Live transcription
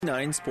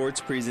9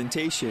 Sports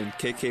Presentation.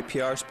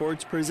 KKPR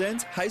Sports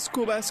presents high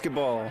school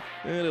basketball.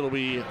 And it'll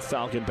be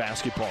Falcon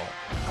basketball.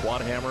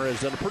 Quadhammer has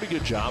done a pretty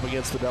good job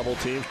against the double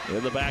team.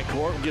 In the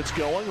backcourt and gets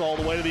going all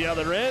the way to the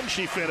other end.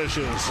 She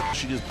finishes.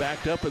 She just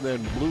backed up and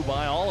then blew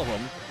by all of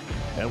them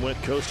and went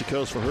coast to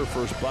coast for her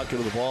first bucket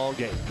of the ball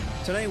game.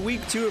 Tonight,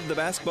 week 2 of the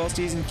basketball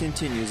season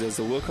continues as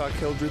the Wilcox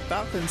Hildreth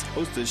Falcons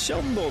host the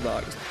Shelton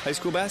Bulldogs. High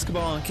school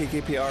basketball on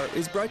KKPR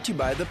is brought to you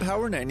by the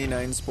Power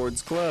 99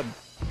 Sports Club.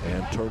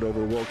 And turned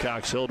over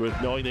Wilcox Hildreth,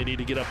 knowing they need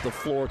to get up the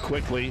floor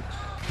quickly.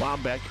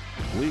 Bombeck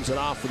leaves it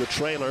off for the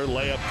trailer.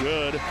 Layup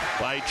good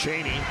by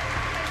Cheney.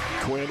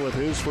 Quinn with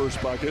his first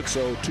bucket,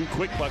 so 2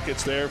 quick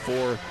buckets there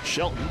for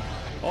Shelton.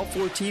 All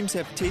 4 teams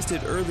have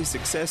tasted early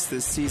success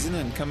this season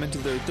and come into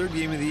their 3rd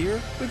game of the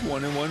year with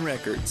 1-1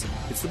 records.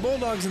 It's the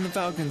Bulldogs and the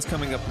Falcons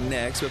coming up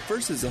next, but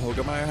first is the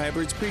Hoegemeyer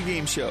Hybrids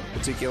pregame show.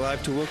 We'll take you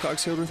live to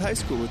Wilcox Hildreth High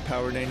School with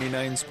Power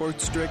 99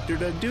 Sports Director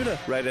Doug Duda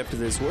right after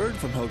this word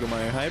from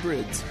Hoegemeyer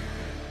Hybrids.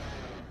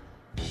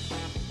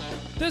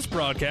 This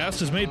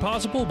broadcast is made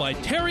possible by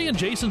Terry and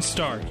Jason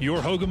Stark, your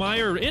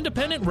Hoegemeyer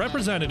independent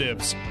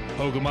representatives.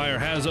 Hoegemeyer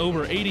has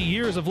over 80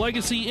 years of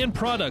legacy in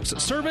products,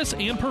 service,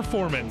 and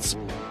performance.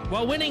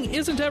 While winning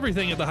isn't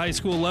everything at the high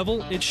school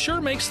level, it sure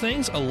makes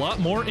things a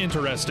lot more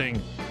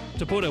interesting.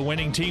 To put a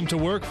winning team to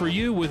work for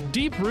you with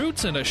deep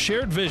roots and a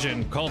shared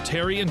vision, call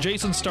Terry and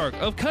Jason Stark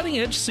of Cutting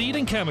Edge Seed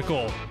and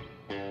Chemical.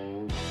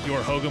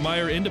 Your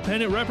Hoegemeyer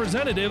independent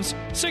representatives,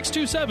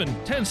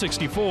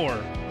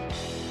 627-1064.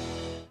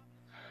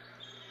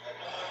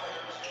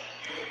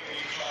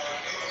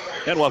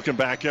 And welcome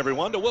back,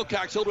 everyone, to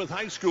Wilcox Hildreth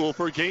High School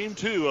for Game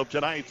 2 of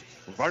tonight's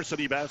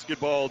varsity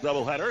basketball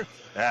doubleheader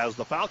as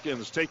the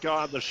Falcons take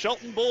on the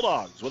Shelton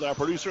Bulldogs. With our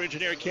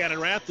producer-engineer, Cannon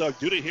Rath, Doug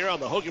Duda here on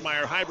the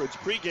Hoegemeyer Hybrids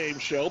pregame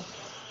show.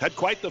 Had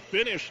quite the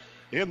finish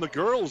in the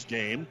girls'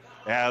 game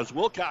as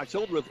Wilcox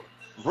Hildreth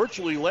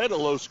virtually led a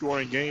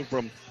low-scoring game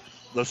from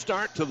the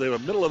start to the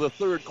middle of the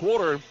 3rd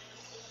quarter.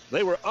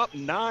 They were up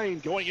 9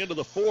 going into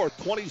the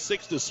 4th,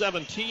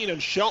 26-17,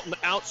 and Shelton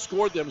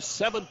outscored them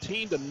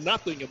 17-0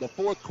 in the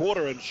 4th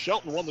quarter, and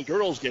Shelton won the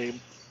girls' game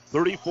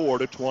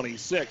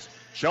 34-26.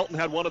 Shelton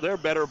had one of their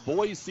better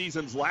boys'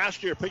 seasons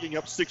last year, picking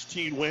up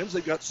 16 wins.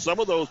 They've got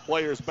some of those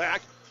players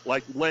back,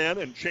 like Len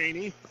and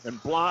Cheney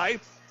and Bly.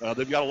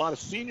 They've got a lot of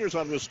seniors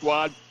on this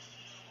squad.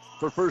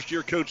 For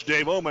first-year coach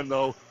Dave Oman,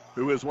 though,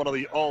 who is one of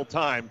the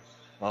all-time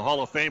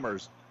Hall of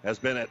Famers, has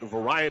been at a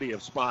variety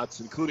of spots,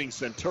 including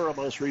Centura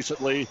most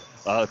recently,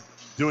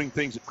 doing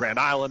things at Grand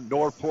Island,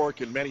 North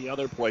Fork, and many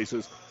other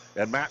places.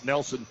 And Matt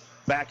Nelson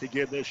back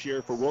again this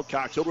year for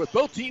Wilcox Hildreth.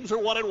 Both teams are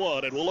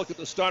 1-1, and we'll look at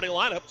the starting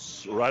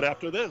lineups right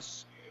after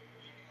this.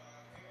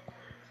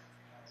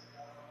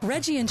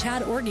 Reggie and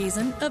Chad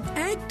Orgeson of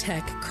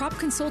AgTech Crop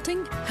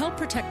Consulting help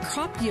protect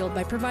crop yield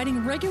by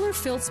providing regular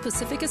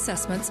field-specific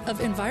assessments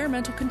of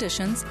environmental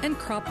conditions and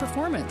crop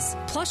performance,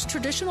 plus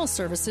traditional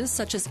services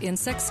such as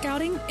insect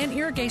scouting and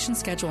irrigation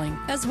scheduling,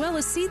 as well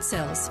as seed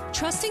sales.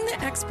 Trusting the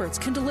experts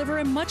can deliver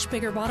a much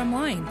bigger bottom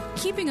line.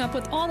 Keeping up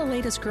with all the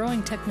latest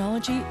growing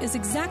technology is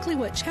exactly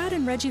what Chad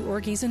and Reggie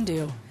Orgeson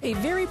do. A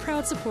very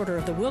proud supporter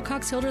of the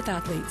Wilcox Hildreth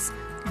athletes.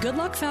 Good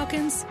luck,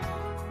 Falcons!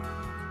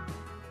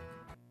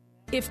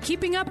 If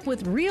keeping up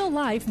with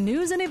real-life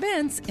news and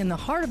events in the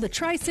heart of the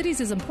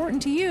Tri-Cities is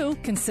important to you,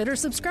 consider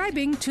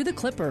subscribing to The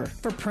Clipper.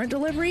 For print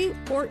delivery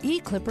or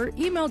e-Clipper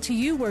emailed to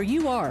you where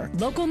you are.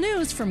 Local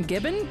news from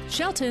Gibbon,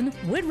 Shelton,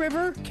 Wood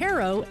River,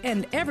 Caro,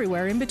 and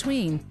everywhere in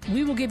between.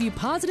 We will give you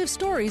positive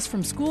stories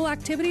from school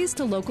activities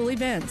to local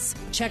events.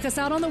 Check us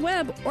out on the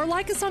web or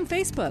like us on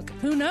Facebook.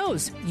 Who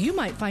knows? You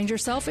might find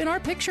yourself in our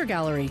picture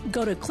gallery.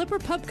 Go to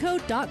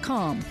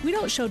clipperpubco.com. We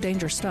don't show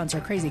dangerous stunts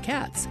or crazy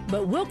cats,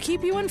 but we'll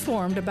keep you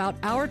informed about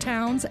our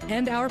towns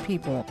and our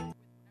people.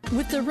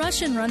 With the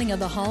rush and running of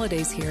the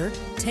holidays here,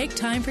 take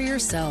time for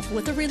yourself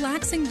with a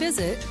relaxing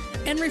visit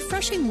and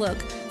refreshing look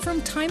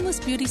from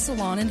Timeless Beauty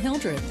Salon in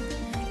Hildreth.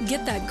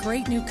 Get that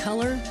great new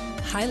color,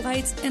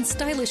 highlights, and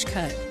stylish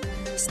cut.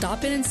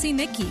 Stop in and see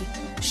Nikki.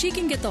 She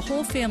can get the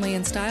whole family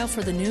in style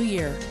for the new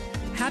year.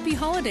 Happy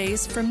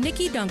holidays from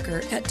Nikki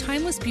Dunker at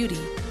Timeless Beauty,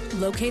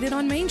 located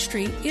on Main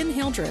Street in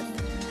Hildreth.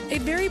 A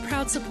very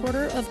proud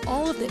supporter of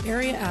all of the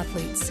area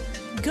athletes.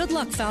 Good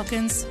luck,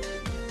 Falcons.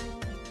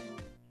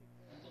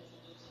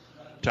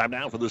 Time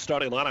now for the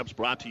starting lineups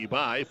brought to you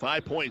by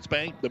 5 Points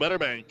Bank, the better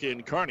bank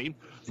in Kearney.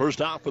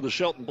 First off for the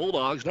Shelton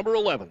Bulldogs, number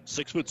 11,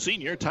 6-foot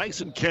senior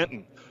Tyson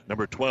Kenton.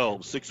 Number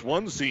 12,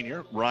 6'1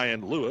 senior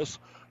Ryan Lewis.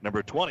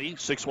 Number 20,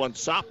 6'1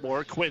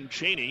 sophomore Quinn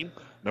Cheney.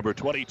 Number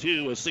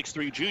 22, a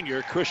 6'3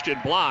 junior Christian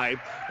Bly.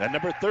 And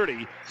number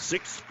 30,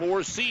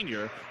 6'4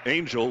 senior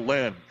Angel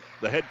Len.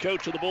 The head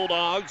coach of the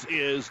Bulldogs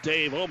is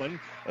Dave Oman,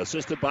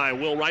 assisted by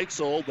Will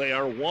Reitzel. They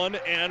are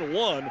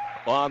 1-1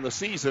 on the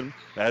season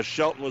as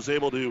Shelton was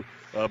able to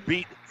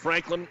beat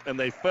Franklin, and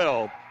they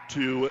fell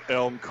to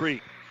Elm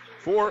Creek.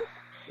 For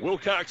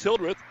Wilcox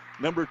Hildreth,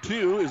 number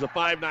 2 is a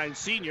 5'9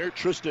 senior,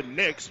 Tristan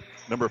Nix.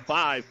 Number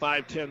 5,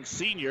 5'10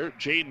 senior,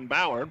 Jaden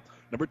Bauer.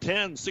 Number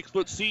 10,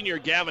 6-foot senior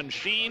Gavin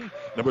Sheen.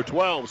 Number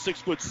 12,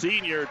 6-foot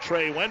senior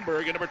Trey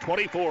Wenberg. And number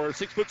 24,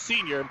 6-foot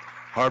senior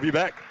Harvey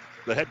Beck.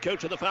 The head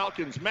coach of the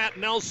Falcons, Matt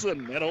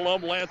Nelson, and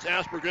alum Lance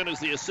Aspergren is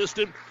the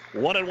assistant.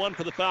 1-1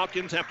 for the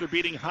Falcons after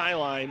beating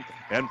Highline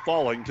and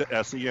falling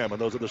to SEM. And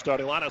those are the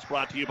starting lineups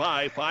brought to you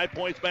by 5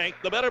 Points Bank,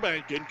 the Better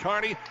Bank in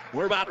Kearney.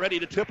 We're about ready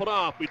to tip it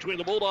off between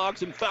the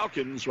Bulldogs and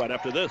Falcons right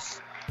after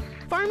this.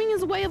 Farming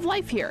is a way of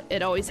life here.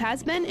 It always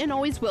has been and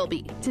always will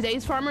be.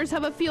 Today's farmers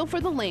have a feel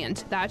for the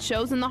land. That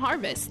shows in the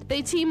harvest.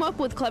 They team up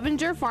with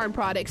Clevenger Farm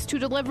Products to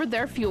deliver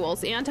their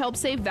fuels and help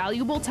save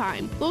valuable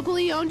time.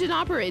 Locally owned and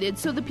operated,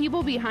 so the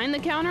people behind the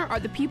counter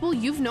are the people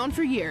you've known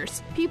for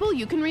years. People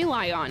you can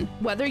rely on.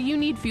 Whether you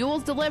need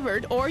fuels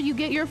delivered or you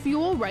get your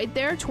fuel right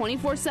there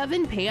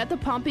 24/7, pay at the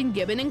pump in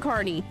Gibbon and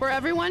Kearney. For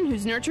everyone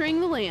who's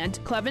nurturing the land,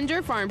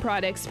 Clevenger Farm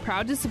Products,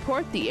 proud to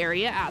support the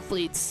area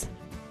athletes.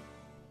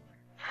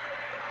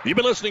 You've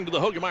been listening to the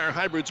Hoegemeyer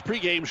Hybrids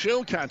pregame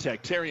show.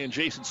 Contact Terry and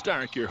Jason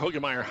Stark, your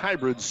Hoegemeyer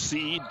Hybrids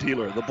seed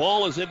dealer. The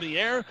ball is in the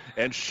air,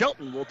 and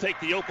Shelton will take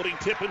the opening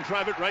tip and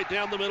drive it right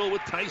down the middle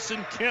with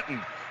Tyson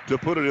Kenton to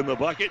put it in the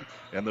bucket.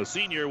 And the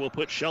senior will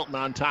put Shelton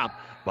on top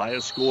by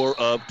a score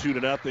of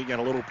 2-0.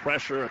 And a little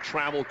pressure, a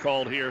travel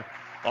called here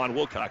on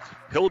Wilcox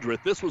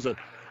Hildreth. This was a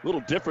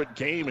little different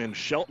game in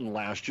Shelton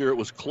last year. It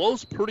was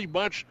close pretty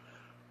much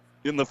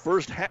in the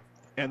first half.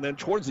 And then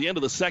towards the end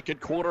of the second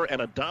quarter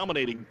and a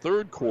dominating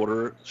third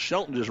quarter,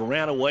 Shelton just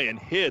ran away and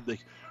hid. The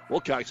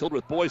Wilcox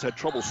Hildreth boys had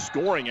trouble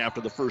scoring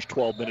after the first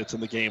 12 minutes in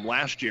the game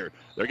last year.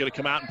 They're going to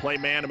come out and play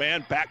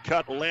man-to-man. Back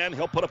cut Len.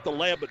 He'll put up the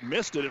layup, but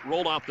missed it. It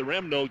rolled off the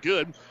rim, no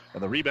good.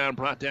 And the rebound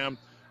brought down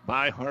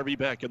by Harvey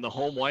Beck in the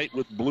home white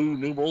with blue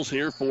numerals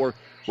here for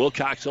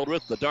Wilcox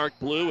Hildreth. The dark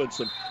blue and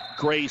some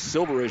gray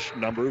silverish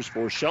numbers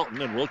for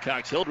Shelton. And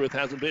Wilcox Hildreth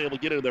hasn't been able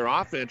to get into their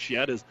offense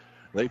yet as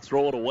they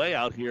throw it away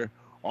out here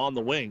on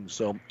the wing.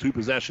 So 2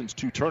 possessions,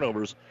 2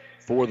 turnovers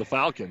for the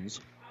Falcons.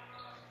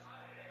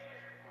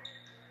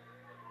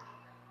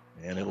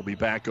 And it'll be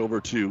back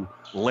over to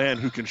Len,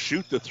 who can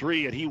shoot the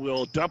 3, and he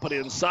will dump it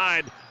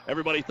inside.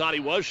 Everybody thought he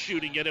was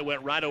shooting it. It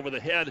went right over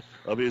the head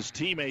of his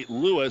teammate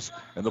Lewis,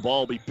 and the ball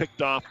will be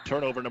picked off.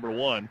 Turnover number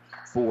 1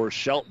 for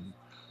Shelton.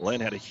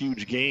 Len had a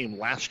huge game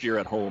last year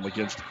at home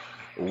against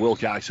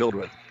Wilcox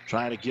Hildreth.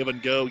 Trying to give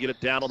and go, get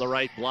it down on the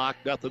right block.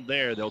 Nothing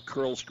there. They'll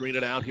curl screen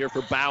it out here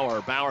for Bauer.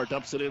 Bauer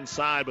dumps it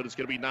inside, but it's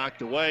going to be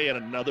knocked away, and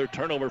another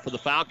turnover for the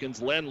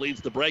Falcons. Len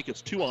leads the break.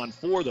 It's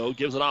 2-on-4, though.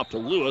 Gives it off to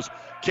Lewis.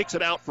 Kicks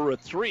it out for a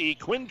 3.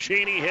 Quinn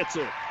Cheney hits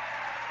it.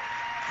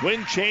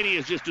 Quinn Cheney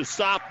is just a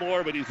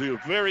sophomore, but he's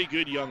a very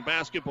good young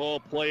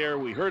basketball player.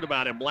 We heard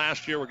about him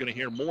last year. We're going to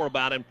hear more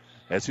about him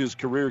as his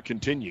career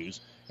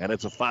continues. And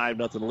it's a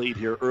 5-0 lead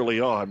here early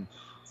on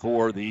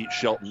for the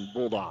Shelton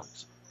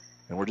Bulldogs.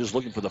 And we're just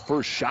looking for the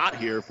first shot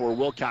here for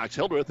Wilcox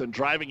Hildreth, and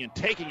driving and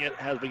taking it,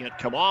 having it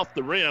come off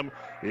the rim,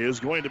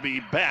 is going to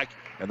be Beck.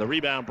 And the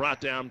rebound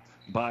brought down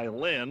by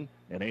Lynn.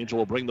 And Angel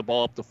will bring the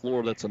ball up the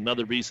floor. That's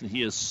another reason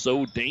he is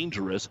so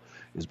dangerous,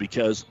 is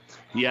because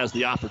he has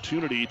the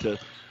opportunity to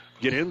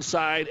get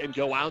inside and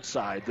go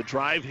outside. The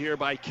drive here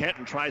by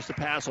Kenton tries to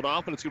pass it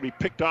off, and it's going to be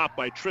picked off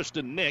by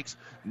Tristan Nix.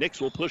 Nix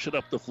will push it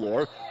up the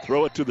floor,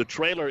 throw it to the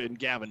trailer in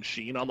Gavin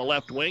Sheen. On the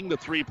left wing, the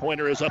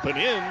three-pointer is up and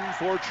in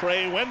for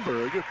Trey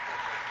Wenberg.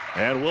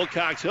 And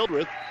Wilcox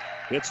Hildreth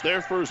hits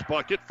their first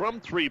bucket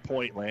from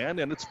three-point land,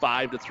 and it's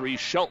 5-3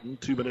 Shelton,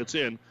 2 minutes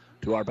in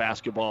to our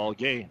basketball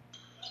game.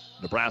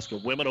 Nebraska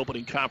women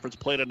opening conference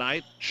play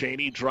tonight.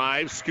 Cheney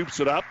drives, scoops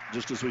it up.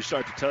 Just as we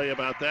start to tell you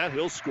about that,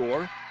 he'll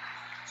score.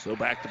 So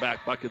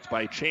back-to-back buckets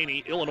by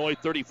Cheney. Illinois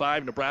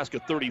 35, Nebraska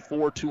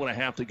 34,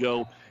 2.5 to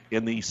go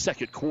in the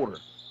second quarter.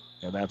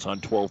 And that's on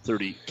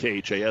 1230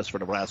 KHAS for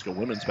Nebraska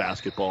women's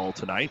basketball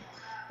tonight.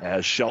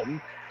 As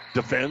Shelton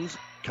defends,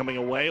 coming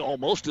away,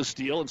 almost a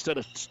steal. Instead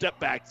of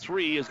step-back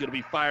 3 is going to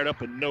be fired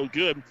up and no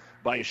good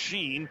by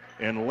Sheen.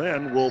 And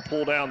Len will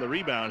pull down the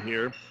rebound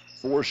here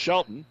for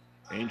Shelton.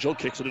 Angel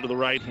kicks it into the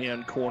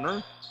right-hand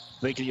corner.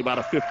 Thinking about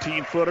a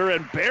 15-footer,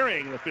 and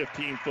burying the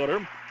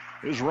 15-footer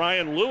is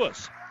Ryan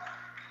Lewis.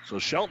 So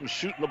Shelton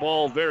shooting the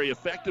ball very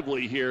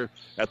effectively here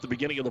at the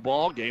beginning of the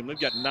ball game. They've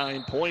got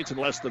 9 points in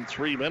less than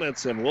 3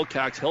 minutes, and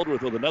Wilcox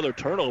Hildreth with another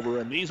turnover,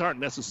 and these aren't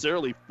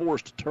necessarily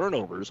forced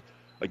turnovers.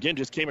 Again,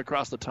 just came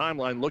across the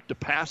timeline, looked to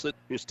pass it.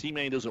 His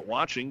teammate isn't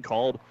watching,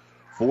 called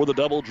for the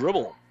double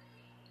dribble.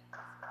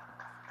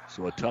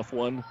 So a tough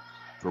one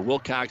for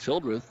Wilcox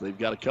Hildreth. They've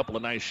got a couple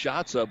of nice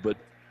shots up, but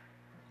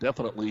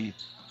definitely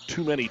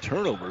too many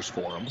turnovers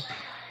for them.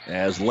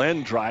 As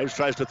Len drives,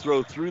 tries to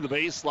throw through the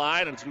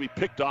baseline, and it's going to be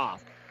picked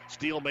off.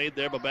 Steal made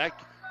there by Beck,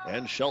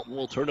 and Shelton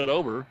will turn it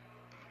over.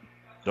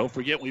 Don't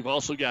forget, we've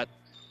also got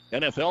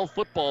NFL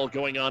football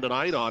going on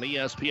tonight on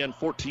ESPN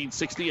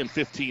 1460 and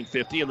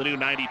 1550 and the new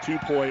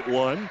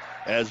 92.1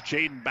 as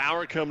Jaden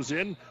Bauer comes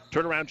in.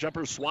 Turnaround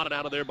jumper swatted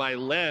out of there by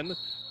Len.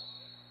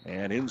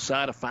 And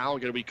inside a foul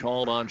going to be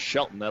called on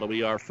Shelton. That'll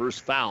be our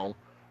first foul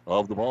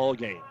of the ball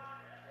game.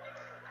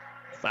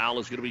 Foul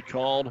is going to be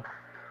called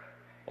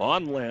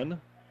on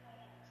Len.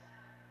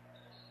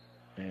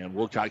 And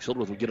Wilcox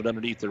Hildreth will get it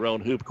underneath their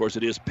own hoop. Of course,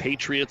 it is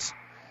Patriots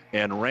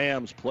and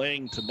Rams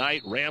playing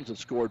tonight. Rams have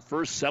scored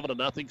first 7-0,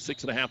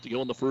 6.5 to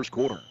go in the first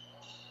quarter.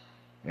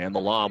 And the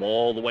lob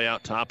all the way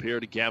out top here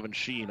to Gavin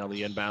Sheen on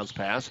the inbounds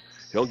pass.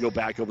 He'll go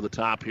back over the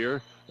top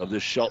here of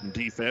this Shelton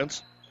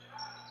defense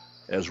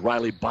as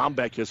Riley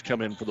Bombeck has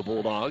come in for the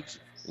Bulldogs.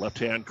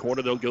 Left-hand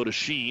corner, they'll go to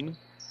Sheen.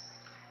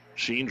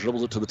 Sheen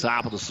dribbles it to the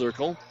top of the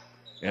circle.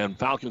 And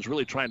Falcons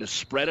really trying to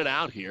spread it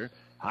out here.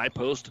 High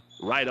post,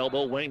 right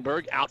elbow,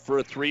 Weinberg out for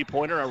a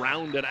three-pointer.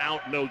 Around and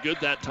out, no good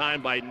that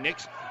time by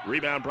Nix.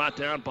 Rebound brought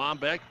down,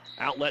 Bombeck.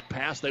 Outlet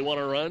pass, they want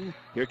to run.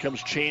 Here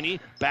comes Cheney,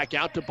 back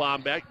out to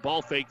Bombeck.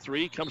 Ball fake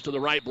three, comes to the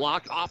right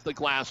block, off the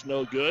glass,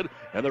 no good.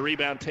 And the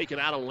rebound taken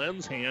out of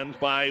Len's hand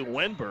by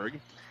Weinberg.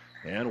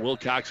 And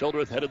Wilcox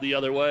Hildreth headed the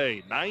other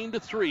way.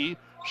 9-3,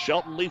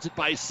 Shelton leads it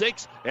by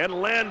 6.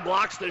 And Len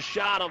blocks the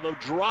shot of a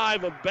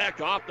drive of Beck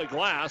off the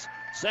glass.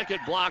 Second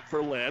block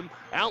for Len.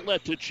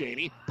 Outlet to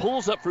Cheney.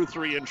 Pulls up for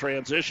three in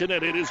transition,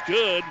 and it is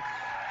good.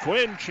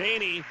 Quinn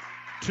Cheney,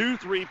 2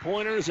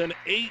 3-pointers and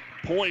 8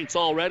 points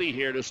already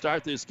here to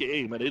start this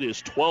game, and it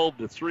is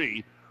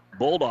 12-3.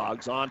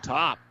 Bulldogs on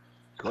top.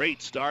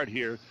 Great start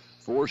here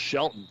for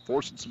Shelton.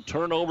 Forcing some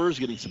turnovers,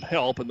 getting some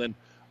help, and then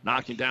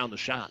knocking down the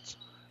shots.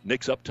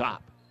 Nix up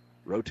top.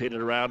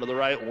 Rotated around to the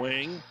right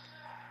wing.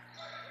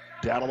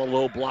 Down on the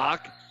low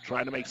block.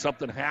 Trying to make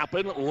something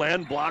happen.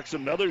 Len blocks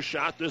another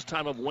shot, this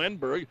time of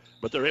Weinberg,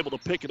 but they're able to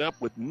pick it up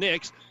with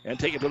Nix and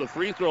take it to the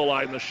free throw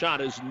line. The shot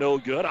is no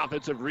good.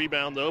 Offensive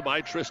rebound, though, by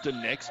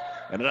Tristan Nix.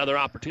 And another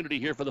opportunity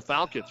here for the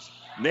Falcons.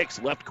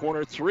 Nix, left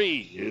corner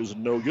three, is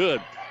no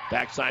good.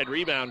 Backside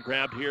rebound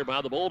grabbed here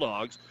by the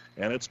Bulldogs,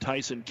 and it's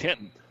Tyson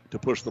Kenton to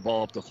push the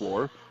ball up the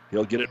floor.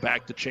 He'll get it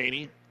back to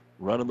Cheney,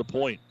 running the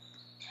point.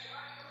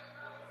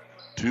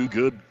 Two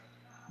good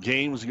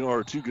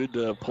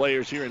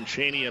players here in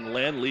Cheney and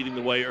Len leading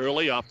the way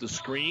early off the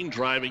screen,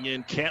 driving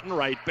in Kenton,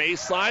 right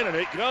baseline, and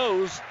it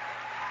goes.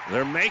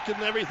 They're making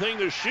everything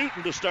they're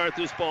shooting to start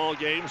this ball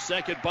game.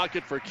 Second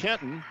bucket for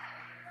Kenton.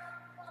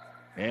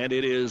 And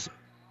it is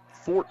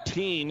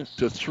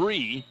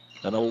 14-3,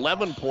 an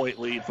 11-point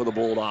lead for the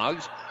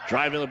Bulldogs.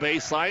 Driving the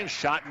baseline,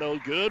 shot no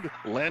good.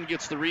 Len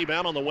gets the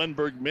rebound on the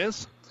Weinberg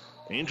miss.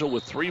 Angel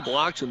with 3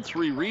 blocks and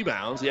 3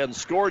 rebounds. He hasn't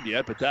scored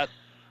yet, but that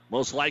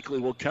most likely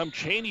will come.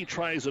 Cheney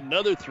tries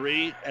another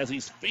 3 as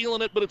he's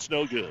feeling it, but it's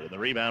no good. The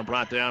rebound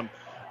brought down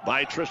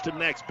by Tristan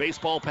Nix.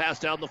 Baseball pass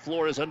down the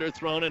floor is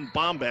underthrown, and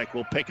Bombeck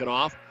will pick it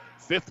off.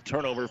 5th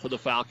turnover for the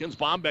Falcons.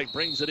 Bombeck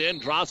brings it in,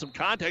 draws some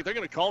contact. They're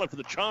going to call it for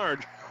the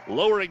charge,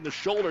 lowering the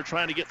shoulder,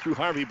 trying to get through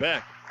Harvey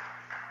Beck.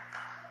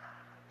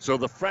 So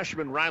the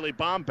freshman Riley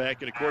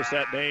Bombeck, and of course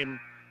that name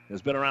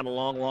has been around a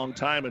long, long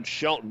time in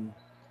Shelton,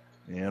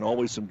 and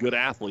always some good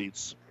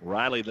athletes.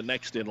 Riley the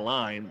next in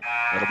line.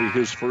 That'll be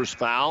his first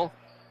foul.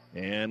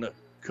 And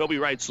Kobe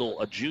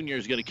Reitzel, a junior,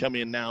 is going to come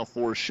in now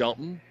for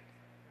Shelton.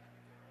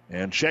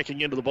 And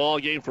checking into the ball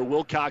game for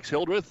Wilcox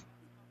Hildreth.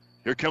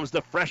 Here comes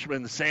the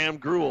freshman, Sam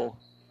Gruel.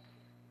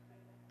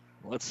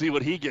 Let's see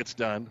what he gets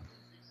done.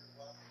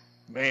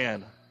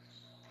 Man,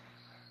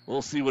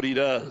 we'll see what he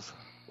does.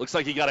 Looks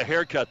like he got a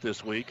haircut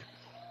this week.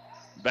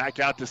 Back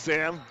out to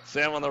Sam.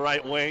 Sam on the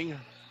right wing.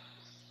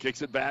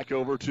 Kicks it back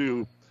over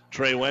to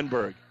Trey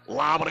Weinberg.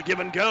 Lob and a give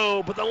and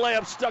go, but the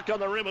layup stuck on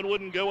the rim and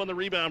wouldn't go, and the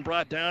rebound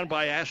brought down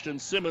by Ashton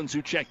Simmons,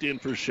 who checked in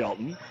for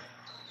Shelton.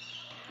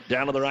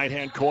 Down to the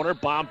right-hand corner,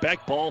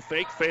 Bombeck, ball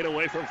fake, fade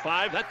away from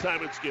 5. That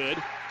time it's good.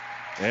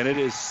 And it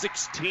is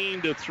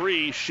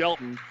 16-3.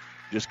 Shelton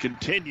just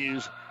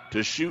continues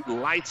to shoot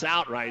lights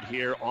out right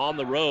here on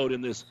the road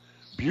in this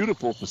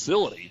beautiful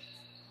facility.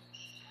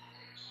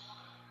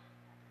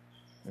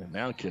 And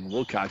now can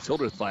Wilcox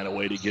Hildreth find a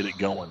way to get it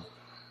going?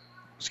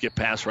 Skip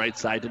pass right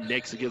side to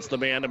Nix against the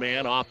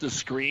man-to-man. Off the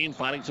screen,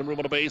 finding some room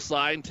on the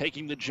baseline,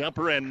 taking the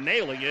jumper and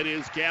nailing it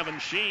is Gavin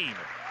Sheen.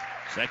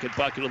 Second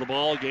bucket of the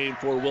ball game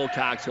for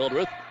Wilcox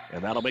Hildreth,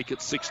 and that'll make it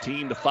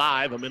 16-5.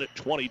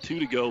 1:22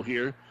 to go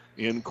here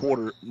in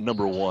quarter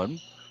number 1.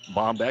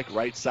 Bombeck,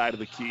 right side of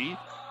the key.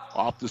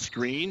 Off the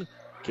screen,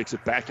 kicks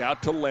it back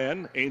out to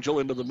Len. Angel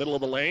into the middle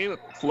of the lane.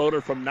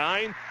 Floater from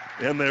 9,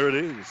 and there it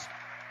is.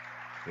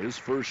 His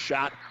first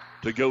shot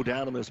to go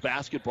down in this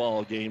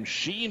basketball game.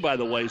 Sheen, by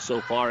the way,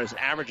 so far is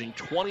averaging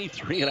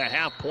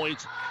 23.5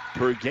 points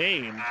per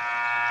game.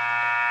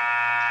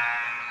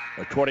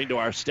 According to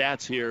our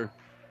stats here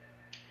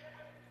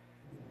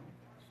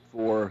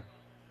for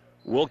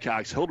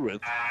Wilcox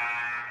Hildreth.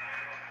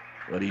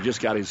 But he just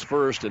got his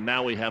first, and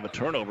now we have a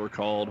turnover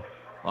called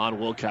on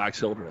Wilcox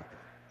Hildreth.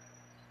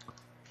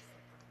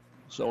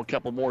 So a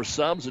couple more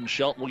subs, and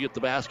Shelton will get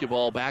the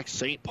basketball back.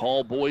 St.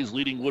 Paul boys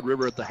leading Wood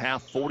River at the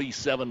half,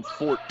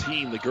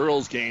 47-14. The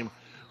girls game,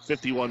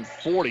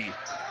 51-40.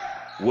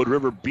 Wood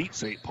River beat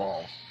St.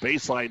 Paul.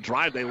 Baseline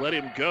drive, they let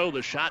him go.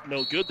 The shot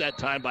no good that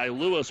time by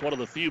Lewis, one of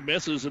the few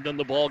misses, and then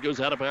the ball goes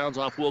out of bounds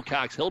off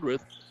Wilcox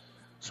Hildreth.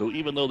 So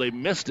even though they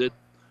missed it,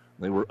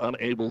 they were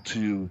unable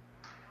to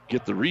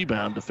get the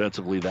rebound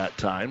defensively that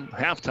time.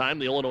 Halftime,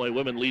 the Illinois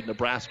women lead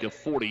Nebraska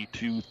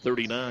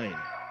 40-39.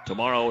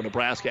 Tomorrow,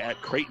 Nebraska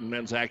at Creighton.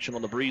 Men's action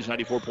on the Breeze,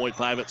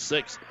 94.5 at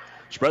 6.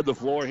 Spread the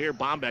floor here.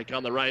 Bombeck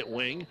on the right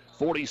wing.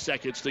 40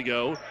 seconds to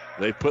go.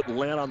 They put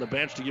Len on the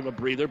bench to give him a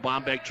breather.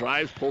 Bombeck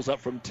drives, pulls up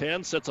from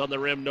 10, sits on the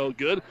rim, no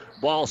good.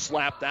 Ball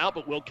slapped out,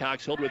 but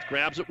Wilcox Hildreth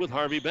grabs it with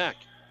Harvey Beck.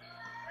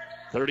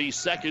 30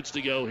 seconds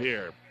to go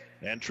here.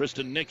 And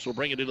Tristan Nix will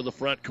bring it into the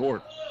front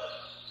court.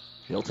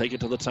 He'll take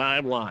it to the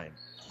timeline.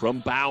 From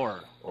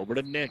Bauer over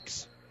to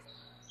Nix.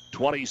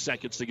 20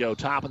 seconds to go.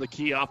 Top of the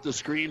key off the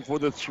screen for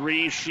the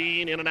three.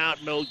 Sheen in and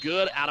out, no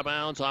good. Out of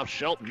bounds off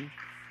Shelton.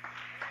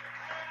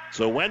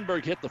 So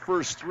Wenberg hit the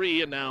first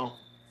three, and now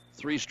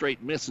 3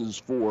 straight misses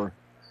for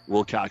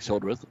Wilcox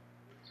Hildreth.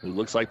 It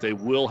looks like they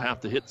will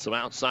have to hit some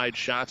outside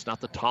shots.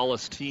 Not the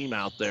tallest team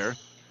out there.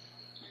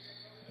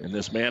 In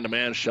this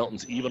man-to-man,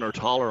 Shelton's even or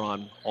taller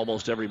on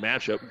almost every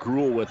matchup.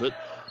 Gruel with it.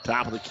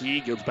 Top of the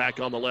key, goes back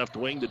on the left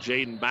wing to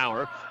Jaden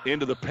Bauer.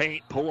 Into the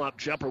paint, pull-up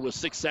jumper with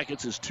 6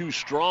 seconds is too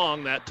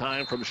strong that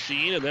time from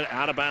Sheen, and then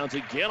out of bounds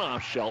again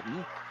off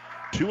Shelton.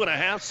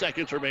 2.5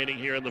 seconds remaining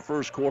here in the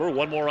first quarter.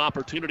 One more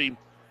opportunity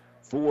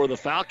for the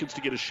Falcons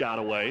to get a shot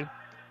away.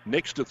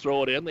 Nix to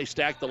throw it in. They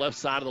stack the left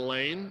side of the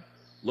lane.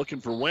 Looking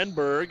for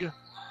Wenberg.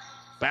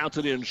 Bounce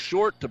it in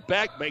short to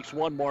Beck. Makes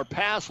one more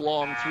pass.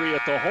 Long three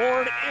at the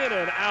horn. In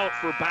and out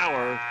for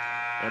Bauer.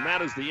 And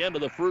that is the end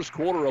of the first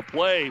quarter of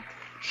play.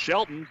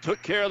 Shelton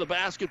took care of the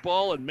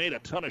basketball and made a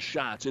ton of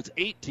shots. It's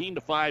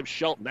 18-5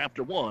 Shelton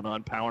after one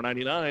on Power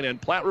 99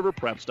 and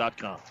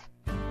PlatteRiverPreps.com.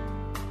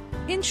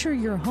 Insure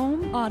your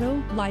home,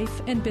 auto,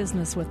 life, and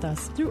business with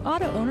us through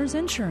Auto Owners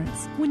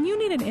Insurance. When you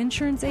need an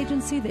insurance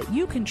agency that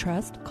you can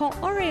trust, call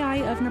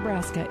RAI of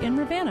Nebraska in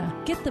Ravenna.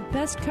 Get the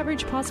best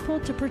coverage possible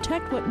to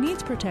protect what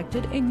needs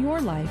protected in your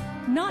life.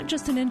 Not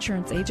just an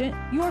insurance agent,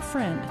 your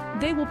friend.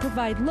 They will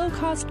provide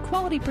low-cost,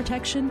 quality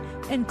protection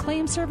and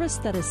claim service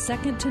that is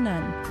second to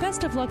none.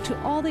 Best of luck to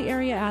all the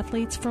area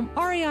athletes from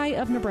RAI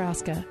of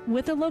Nebraska,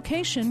 with a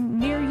location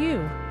near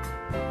you.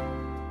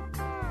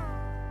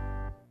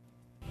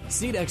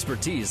 Seed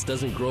expertise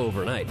doesn't grow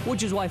overnight,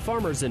 which is why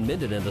farmers in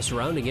Minden and the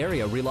surrounding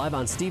area rely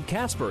on Steve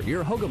Casper,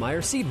 your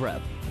Hogemeyer seed rep.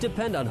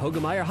 Depend on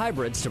Hogemeyer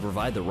hybrids to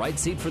provide the right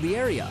seed for the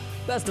area.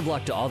 Best of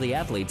luck to all the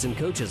athletes and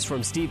coaches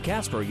from Steve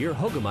Casper, your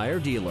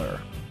Hogemeyer dealer.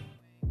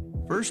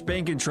 First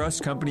Bank and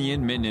Trust Company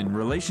in Minden.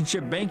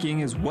 Relationship banking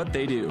is what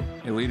they do.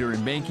 A leader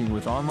in banking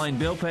with online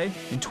bill pay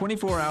and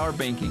 24-hour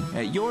banking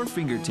at your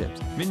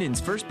fingertips. Minden's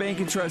First Bank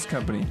and Trust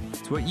Company.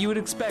 It's what you would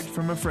expect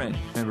from a friend.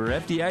 Member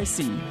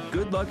FDIC.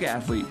 Good luck,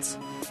 athletes.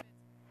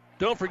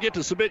 Don't forget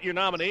to submit your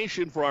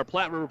nomination for our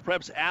Platte River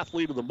Preps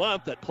Athlete of the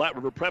Month at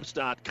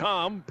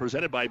PlatteRiverPreps.com,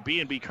 presented by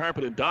B&B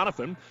Carpet in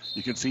Doniphan.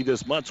 You can see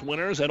this month's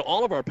winners and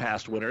all of our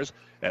past winners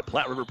at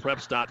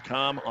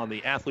PlatteRiverPreps.com on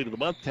the Athlete of the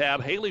Month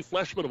tab. Haley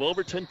Fleshman of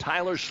Overton,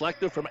 Tyler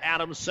Schlechter from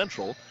Adams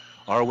Central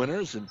are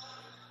winners, and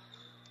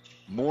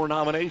more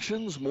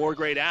nominations, more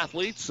great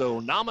athletes, so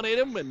nominate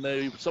them,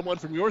 and someone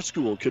from your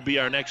school could be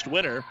our next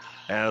winner,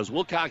 as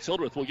Wilcox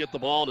Hildreth will get the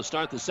ball to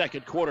start the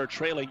second quarter,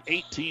 trailing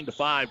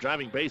 18-5,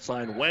 driving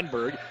baseline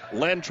Wenberg.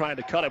 Len trying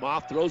to cut him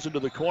off, throws into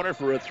the corner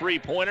for a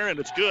three-pointer, and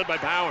it's good by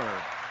Bauer.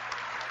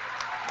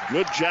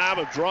 Good job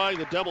of drawing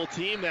the double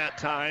team that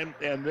time,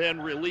 and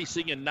then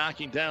releasing and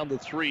knocking down the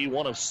three,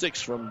 1 of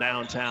 6 from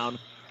downtown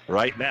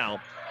right now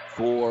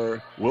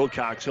for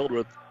Wilcox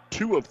Hildreth,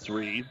 2 of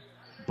 3.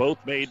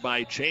 Both made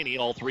by Cheney,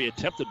 all 3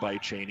 attempted by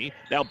Cheney.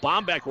 Now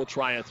Bombeck will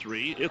try a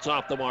 3. It's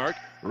off the mark.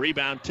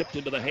 Rebound tipped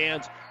into the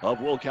hands of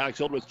Wilcox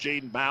Hildreth.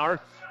 Jaden Bauer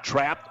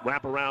trapped,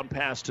 wraparound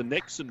pass to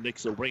Nix, and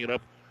Nix will bring it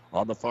up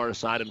on the far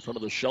side in front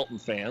of the Shelton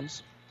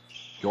fans.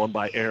 Going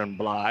by Aaron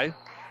Bly.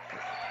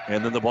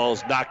 And then the ball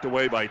is knocked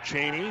away by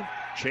Cheney.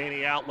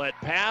 Cheney outlet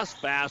pass,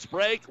 fast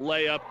break,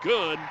 layup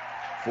good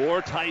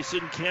for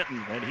Tyson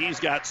Kenton, and he's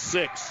got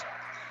 6.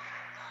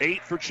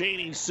 8 for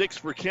Cheney, 6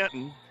 for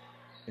Kenton.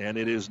 And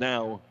it is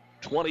now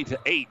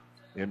 20-8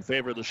 in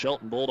favor of the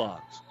Shelton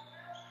Bulldogs.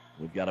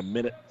 We've got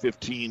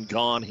 1:15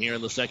 gone here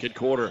in the second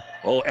quarter.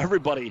 Oh,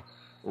 everybody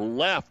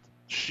left.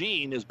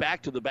 Sheen is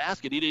back to the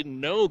basket. He didn't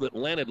know that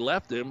Len had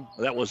left him.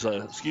 That was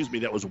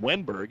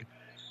Wenberg.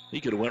 He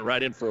could have went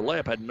right in for a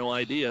layup. Had no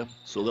idea.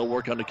 So they'll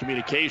work on the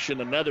communication.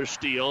 Another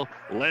steal.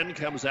 Len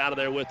comes out of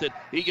there with it.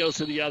 He goes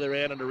to the other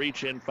end, and a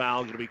reach-in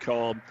foul going to be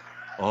called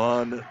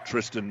on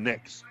Tristan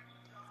Nix.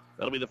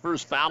 That'll be the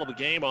first foul of the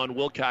game on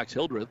Wilcox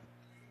Hildreth.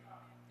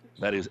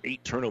 That is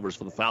 8 turnovers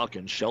for the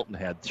Falcons. Shelton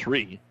had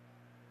 3.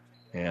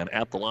 And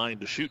at the line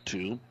to shoot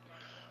 2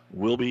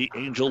 will be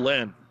Angel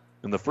Len.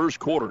 In the first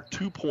quarter,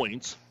 2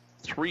 points,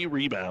 3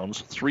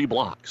 rebounds, 3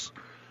 blocks.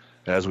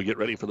 As we get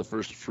ready for the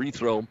first free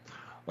throw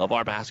of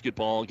our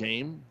basketball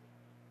game.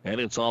 And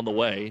it's on the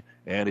way,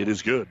 and it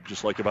is good.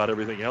 Just like about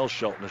everything else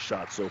Shelton has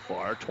shot so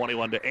far.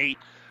 21-8.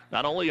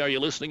 Not only are you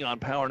listening on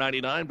Power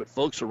 99, but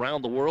folks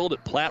around the world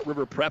at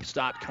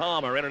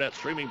PlatteRiverPreps.com. Our internet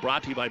streaming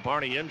brought to you by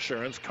Barney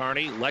Insurance,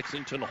 Kearney,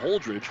 Lexington,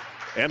 Holdridge,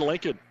 and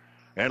Lincoln.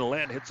 And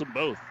Len hits them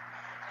both.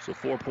 So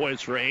 4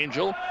 points for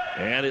Angel,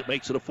 and it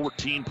makes it a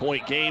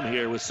 14-point game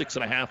here with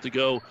 6.5 to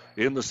go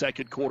in the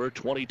second quarter,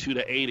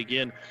 22-8.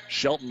 Again,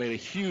 Shelton made a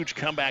huge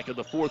comeback in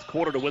the fourth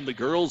quarter to win the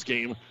girls'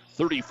 game,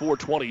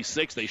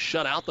 34-26. They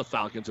shut out the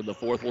Falcons in the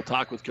fourth. We'll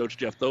talk with Coach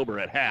Jeff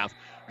Thober at half.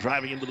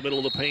 Driving into the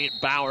middle of the paint,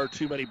 Bauer,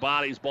 too many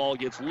bodies, ball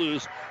gets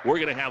loose. We're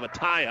going to have a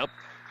tie-up,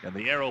 and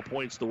the arrow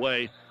points the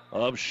way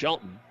of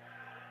Shelton.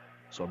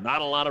 So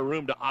not a lot of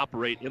room to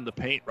operate in the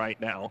paint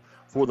right now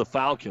for the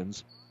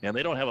Falcons. And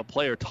they don't have a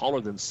player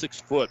taller than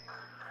 6 foot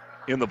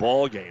in the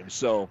ball game.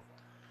 So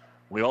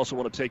we also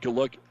want to take a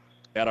look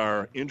at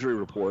our injury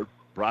report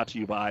brought to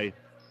you by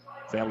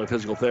Family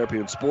Physical Therapy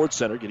and Sports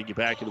Center, getting you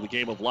back into the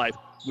game of life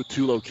with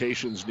 2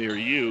 locations near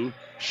you.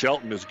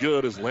 Shelton is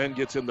good as Len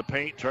gets in the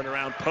paint,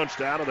 turnaround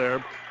punched out of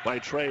there by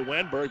Trey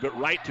Wenberg, but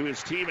right to his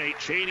teammate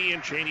Cheney,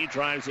 and Cheney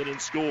drives it and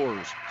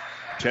scores.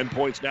 10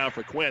 points now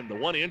for Quinn. The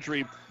one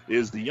injury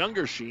is the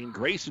younger Sheen,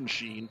 Grayson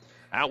Sheen,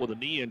 out with a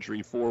knee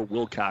injury for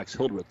Wilcox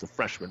Hildreth, the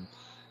freshman,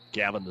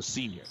 Gavin, the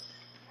senior.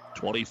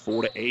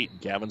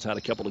 24-8. Gavin's had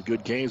a couple of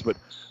good games, but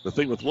the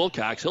thing with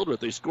Wilcox Hildreth,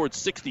 they scored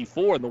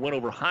 64 in the win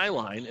over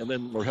Highline, and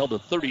then were held to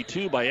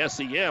 32 by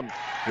SEM.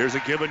 Here's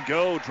a give and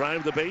go,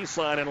 drive the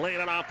baseline, and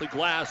laying it off the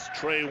glass.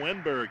 Trey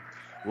Wenberg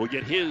will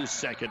get his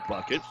second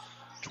bucket.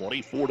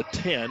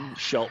 24-10.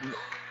 Shelton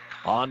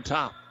on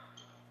top.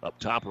 Up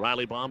top,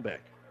 Riley Bombeck.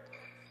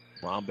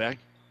 Bombeck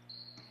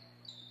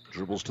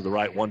dribbles to the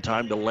right one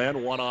time to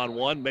Len,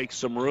 one-on-one, makes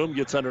some room,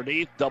 gets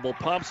underneath, double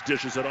pumps,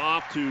 dishes it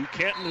off to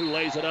Kenton, who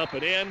lays it up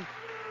and in.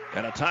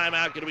 And a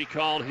timeout going to be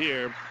called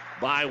here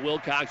by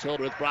Wilcox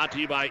Hildreth, brought to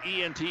you by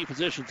ENT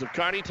Physicians of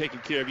Kearney,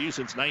 taking care of you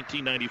since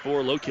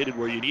 1994, located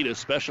where you need us,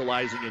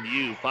 specializing in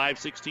you.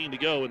 5:16 to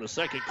go in the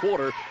second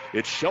quarter.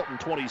 It's Shelton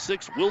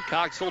 26,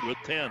 Wilcox Hildreth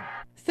 10.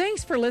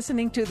 Thanks for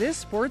listening to this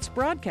sports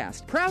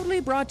broadcast, proudly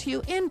brought to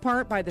you in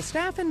part by the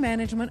staff and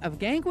management of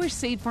Gangwish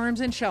Seed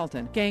Farms in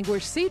Shelton.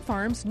 Gangwish Seed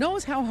Farms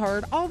knows how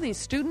hard all these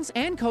students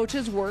and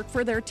coaches work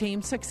for their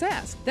team's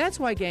success.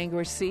 That's why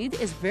Gangwish Seed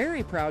is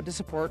very proud to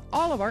support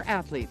all of our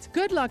athletes.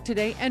 Good luck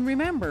today, and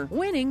remember,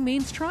 winning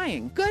means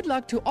trying. Good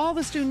luck to all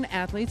the student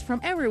athletes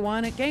from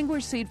everyone at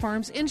Gangwish Seed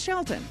Farms in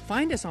Shelton.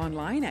 Find us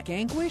online at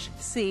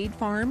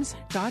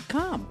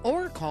gangwishseedfarms.com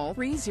or call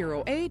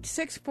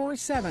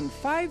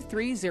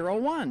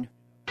 308-647-5301.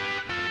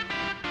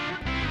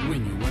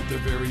 When you want the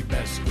very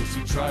best, go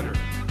see Trotter,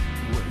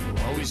 where you'll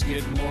always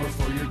get more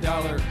for your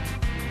dollar.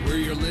 We're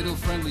your little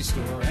friendly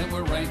store, and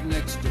we're right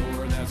next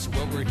door. That's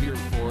what we're here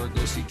for.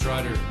 Go see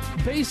Trotter.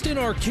 Based in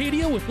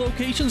Arcadia with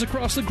locations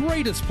across the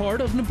greatest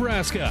part of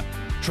Nebraska,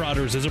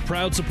 Trotters is a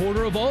proud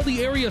supporter of all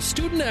the area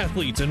student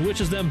athletes and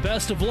wishes them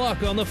best of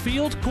luck on the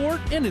field,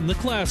 court, and in the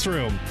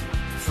classroom.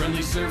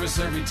 Friendly service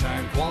every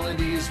time.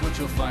 Quality is what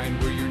you'll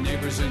find. We're your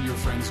neighbors and your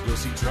friends. Go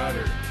see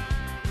Trotter.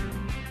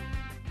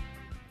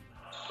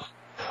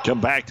 Come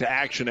back to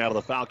action out of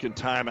the Falcon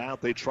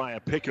timeout. They try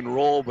a pick and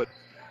roll, but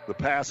the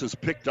pass is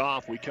picked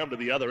off. We come to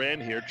the other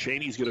end here.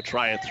 Cheney's going to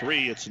try a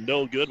three. It's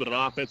no good, but an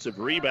offensive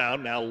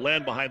rebound. Now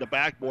Len behind the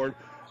backboard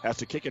has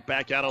to kick it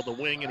back out on the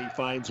wing, and he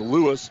finds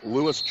Lewis.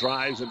 Lewis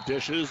drives and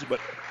dishes, but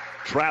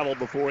traveled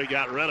before he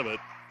got rid of it.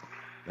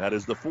 That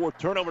is the fourth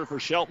turnover for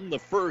Shelton, the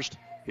first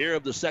here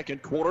of the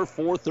second quarter.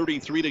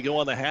 4:33 to go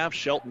on the half.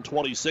 Shelton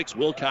 26,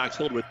 Wilcox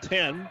Hildreth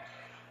 10.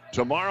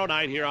 Tomorrow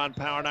night here on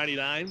Power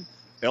 99,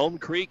 Elm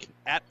Creek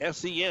at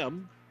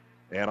SEM,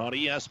 and on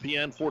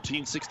ESPN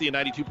 1460 and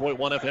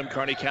 92.1 FM,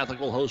 Kearney Catholic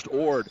will host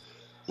Ord.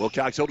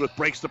 Wilcox Hildreth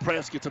breaks the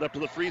press, gets it up to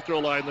the free throw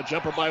line. The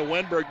jumper by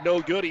Wenberg,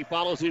 no good. He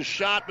follows his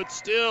shot, but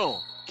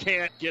still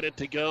can't get it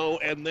to go.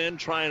 And then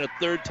trying a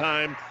third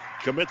time,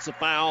 commits a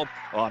foul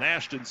on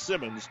Ashton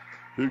Simmons,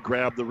 who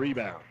grabbed the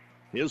rebound.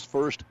 His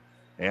first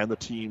and the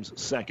team's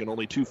second.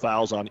 Only 2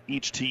 fouls on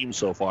each team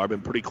so far.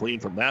 Been pretty clean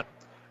from that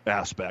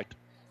aspect.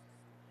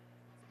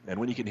 And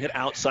when you can hit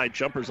outside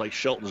jumpers like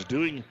Shelton's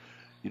doing,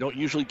 you don't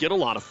usually get a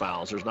lot of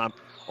fouls. There's not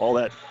all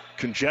that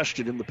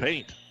congestion in the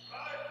paint.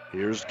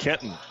 Here's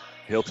Kenton.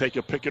 He'll take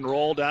a pick and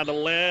roll down to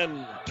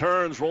Len.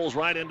 Turns, rolls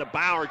right into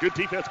Bauer. Good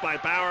defense by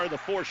Bauer. The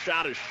fourth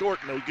shot is short,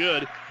 no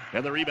good.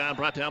 And the rebound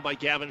brought down by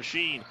Gavin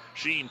Sheen.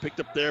 Sheen picked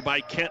up there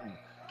by Kenton.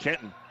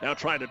 Kenton now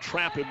trying to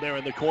trap him there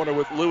in the corner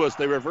with Lewis.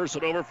 They reverse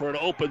it over for an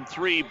open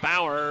three.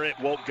 Bauer, it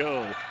won't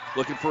go.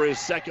 Looking for his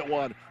second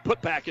one.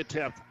 Put back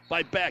attempt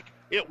by Beck.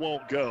 It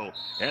won't go.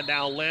 And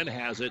now Len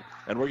has it,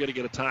 and we're going to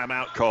get a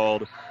timeout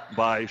called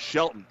by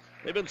Shelton.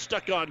 They've been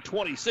stuck on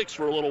 26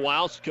 for a little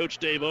while. So Coach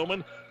Dave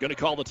Oman going to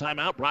call the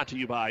timeout, brought to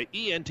you by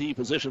ENT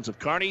Physicians of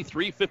Kearney.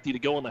 3:50 to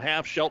go in the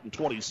half. Shelton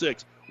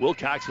 26,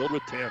 Wilcox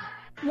Hildreth 10.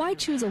 Why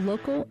choose a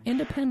local,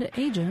 independent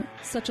agent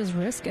such as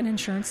Risk and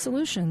Insurance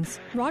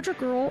Solutions? Roger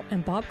Girl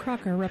and Bob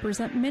Crocker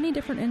represent many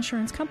different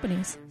insurance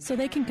companies, so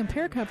they can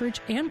compare coverage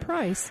and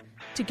price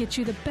to get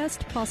you the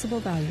best possible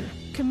value.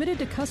 Committed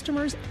to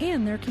customers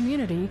and their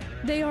community,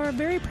 they are a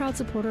very proud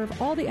supporter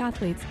of all the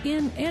athletes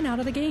in and out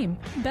of the game.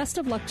 Best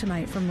of luck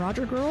tonight from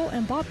Roger Girl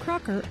and Bob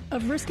Crocker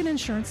of Risk and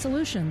Insurance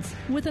Solutions,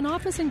 with an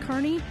office in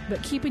Kearney,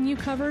 but keeping you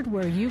covered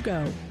where you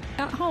go,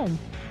 at home,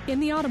 in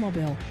the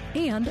automobile,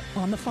 and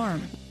on the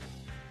farm.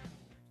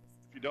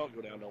 you don't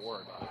go down, don't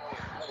worry about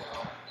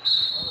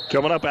it.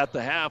 Coming up at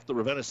the half, the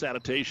Ravenna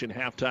Sanitation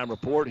halftime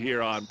report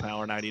here on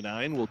Power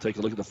 99. We'll take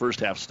a look at the first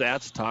half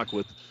stats, talk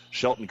with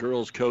Shelton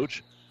girls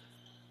coach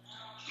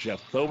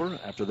Jeff Thover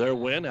after their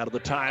win out of the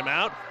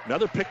timeout.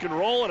 Another pick and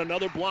roll and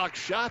another block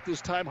shot.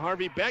 This time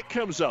Harvey Beck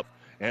comes up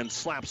and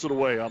slaps it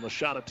away on the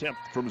shot attempt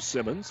from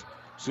Simmons.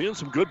 Seeing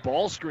some good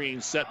ball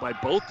screens set by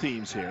both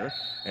teams here.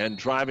 And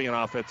driving an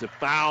offensive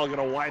foul. Going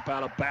to wipe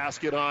out a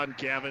basket on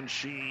Gavin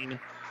Sheen.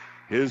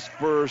 His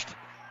first.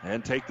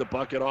 And take the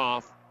bucket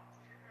off.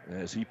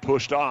 As he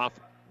pushed off.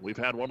 We've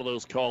had one of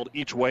those called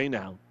each way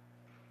now.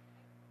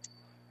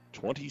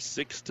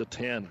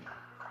 26-10.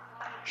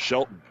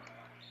 Shelton.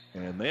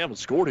 And they haven't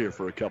scored here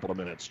for a couple of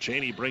minutes.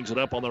 Cheney brings it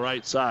up on the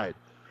right side.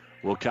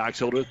 Wilcox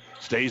Hildreth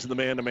stays in the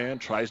man-to-man,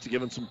 tries to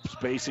give him some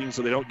spacing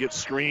so they don't get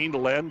screened.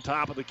 Len,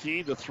 top of the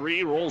key, the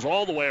three, rolls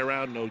all the way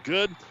around, no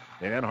good.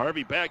 And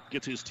Harvey Beck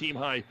gets his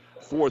team-high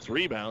 4th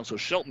rebound. So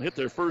Shelton hit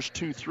their first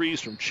 2 threes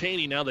from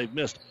Cheney. Now they've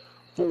missed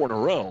 4 in a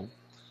row.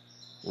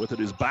 With it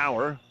is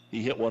Bauer.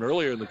 He hit one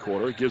earlier in the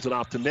quarter. Gives it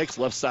off to Nix,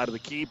 left side of the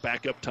key.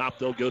 Back up top,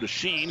 they'll go to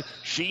Sheen.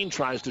 Sheen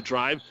tries to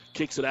drive,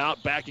 kicks it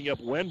out, backing up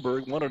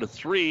Wenberg. Wanted a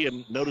 3,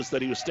 and notice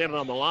that he was standing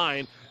on the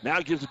line. Now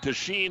gives it to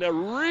Sheen. A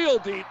real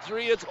deep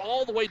 3. It's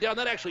all the way down.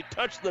 That actually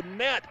touched the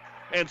net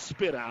and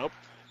spit out.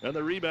 And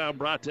the rebound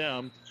brought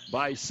down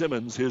by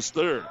Simmons, his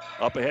 3rd.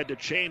 Up ahead to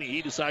Cheney.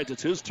 He decides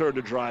it's his turn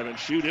to drive and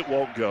shoot. It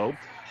won't go.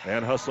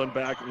 And hustling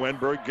back,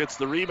 Wenberg gets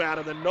the rebound,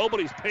 and then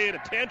nobody's paying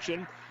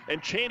attention.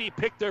 And Cheney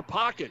picked their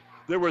pocket.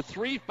 There were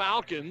 3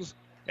 Falcons,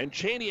 and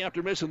Cheney,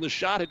 after missing the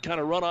shot, had kind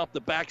of run off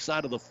the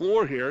backside of the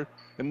floor here,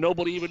 and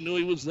nobody even knew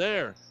he was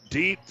there.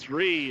 Deep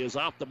 3 is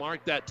off the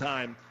mark that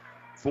time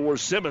for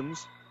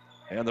Simmons,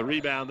 and the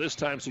rebound this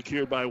time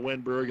secured by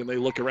Wenberg, and they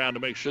look around to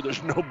make sure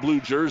there's no blue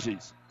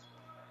jerseys.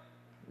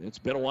 It's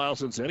been a while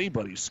since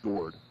anybody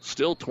scored.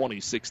 Still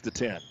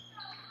 26-10.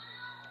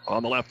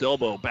 On the left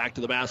elbow, back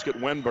to the basket,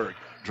 Wenberg.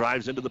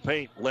 Drives into the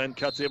paint. Len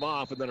cuts him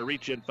off, and then a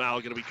reach-in foul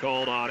going to be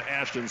called on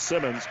Ashton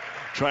Simmons,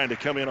 trying to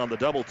come in on the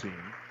double team.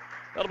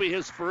 That'll be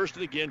his first,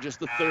 and again,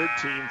 just the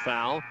 3rd team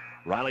foul.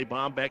 Riley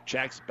Bombeck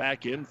checks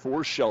back in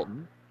for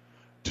Shelton.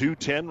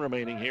 2:10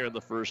 remaining here in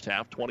the first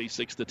half,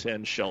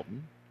 26-10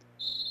 Shelton.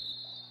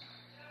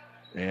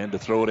 And to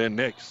throw it in,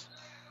 Nix.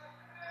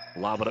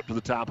 Lob it up to the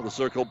top of the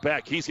circle.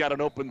 Beck, he's got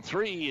an open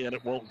 3, and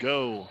it won't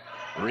go.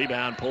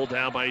 Rebound pulled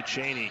down by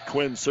Cheney.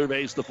 Quinn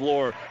surveys the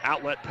floor.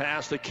 Outlet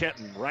pass to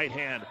Kenton. Right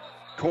hand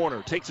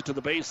corner. Takes it to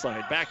the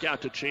baseline. Back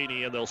out to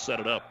Cheney, and they'll set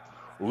it up.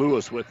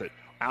 Lewis with it.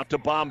 Out to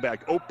Bombeck.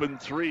 Open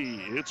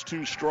 3. It's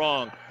too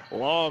strong.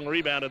 Long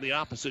rebound in the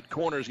opposite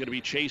corner is going to be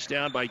chased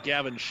down by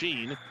Gavin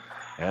Sheen.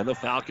 And the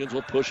Falcons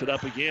will push it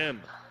up again.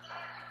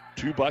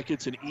 2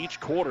 buckets in each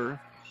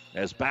quarter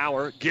as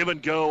Bauer, give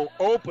and go,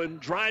 open,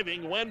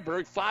 driving,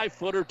 Wenberg,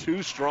 5-footer,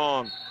 too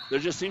strong. There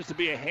just seems to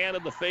be a hand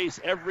in the face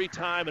every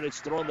time, and it's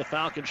throwing the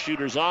Falcon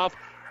shooters off.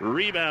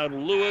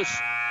 Rebound, Lewis,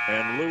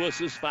 and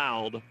Lewis is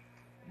fouled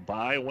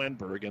by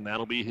Wenberg, and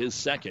that'll be his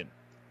 2nd.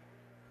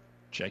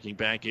 Checking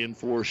back in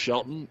for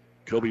Shelton,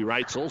 Kobe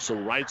Reitzel. So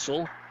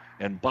Reitzel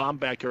and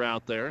Bombeck are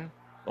out there,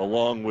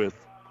 along with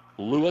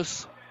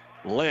Lewis,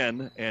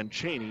 Len, and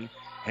Cheney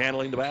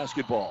handling the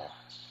basketball.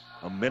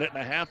 1.5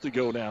 minutes to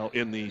go now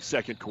in the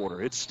second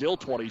quarter. It's still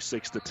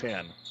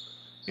 26-10.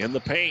 In the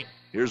paint,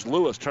 here's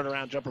Lewis.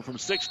 Turnaround jumper from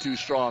 6, too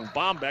strong.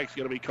 Bombeck's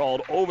going to be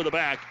called over the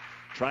back,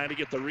 trying to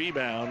get the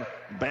rebound,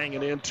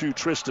 banging into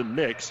Tristan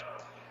Nix.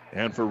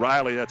 And for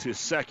Riley, that's his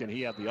 2nd.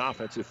 He had the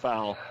offensive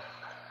foul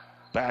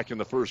back in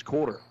the first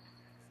quarter.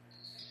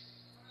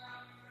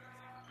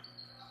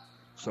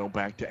 So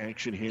back to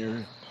action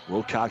here.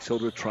 Wilcox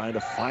Hildreth trying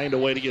to find a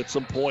way to get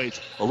some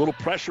points. A little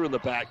pressure in the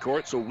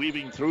backcourt, so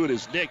weaving through it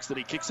is Nix. Then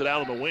he kicks it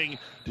out on the wing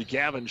to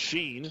Gavin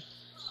Sheen.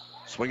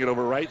 Swing it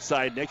over right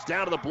side. Nix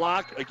down to the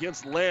block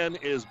against Len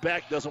is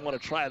Beck. Doesn't want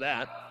to try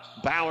that.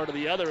 Bauer to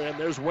the other end.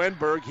 There's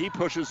Wenberg. He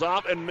pushes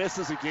off and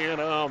misses again.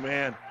 Oh,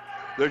 man.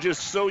 They're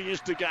just so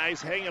used to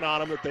guys hanging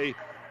on him that they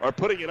are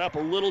putting it up a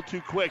little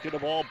too quick, and the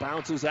ball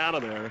bounces out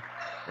of there.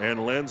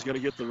 And Len's going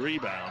to get the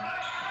rebound.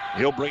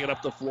 He'll bring it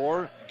up the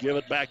floor, give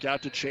it back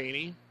out to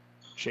Cheney.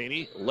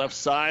 Cheney, left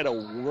side, a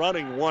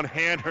running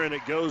one-hander, and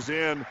it goes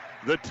in.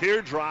 The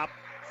teardrop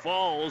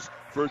falls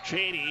for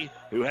Cheney,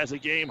 who has a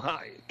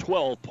game-high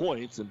 12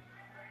 points, and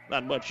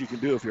not much you can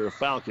do if you're a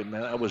Falcon.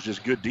 That was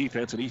just good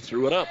defense, and he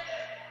threw it up.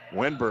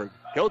 Wenberg,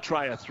 he'll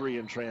try a 3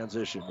 in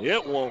transition.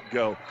 It won't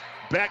go.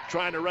 Beck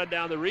trying to run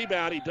down the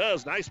rebound. He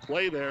does. Nice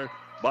play there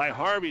by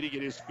Harvey to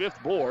get his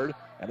 5th board,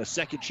 and a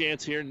second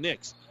chance here.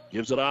 Nix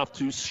gives it off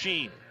to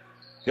Sheen.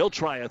 He'll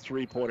try a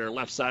 3-pointer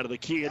left side of the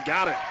key and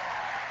got it.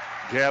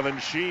 Gavin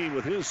Sheen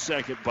with his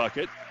 2nd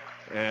bucket.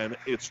 And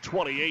it's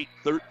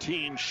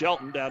 28-13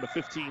 Shelton, down to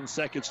 15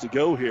 seconds to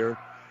go here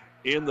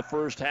in the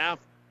first half.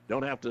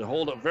 Don't have to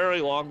hold it very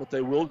long, but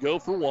they will go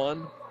for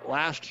one.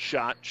 Last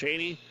shot,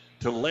 Cheney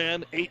to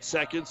Len, 8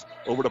 seconds.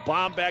 Over to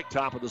Bombeck,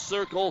 top of the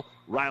circle.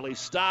 Riley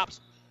stops.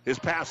 His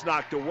pass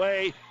knocked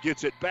away,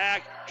 gets it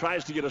back,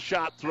 tries to get a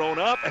shot thrown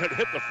up, and it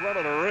hit the front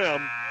of the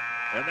rim.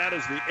 And that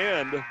is the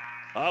end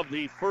of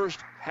the first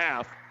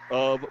half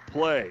of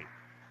play.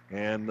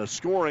 And the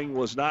scoring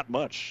was not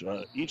much.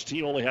 Each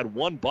team only had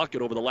one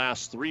bucket over the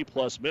last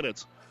 3+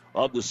 minutes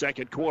of the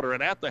second quarter.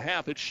 And at the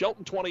half, it's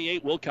Shelton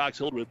 28, Wilcox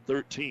Hildreth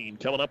 13.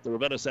 Coming up, the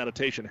Ravenna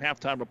Sanitation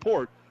halftime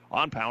report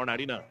on Power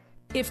 99.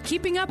 If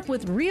keeping up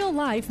with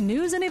real-life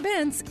news and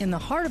events in the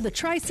heart of the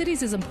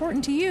Tri-Cities is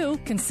important to you,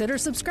 consider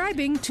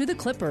subscribing to The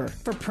Clipper.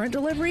 For print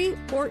delivery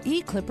or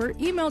e-Clipper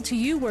emailed to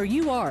you where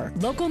you are.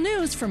 Local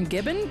news from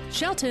Gibbon,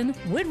 Shelton,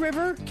 Wood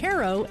River,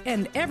 Caro,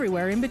 and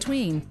everywhere in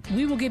between.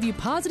 We will give you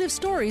positive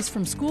stories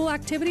from school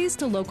activities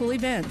to local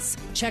events.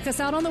 Check us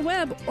out on the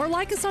web or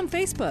like us on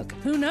Facebook.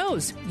 Who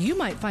knows? You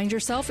might find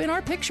yourself in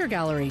our picture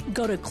gallery.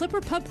 Go to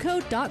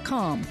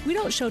clipperpubco.com. We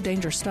don't show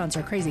dangerous stunts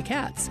or crazy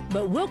cats,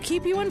 but we'll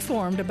keep you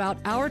informed about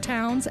our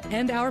towns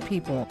and our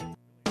people.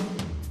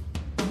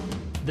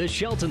 The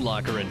Shelton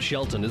Locker in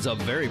Shelton is a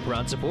very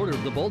proud supporter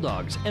of the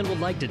Bulldogs and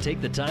would like to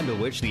take the time to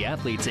wish the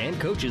athletes and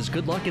coaches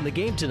good luck in the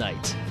game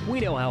tonight.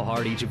 We know how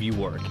hard each of you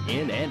work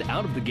in and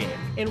out of the game,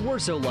 and we're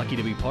so lucky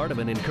to be part of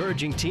an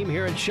encouraging team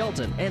here in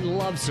Shelton and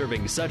love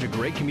serving such a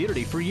great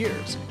community for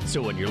years.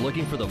 So when you're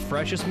looking for the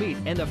freshest meat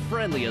and the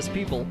friendliest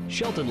people,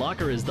 Shelton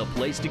Locker is the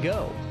place to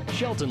go.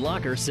 Shelton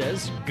Locker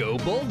says, go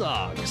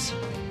Bulldogs!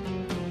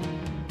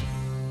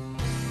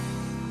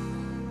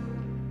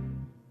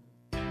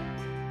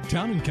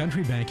 Town &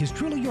 Country Bank is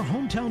truly your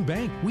hometown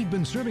bank. We've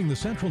been serving the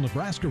central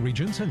Nebraska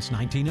region since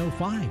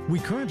 1905. We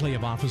currently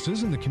have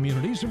offices in the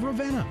communities of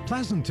Ravenna,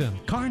 Pleasanton,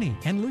 Kearney,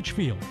 and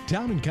Litchfield.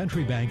 Town &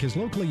 Country Bank is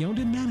locally owned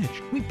and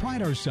managed. We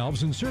pride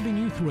ourselves in serving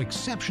you through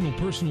exceptional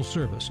personal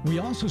service. We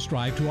also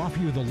strive to offer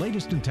you the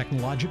latest in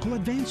technological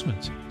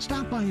advancements.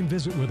 Stop by and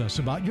visit with us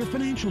about your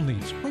financial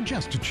needs or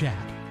just to chat.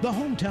 The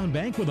hometown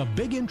bank with a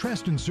big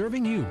interest in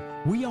serving you.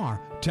 We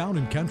are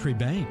Town & Country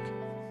Bank.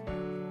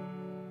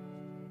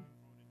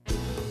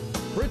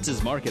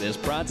 Fritz's Market is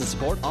proud to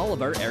support all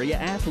of our area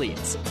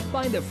athletes.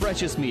 Find the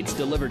freshest meats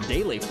delivered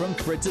daily from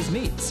Fritz's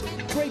Meats.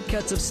 Great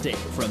cuts of steak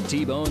from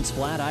T-bones,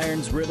 flat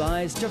irons,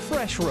 ribeyes to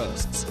fresh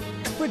roasts.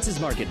 Fritz's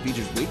Market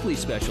features weekly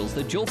specials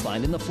that you'll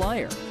find in the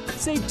flyer.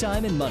 Save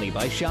time and money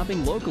by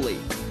shopping locally.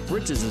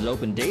 Fritz's is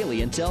open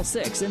daily until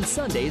 6 and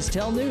Sundays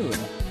till noon.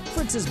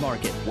 Fritz's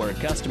Market, where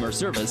customer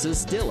service is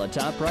still a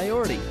top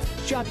priority.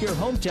 Shop your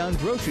hometown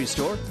grocery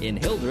store in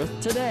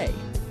Hildreth today.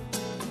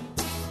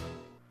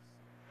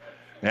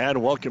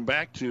 And welcome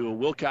back to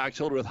Wilcox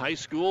Hildreth High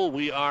School.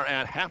 We are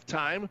at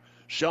halftime.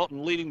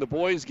 Shelton leading the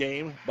boys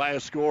game by a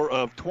score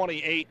of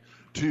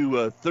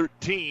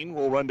 28-13.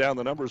 We'll run down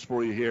the numbers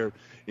for you here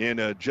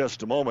in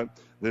just a moment.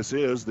 This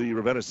is the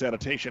Ravenna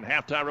Sanitation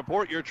halftime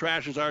report. Your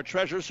trash is our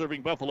treasure,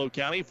 serving Buffalo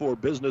County for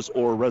business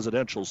or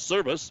residential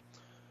service.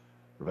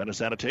 Ravenna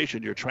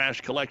Sanitation, your trash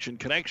collection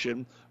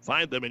connection.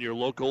 Find them in your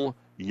local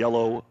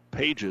yellow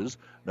pages.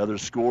 Another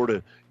score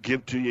to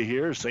give to you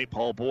here. St.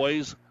 Paul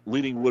boys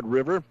leading Wood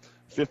River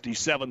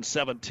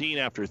 57-17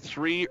 after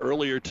 3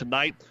 earlier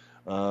tonight.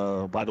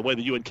 By the way,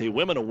 the UNK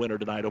women a winner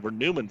tonight over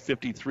Newman,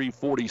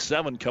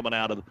 53-47 coming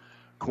out of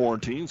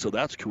quarantine, so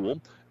that's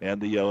cool.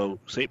 And the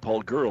St.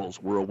 Paul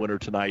girls were a winner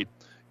tonight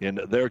in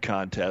their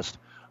contest.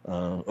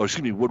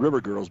 Wood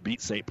River girls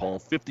beat St. Paul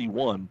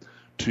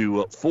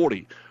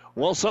 51-40.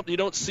 Well, something you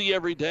don't see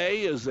every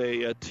day is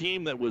a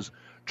team that was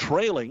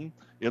trailing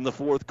in the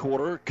fourth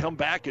quarter come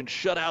back and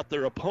shut out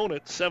their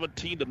opponent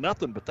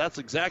 17-0. But that's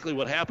exactly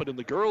what happened in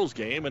the girls'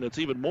 game, and it's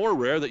even more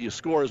rare that you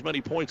score as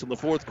many points in the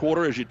fourth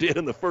quarter as you did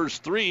in the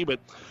first 3.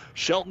 But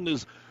Shelton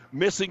is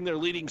missing their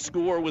leading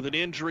scorer with an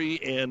injury,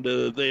 and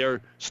they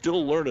are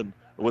still learning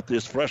with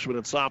this freshman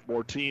and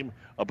sophomore team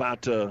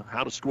about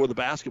how to score the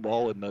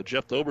basketball. And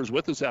Jeff Thober's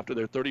with us after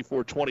their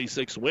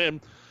 34-26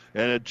 win.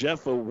 And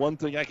Jeff, one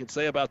thing I can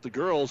say about the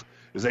girls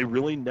is they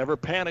really never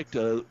panicked.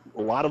 A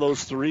lot of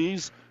those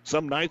threes,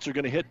 some nights are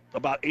going to hit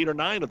about 8 or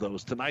 9 of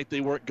those. Tonight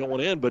they weren't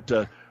going in,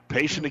 but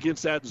patient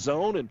against that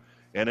zone,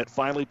 and it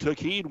finally took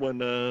heed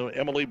when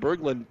Emily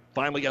Berglund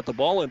finally got the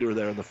ball into her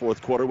there in the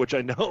fourth quarter, which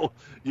I know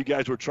you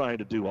guys were trying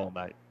to do all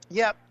night.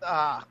 Yep.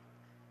 I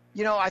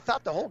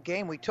thought the whole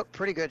game we took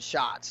pretty good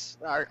shots.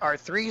 Our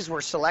threes were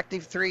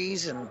selective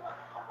threes, and,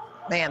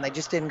 man, they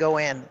just didn't go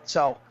in.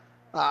 So,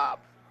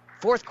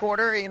 fourth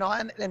quarter,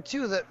 and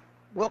two, the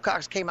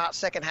Wilcox came out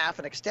second half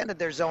and extended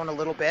their zone a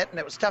little bit, and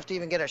it was tough to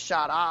even get a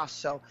shot off.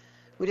 So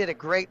we did a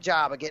great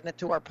job of getting it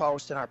to our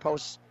post, and our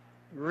post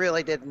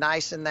really did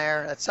nice in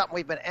there. That's something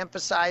we've been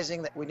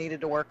emphasizing that we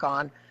needed to work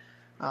on.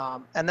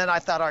 And then I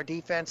thought our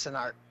defense and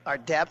our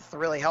depth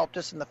really helped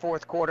us in the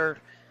fourth quarter.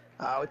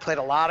 We played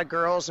a lot of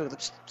girls who were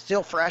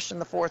still fresh in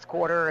the fourth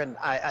quarter, and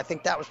I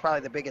think that was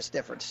probably the biggest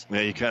difference. Yeah,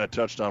 you kind of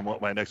touched on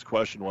what my next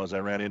question was. I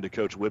ran into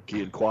Coach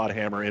Whipke and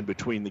Quadhammer in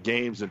between the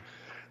games, and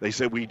they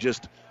said we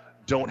just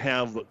don't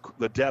have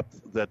the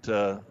depth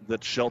that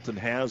Shelton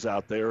has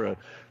out there.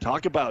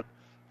 Talk about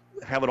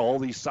having all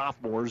these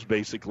sophomores,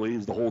 basically.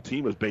 The whole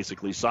team is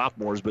basically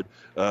sophomores, but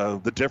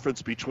the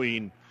difference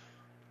between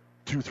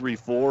 2, 3,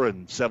 4,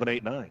 and 7,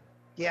 8, 9.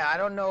 Yeah, I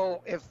don't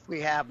know if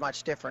we have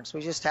much difference. We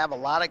just have a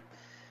lot of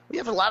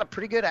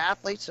pretty good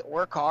athletes that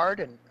work hard,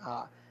 and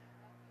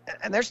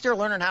and they're still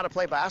learning how to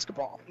play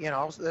basketball.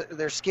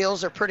 Their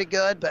skills are pretty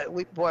good, but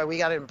we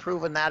got to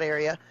improve in that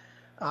area.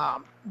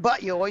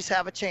 But you always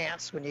have a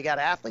chance when you got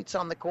athletes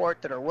on the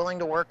court that are willing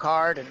to work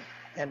hard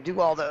and do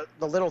all the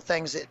little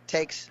things it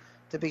takes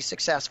to be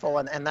successful,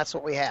 and that's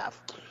what we have.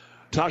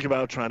 Talk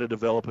about trying to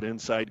develop an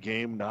inside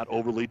game, not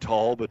overly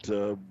tall, but,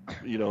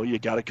 you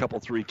got a couple,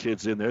 3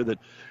 kids in there that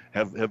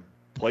have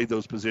played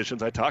those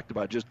positions. I talked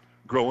about just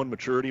growing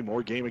maturity,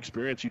 more game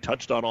experience. You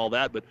touched on all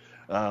that,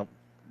 but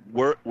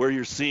where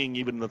you're seeing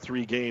even in the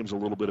 3 games a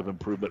little bit of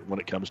improvement when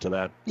it comes to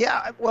that.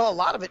 Yeah, well, a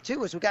lot of it,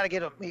 too, is we got to get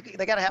them.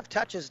 They got to have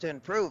touches to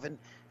improve, and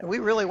we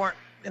really weren't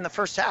in the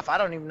first half. I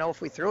don't even know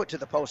if we threw it to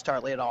the post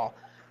hardly at all.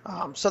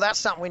 So that's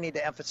something we need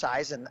to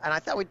emphasize. And I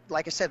thought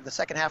like I said, the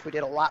second half we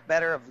did a lot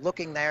better of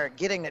looking there,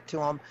 getting it to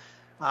them.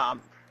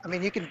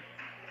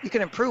 You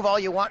can improve all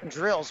you want in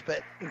drills,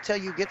 but until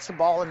you get some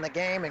ball in the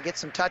game and get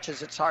some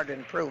touches, it's hard to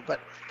improve. But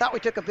thought we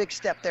took a big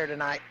step there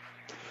tonight.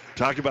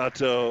 Talk about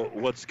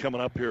what's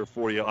coming up here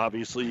for you.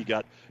 Obviously, you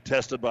got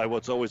tested by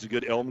what's always a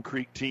good Elm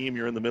Creek team.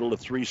 You're in the middle of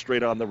 3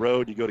 straight on the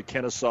road. You go to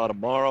Kennesaw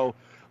tomorrow.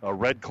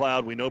 Red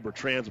Cloud, we know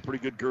Bertrand's a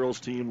pretty good girls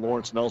team.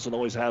 Lawrence Nelson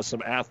always has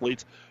some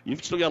athletes.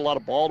 You've still got a lot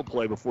of ball to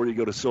play before you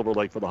go to Silver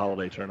Lake for the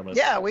holiday tournament.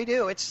 Yeah, we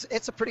do. It's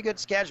a pretty good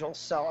schedule,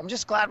 so I'm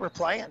just glad we're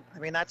playing.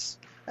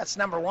 That's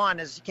number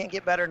one, is you can't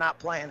get better not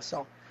playing.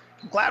 So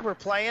I'm glad we're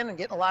playing and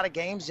getting a lot of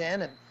games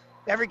in, and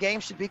every game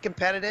should be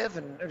competitive,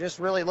 and we're just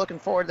really looking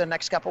forward to the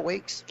next couple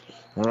weeks.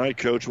 All right,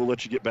 Coach, we'll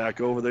let you get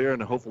back over there,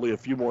 and hopefully a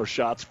few more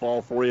shots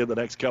fall for you in the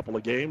next couple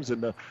of games,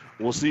 and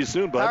we'll see you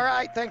soon, bud. All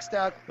right, thanks,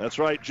 Doug. That's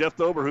right. Jeff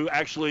Thober, who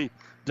actually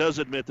does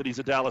admit that he's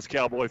a Dallas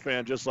Cowboy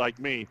fan just like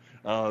me,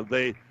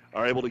 they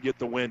are able to get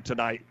the win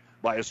tonight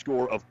by a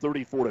score of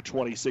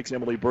 34-26.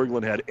 Emily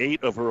Berglund had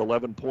 8 of her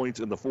 11 points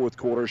in the fourth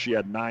quarter. She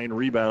had 9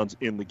 rebounds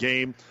in the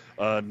game.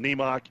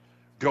 Nemok,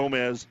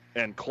 Gomez,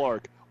 and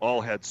Clark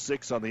all had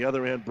 6 on the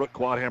other end. Brooke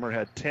Quadhammer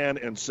had 10,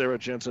 and Sarah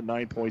Jensen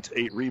 9 points,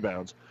 8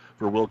 rebounds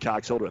for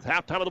Wilcox Hildreth.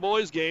 Halftime of the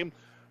boys' game,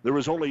 there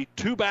was only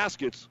 2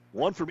 baskets,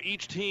 one from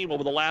each team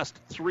over the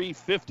last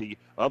 3:50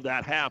 of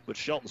that half, but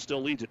Shelton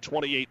still leads at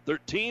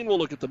 28-13. We'll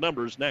look at the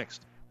numbers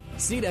next.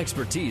 Seed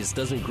expertise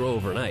doesn't grow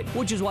overnight,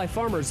 which is why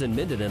farmers in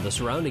Minden and the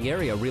surrounding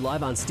area rely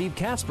on Steve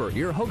Casper,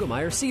 your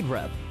Hogemeyer seed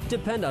rep.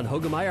 Depend on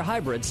Hogemeyer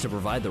hybrids to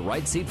provide the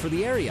right seed for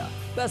the area.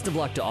 Best of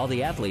luck to all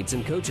the athletes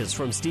and coaches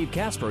from Steve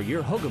Casper,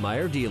 your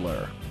Hogemeyer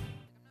dealer.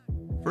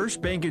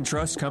 First Bank and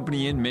Trust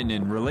Company in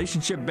Minden.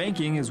 Relationship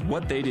banking is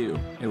what they do.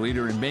 A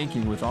leader in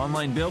banking with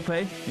online bill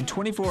pay and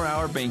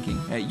 24-hour banking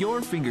at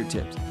your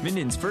fingertips.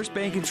 Minden's First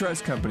Bank and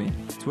Trust Company.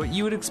 It's what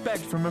you would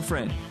expect from a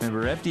friend.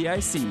 Member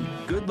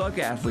FDIC. Good luck,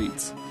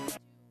 athletes.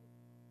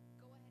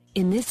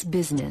 In this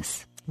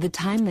business, the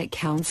time that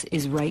counts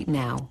is right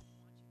now.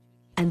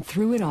 And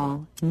through it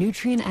all,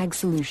 Nutrien Ag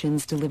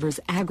Solutions delivers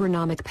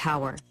agronomic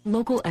power,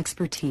 local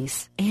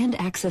expertise, and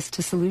access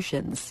to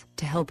solutions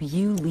to help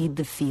you lead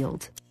the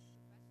field.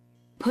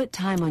 Put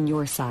time on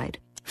your side.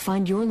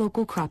 Find your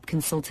local crop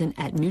consultant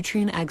at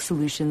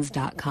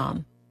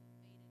nutrienagsolutions.com.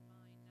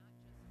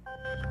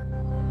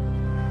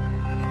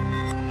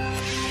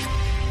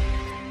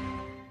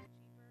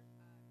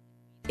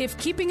 If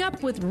keeping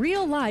up with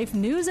real-life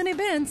news and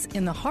events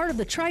in the heart of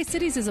the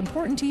Tri-Cities is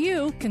important to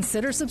you,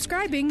 consider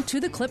subscribing to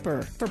The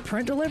Clipper. For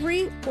print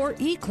delivery or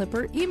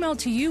e-Clipper emailed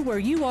to you where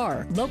you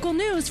are. Local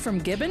news from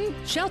Gibbon,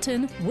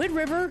 Shelton, Wood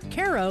River,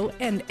 Caro,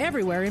 and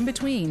everywhere in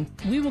between.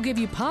 We will give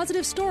you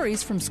positive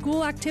stories from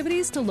school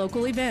activities to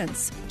local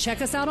events.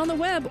 Check us out on the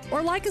web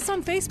or like us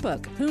on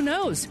Facebook. Who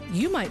knows?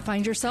 You might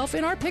find yourself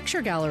in our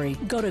picture gallery.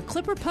 Go to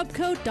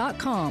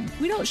clipperpubco.com.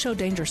 We don't show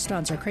dangerous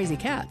stunts or crazy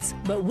cats,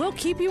 but we'll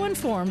keep you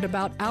informed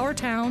about our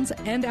towns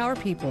and our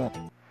people.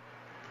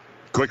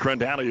 Quick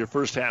rundown of your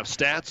first half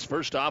stats.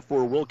 First off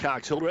for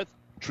Wilcox Hildreth,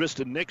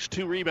 Tristan Nix,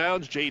 2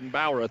 rebounds. Jaden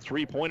Bauer, a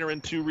 3-pointer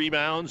and 2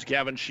 rebounds.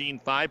 Gavin Sheen,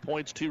 5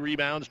 points, 2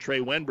 rebounds.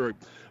 Trey Wenberg,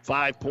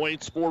 5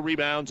 points, 4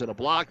 rebounds, and a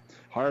block.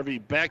 Harvey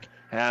Beck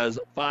has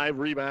 5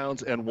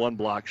 rebounds and 1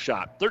 block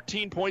shot.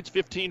 13 points,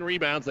 15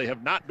 rebounds. They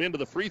have not been to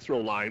the free throw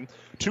line.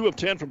 2 of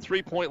 10 from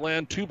three-point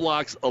land, 2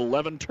 blocks,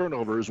 11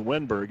 turnovers.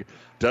 Wenberg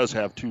does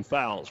have 2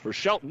 fouls. For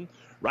Shelton,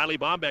 Riley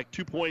Bombeck,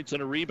 2 points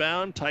and a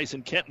rebound.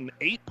 Tyson Kenton,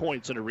 8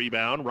 points and a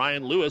rebound.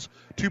 Ryan Lewis,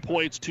 2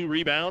 points, 2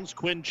 rebounds.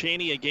 Quinn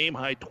Cheney, a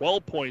game-high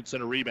 12 points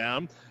and a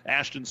rebound.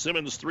 Ashton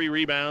Simmons, 3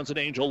 rebounds. And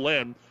Angel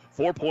Lynn,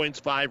 4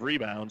 points, 5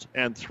 rebounds,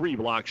 and 3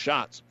 block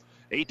shots.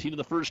 18 in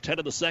the first, 10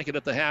 in the second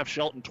at the half.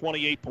 Shelton,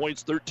 28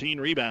 points, 13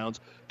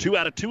 rebounds. 2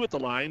 out of 2 at the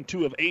line.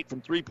 2 of 8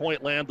 from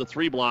three-point land, the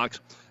 3 blocks,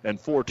 and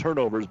 4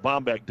 turnovers.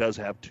 Bombeck does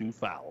have 2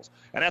 fouls.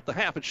 And at the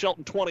half, it's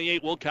Shelton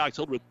 28, Wilcox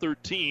Hildreth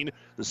 13.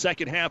 The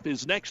second half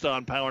is next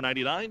on Power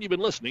 99. You've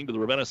been listening to the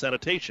Ravenna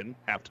Sanitation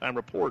Halftime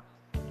Report.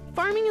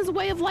 Farming is a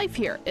way of life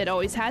here. It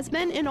always has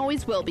been and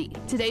always will be.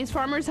 Today's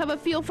farmers have a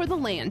feel for the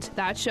land.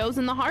 That shows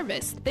in the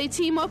harvest. They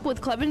team up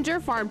with Clevenger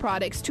Farm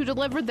Products to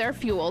deliver their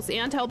fuels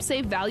and help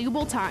save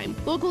valuable time.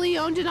 Locally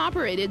owned and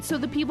operated, so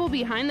the people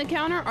behind the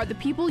counter are the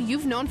people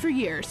you've known for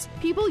years.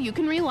 People you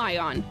can rely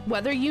on.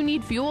 Whether you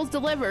need fuels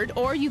delivered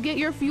or you get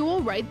your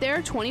fuel right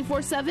there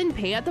 24/7,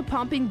 pay at the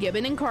pump in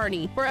Gibbon and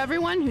Kearney. For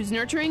everyone who's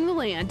nurturing the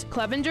land,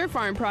 Clevenger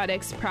Farm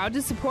Products, proud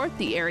to support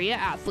the area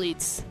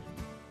athletes.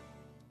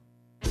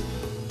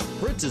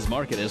 Fritz's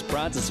Market is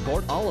proud to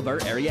support all of our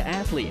area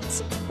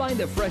athletes. Find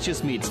the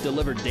freshest meats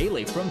delivered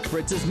daily from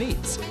Fritz's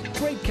Meats.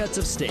 Great cuts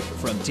of steak,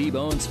 from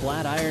T-bones,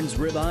 flat irons,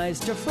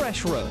 ribeyes, to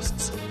fresh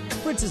roasts.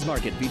 Fritz's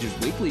Market features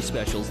weekly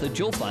specials that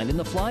you'll find in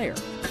the flyer.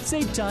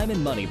 Save time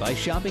and money by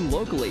shopping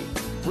locally.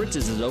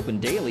 Fritz's is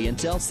open daily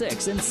until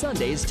 6 and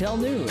Sundays till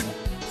noon.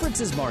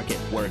 Fritz's Market,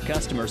 where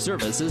customer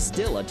service is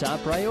still a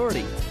top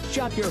priority.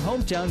 Shop your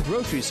hometown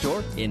grocery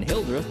store in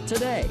Hildreth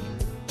today.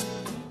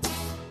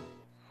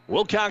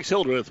 Wilcox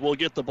Hildreth will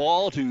get the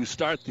ball to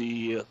start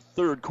the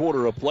third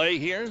quarter of play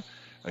here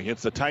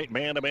against the tight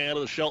man-to-man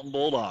of the Shelton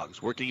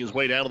Bulldogs. Working his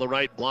way down to the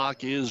right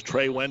block is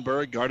Trey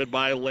Wenberg, guarded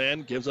by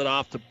Len. Gives it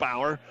off to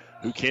Bauer,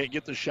 who can't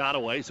get the shot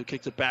away, so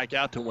kicks it back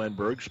out to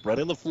Wenberg.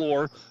 Spreading the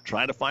floor,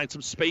 trying to find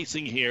some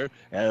spacing here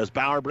as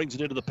Bauer brings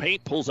it into the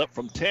paint, pulls up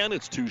from 10.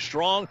 It's too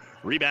strong.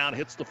 Rebound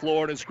hits the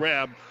floor and is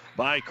grabbed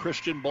by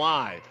Christian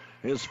Bly.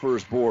 His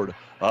first board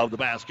of the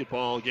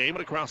basketball game.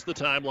 And across the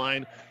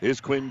timeline is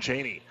Quinn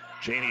Cheney.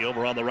 Cheney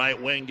over on the right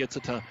wing, gets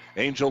it to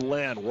Angel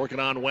Len, working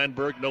on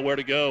Wenberg, nowhere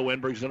to go.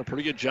 Wenberg's done a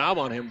pretty good job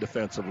on him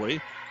defensively.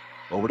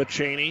 Over to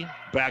Cheney,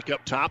 back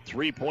up top,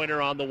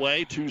 three-pointer on the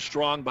way, too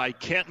strong by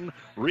Kenton.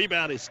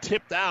 Rebound is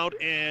tipped out,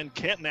 and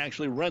Kenton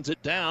actually runs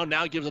it down,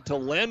 now gives it to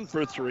Len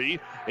for three.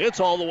 It's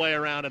all the way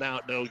around and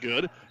out, no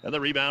good. And the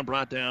rebound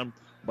brought down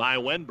by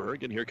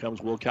Wenberg, and here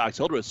comes Wilcox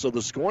Hildreth. So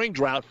the scoring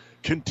drought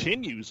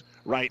continues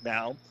right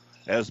now,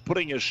 as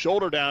putting his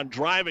shoulder down,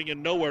 driving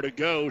and nowhere to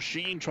go.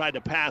 Sheen tried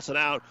to pass it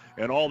out,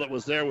 and all that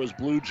was there was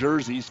blue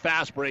jerseys.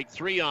 Fast break,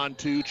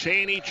 3-on-2.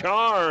 Cheney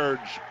charge.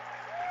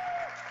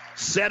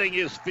 Setting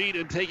his feet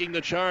and taking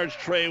the charge,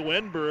 Trey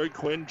Wenberg.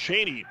 Quinn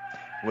Cheney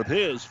with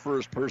his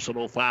first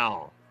personal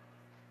foul.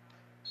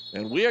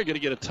 And we are going to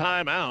get a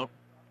timeout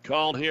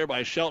called here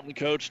by Shelton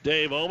coach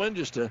Dave Oman,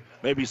 just to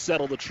maybe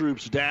settle the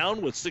troops down.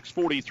 With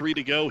 6:43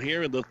 to go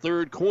here in the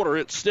third quarter,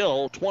 it's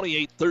still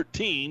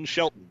 28-13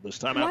 Shelton. This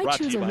timeout brought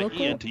to you by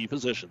ENT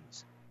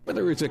Physicians.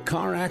 Whether it's a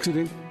car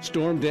accident,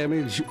 storm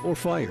damage, or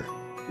fire,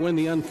 when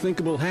the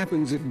unthinkable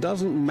happens, it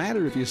doesn't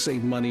matter if you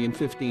save money in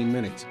 15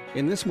 minutes.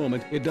 In this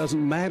moment, it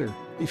doesn't matter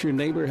if your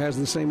neighbor has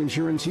the same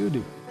insurance you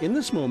do. In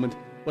this moment,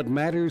 what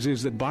matters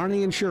is that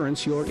Barney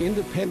Insurance, your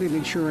independent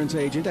insurance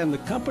agent, and the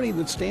company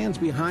that stands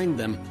behind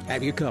them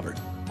have you covered.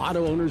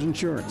 Auto Owners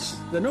Insurance,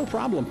 the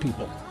no-problem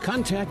people.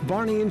 Contact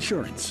Barney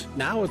Insurance,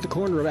 now at the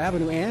corner of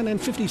Avenue Ann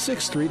and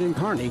 56th Street in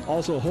Kearney,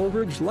 also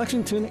Holdridge,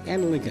 Lexington,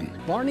 and Lincoln.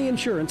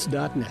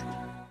 BarneyInsurance.net.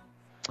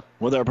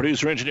 With our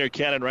producer-engineer,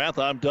 Cannon Rath,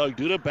 I'm Doug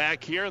Duda,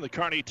 back here in the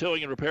Kearney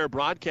Towing and Repair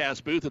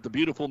broadcast booth at the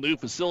beautiful new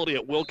facility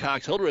at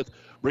Wilcox Hildreth,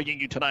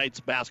 bringing you tonight's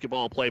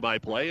basketball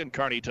play-by-play. And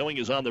Kearney Towing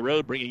is on the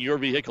road, bringing your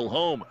vehicle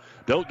home.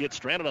 Don't get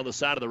stranded on the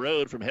side of the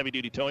road. From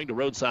heavy-duty towing to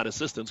roadside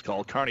assistance,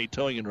 call Kearney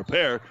Towing and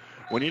Repair.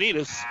 When you need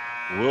us,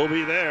 we'll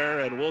be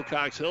there. And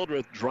Wilcox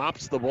Hildreth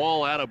drops the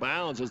ball out of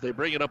bounds as they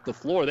bring it up the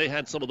floor. They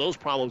had some of those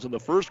problems in the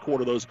first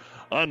quarter, those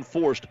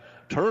unforced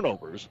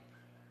turnovers.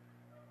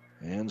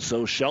 And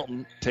so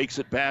Shelton takes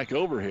it back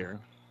over here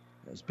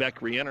as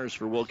Beck re-enters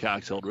for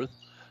Wilcox Hildreth.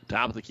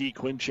 Top of the key,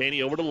 Quinn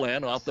Cheney over to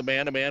Len, off the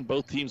man-to-man.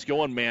 Both teams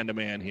going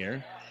man-to-man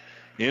here.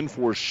 In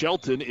for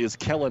Shelton is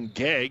Kellen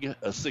Gegg,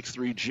 a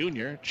 6'3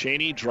 junior.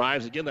 Cheney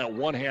drives again, that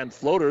one-hand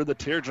floater. The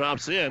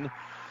teardrop's in.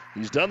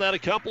 He's done that a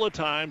couple of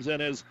times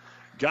and has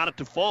got it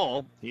to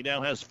fall. He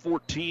now has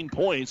 14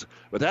 points,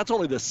 but that's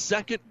only the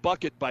second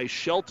bucket by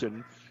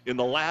Shelton in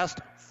the last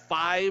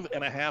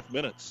 5.5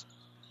 minutes.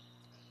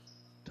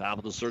 Top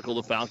of the circle,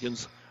 the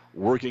Falcons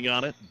working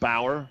on it.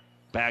 Bauer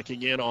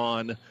backing in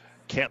on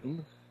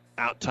Kenton.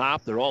 Out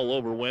top, they're all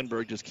over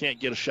Wenberg, just can't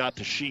get a shot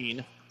to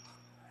Sheen.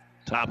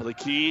 Top of the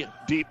key,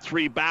 deep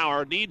three,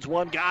 Bauer needs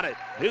one, got it.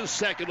 His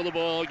second of the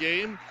ball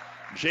game.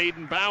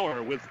 Jaden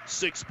Bauer with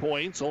 6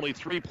 points. Only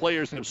 3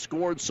 players have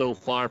scored so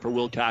far for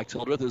Wilcox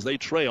Hildreth as they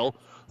trail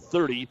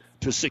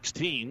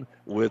 30-16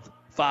 with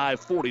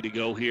 5:40 to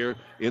go here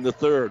in the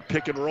third.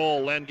 Pick and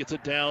roll. Len gets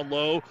it down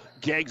low.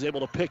 Gegg's able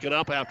to pick it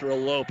up after a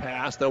low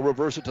pass. They'll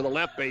reverse it to the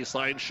left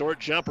baseline. Short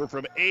jumper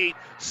from 8.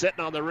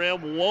 Sitting on the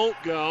rim. Won't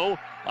go.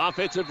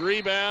 Offensive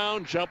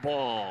rebound. Jump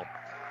ball.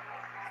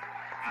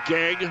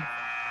 Gegg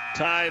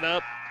tied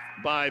up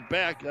by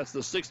Beck. That's the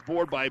 6th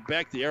board by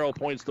Beck. The arrow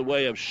points the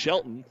way of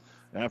Shelton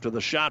after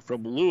the shot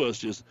from Lewis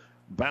just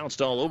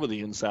bounced all over the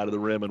inside of the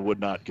rim and would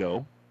not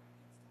go.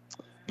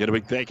 Get a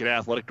big thank you to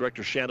Athletic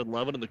Director Shannon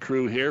Levin and the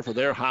crew here for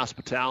their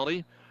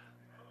hospitality.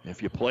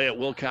 If you play at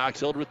Wilcox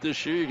Hildreth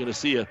this year, you're going to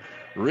see a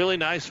really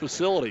nice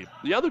facility.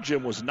 The other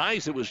gym was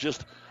nice. It was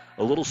just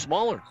a little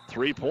smaller.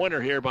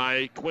 Three-pointer here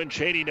by Quinn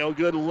Cheney, no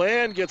good.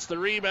 Len gets the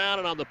rebound,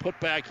 and on the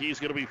putback, he's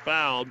going to be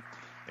fouled.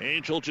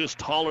 Angel just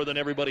taller than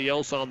everybody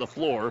else on the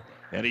floor,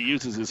 and he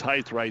uses his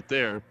height right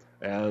there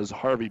as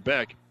Harvey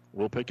Beck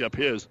will pick up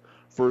his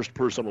first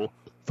personal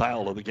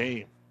foul of the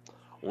game.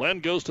 Len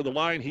goes to the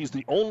line. He's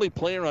the only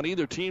player on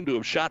either team to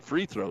have shot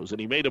free throws, and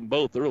he made them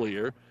both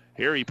earlier.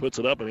 Here he puts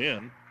it up and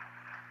in.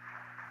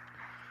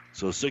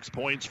 So 6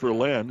 points for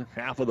Len.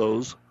 5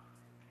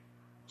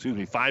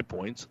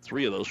 points.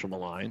 3 of those from the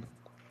line.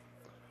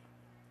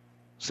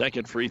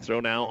 Second free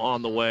throw now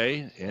on the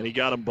way, and he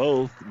got them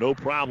both. No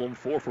problem.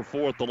 4 for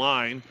 4 at the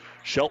line.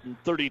 Shelton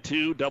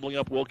 32, doubling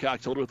up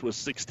Wilcox Hildreth with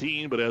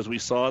 16, but as we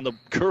saw in the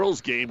girls'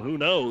 game, who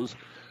knows?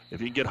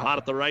 If you can get hot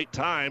at the right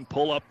time,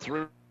 pull up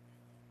through.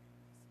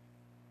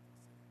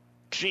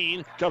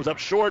 Sheen comes up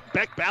short.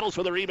 Beck battles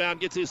for the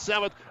rebound, gets his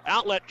 7th.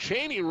 Outlet.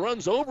 Cheney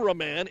runs over a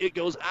man. It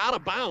goes out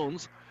of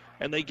bounds,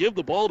 and they give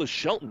the ball to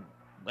Shelton.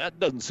 That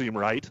doesn't seem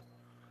right.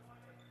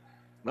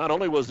 Not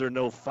only was there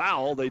no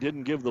foul, they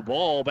didn't give the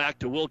ball back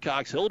to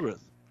Wilcox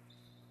Hildreth.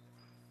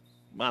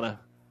 Might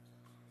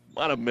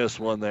have missed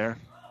one there.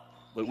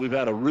 But we've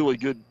had a really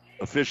good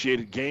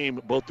officiated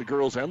game, both the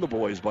girls and the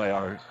boys, by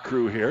our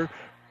crew here.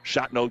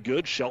 Shot no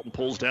good. Shelton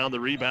pulls down the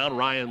rebound.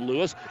 Ryan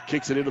Lewis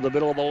kicks it into the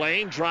middle of the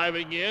lane,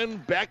 driving in.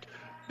 Beck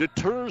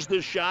deters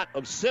the shot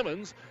of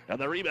Simmons, and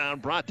the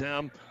rebound brought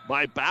down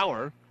by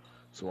Bauer.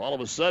 So all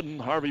of a sudden,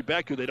 Harvey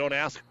Beck, who they don't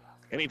ask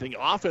anything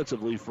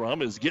offensively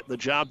from, is getting the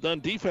job done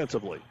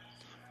defensively.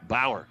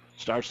 Bauer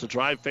starts to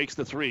drive, fakes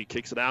the 3,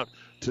 kicks it out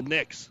to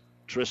Nix.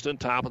 Tristan,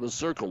 top of the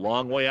circle.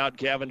 Long way out,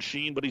 Gavin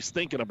Sheen, but he's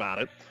thinking about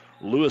it.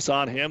 Lewis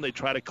on him. They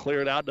try to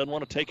clear it out. Doesn't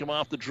want to take him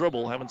off the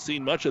dribble. Haven't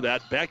seen much of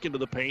that. Back into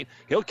the paint.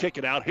 He'll kick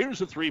it out.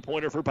 Here's a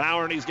three-pointer for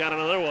Bauer, and he's got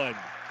another one.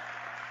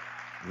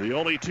 The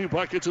only 2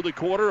 buckets of the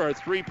quarter are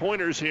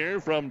 3-pointers here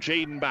from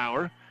Jaden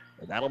Bauer.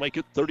 And that'll make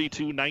it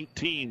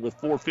 32-19 with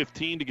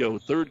 4:15 to go.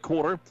 Third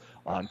quarter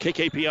on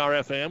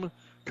KKPR-FM.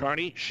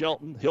 Kearney,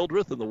 Shelton,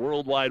 Hildreth, and the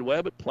World Wide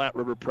Web at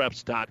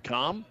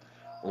PlatteRiverPreps.com.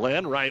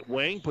 Len, right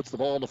wing, puts the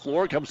ball on the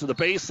floor, comes to the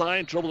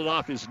baseline, dribbled it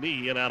off his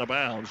knee and out of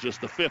bounds. Just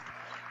the 5th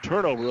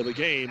turnover of the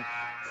game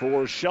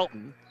for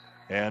Shelton.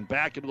 And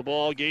back into the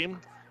ball game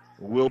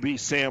will be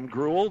Sam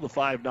Gruel, the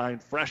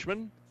 5'9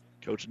 freshman.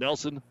 Coach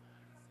Nelson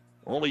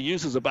only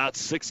uses about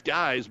 6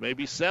 guys,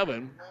 maybe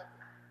 7.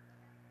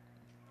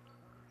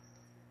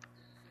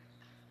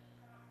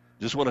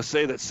 Just want to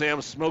say that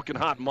Sam's smoking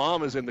hot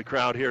mom is in the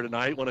crowd here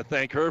tonight. Want to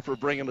thank her for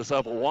bringing us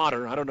up a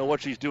water. I don't know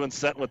what she's doing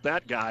setting with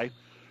that guy.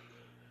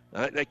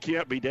 That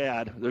can't be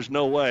Dad. There's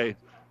no way.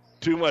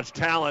 Too much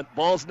talent.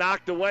 Ball's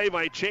knocked away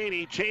by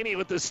Cheney. Cheney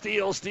with the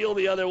steal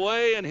the other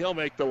way, and he'll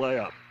make the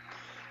layup.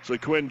 So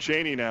Quinn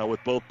Cheney now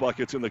with both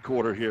buckets in the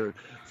quarter here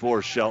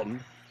for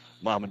Shelton.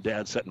 Mom and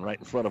Dad sitting right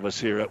in front of us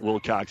here at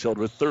Wilcox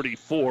Hildreth,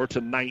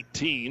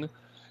 34-19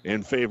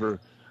 in favor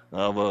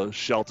of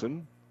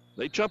Shelton.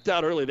 They jumped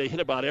out early. They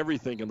hit about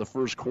everything in the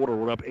first quarter.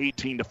 We're up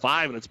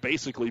 18-5, and it's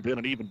basically been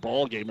an even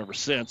ball game ever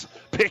since.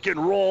 Pick and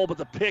roll, but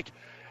the pick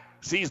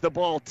sees the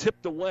ball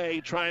tipped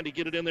away, trying to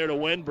get it in there to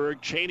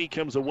Wenberg. Cheney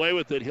comes away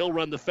with it. He'll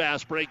run the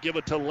fast break, give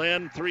it to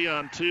Len,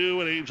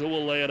 3-on-2, and Angel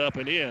will lay it up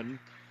and in.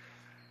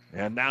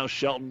 And now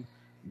Shelton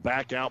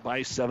back out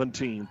by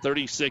 17,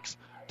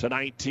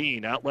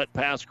 36-19. Outlet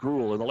pass,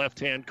 Gruel in the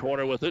left-hand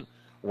corner with it.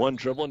 One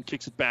dribble and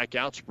kicks it back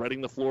out, spreading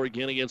the floor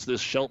again against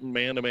this Shelton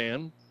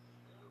man-to-man.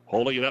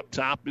 Holding it up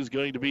top is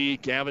going to be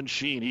Gavin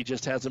Sheen. He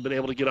just hasn't been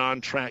able to get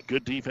on track.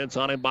 Good defense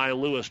on him by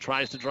Lewis.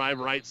 Tries to drive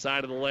right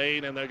side of the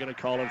lane, and they're going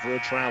to call him for a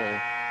travel.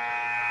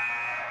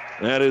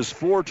 That is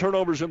 4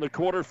 turnovers in the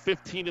quarter,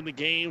 15 in the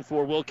game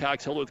for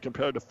Wilcox Hildreth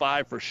compared to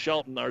 5 for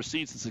Shelton. Our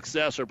seeds of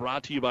success are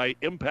brought to you by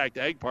Impact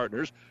Ag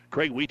Partners,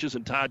 Craig Weeches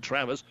and Todd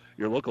Travis,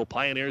 your local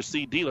Pioneer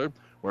seed dealer.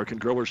 Where can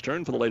growers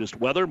turn for the latest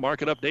weather,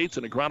 market updates,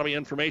 and agronomy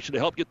information to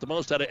help get the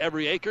most out of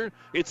every acre?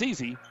 It's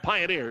easy.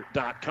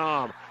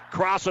 Pioneer.com.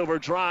 Crossover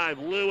drive.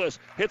 Lewis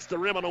hits the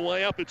rim on the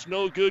way up. It's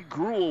no good.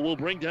 Gruel will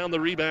bring down the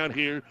rebound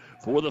here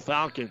for the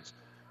Falcons.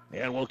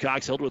 And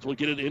Wilcox Hildreth will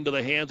get it into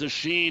the hands of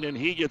Sheen, and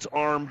he gets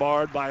arm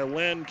barred by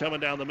Len coming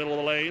down the middle of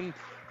the lane.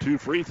 2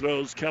 free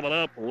throws coming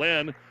up.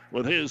 Len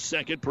with his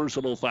 2nd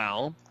personal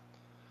foul.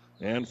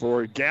 And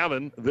for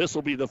Gavin, this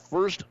will be the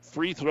first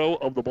free throw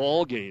of the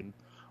ball game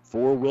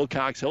for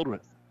Wilcox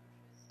Hildreth.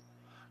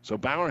 So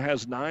Bauer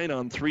has 9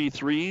 on 3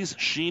 threes.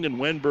 Sheen and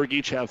Wenberg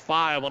each have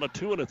 5 on a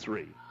 2 and a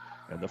 3.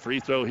 And the free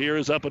throw here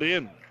is up and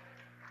in.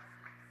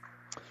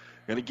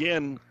 And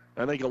again,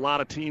 I think a lot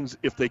of teams,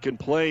 if they can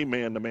play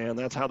man-to-man,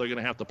 that's how they're going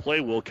to have to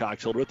play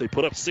Wilcox Hildreth. They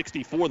put up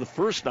 64 the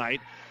first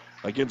night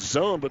against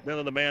zone, but then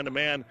in the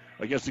man-to-man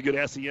against a good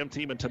SEM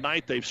team. And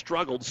tonight they've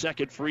struggled.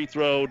 2nd free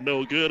throw,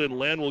 no good, and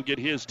Len will get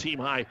his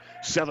team-high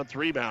 7th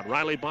rebound.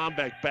 Riley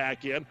Bombeck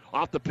back in.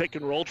 Off the pick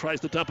and roll,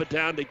 tries to dump it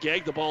down to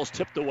Gegg. The ball's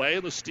tipped away,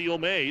 and the steal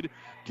made.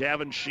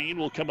 Gavin Sheen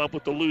will come up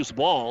with the loose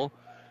ball.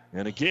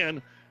 And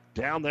again,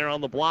 down there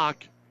on the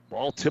block,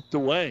 ball tipped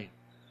away.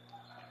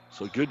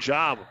 So good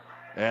job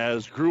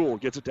as Gruel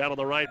gets it down on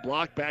the right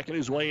block, backing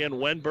his way in.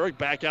 Wenberg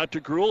back out to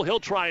Gruel. He'll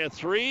try a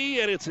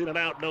three, and it's in and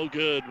out, no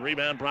good.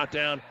 Rebound brought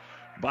down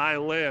by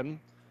Lynn.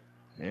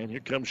 And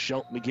here comes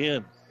Shelton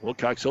again.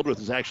 Wilcox Hildreth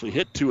has actually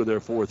hit 2 of their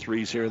 4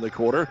 threes here in the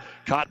quarter.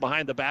 Caught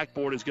behind the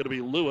backboard is going to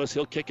be Lewis.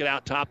 He'll kick it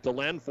out top to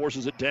Len,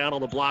 forces it down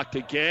on the block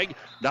to Gegg.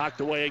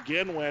 Knocked away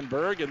again,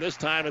 Wenberg, and this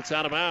time it's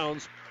out of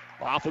bounds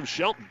off of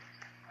Shelton.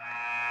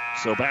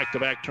 So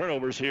back-to-back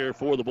turnovers here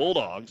for the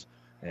Bulldogs.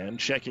 And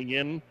checking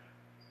in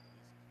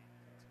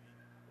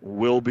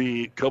will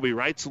be Kobe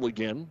Reitzel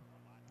again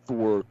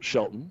for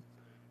Shelton.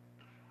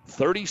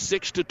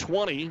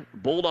 36-20,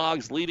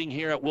 Bulldogs leading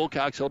here at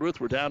Wilcox Hildreth.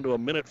 We're down to a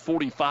minute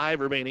 45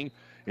 remaining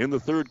in the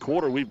third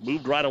quarter. We've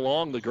moved right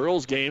along. The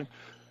girls' game,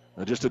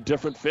 just a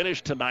different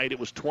finish tonight. It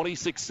was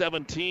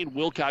 26-17.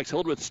 Wilcox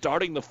Hildreth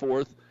starting the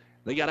fourth.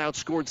 They got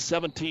outscored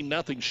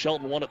 17-0.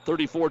 Shelton won at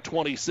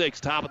 34-26.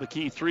 Top of the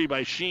key three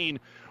by Sheen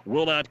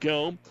will not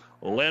go.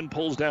 Len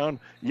pulls down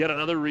yet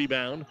another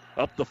rebound.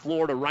 Up the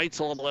floor to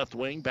Reitzel on the left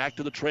wing. Back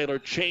to the trailer,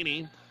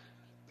 Cheney.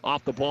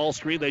 Off the ball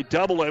screen, they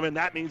double him, and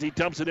that means he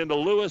dumps it into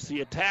Lewis.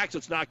 He attacks,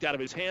 it's knocked out of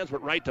his hands,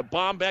 but right to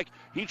Bombeck.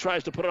 He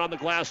tries to put it on the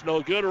glass,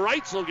 no good.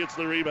 Reitzel gets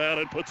the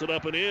rebound and puts it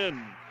up and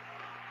in.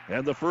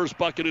 And the first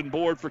bucket and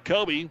board for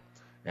Kobe,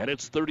 and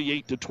it's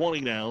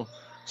 38-20 now.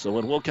 So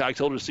when Wilcox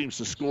Hildreth seems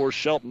to score,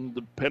 Shelton,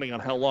 depending on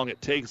how long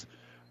it takes,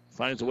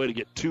 finds a way to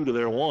get 2 to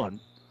their 1.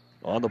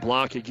 On the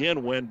block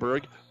again,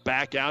 Wenberg.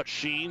 Back out,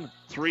 Sheen.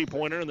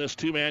 Three-pointer in this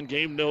two-man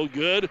game, no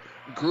good.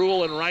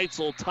 Gruel and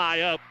Reitzel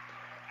tie up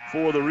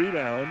for the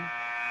rebound.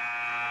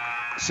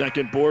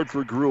 Second board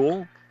for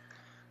Gruel.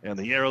 And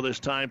the arrow this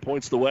time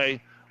points the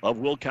way of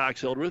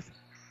Wilcox Hildreth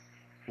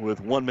with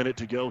 1 minute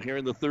to go here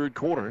in the third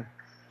quarter.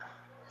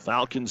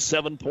 Falcons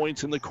 7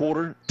 points in the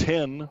quarter,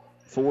 10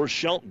 for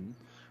Shelton.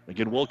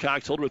 Again,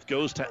 Wilcox Hildreth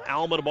goes to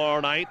Alma tomorrow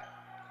night.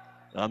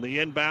 On the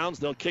inbounds,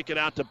 they'll kick it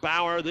out to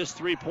Bauer. This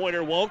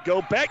three-pointer won't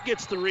go. Beck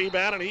gets the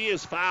rebound, and he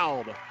is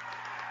fouled.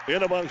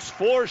 In amongst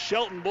 4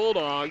 Shelton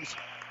Bulldogs,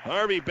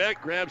 Harvey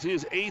Beck grabs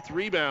his 8th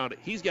rebound.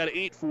 He's got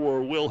 8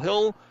 for Will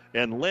Hill,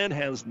 and Len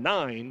has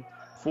 9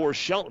 for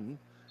Shelton.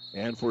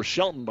 And for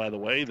Shelton, by the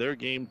way, their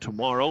game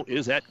tomorrow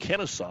is at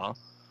Kennesaw.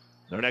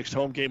 Their next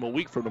home game a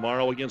week from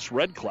tomorrow against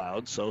Red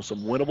Cloud. So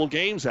some winnable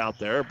games out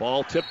there.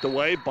 Ball tipped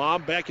away.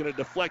 Bombeck, and it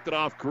deflected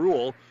off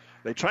Gruel.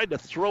 They tried to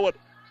throw it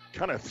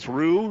kind of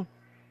through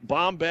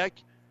Bombeck,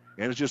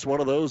 and it's just one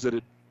of those that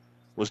it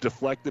was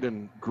deflected,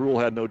 and Gruel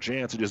had no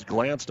chance. It just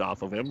glanced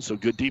off of him. So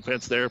good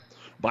defense there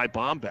by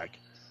Bombeck.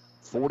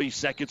 40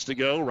 seconds to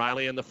go.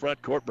 Riley in the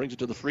front court brings it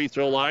to the free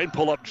throw line.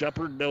 Pull-up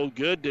jumper, no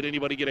good. Did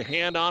anybody get a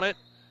hand on it?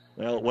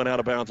 Well, it went out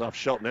of bounds off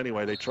Shelton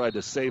anyway. They tried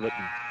to save it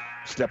and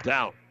stepped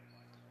out.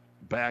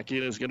 Back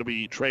in is going to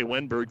be Trey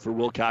Wenberg for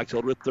Wilcox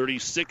Hildreth.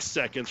 36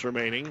 seconds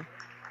remaining.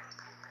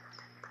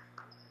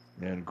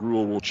 And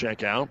Gruel will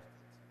check out.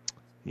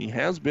 He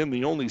has been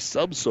the only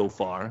sub so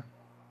far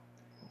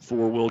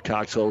for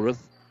Wilcox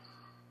Hildreth.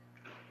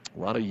 A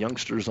lot of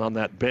youngsters on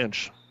that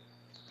bench.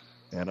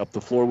 And up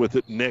the floor with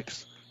it,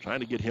 Nix.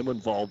 Trying to get him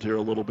involved here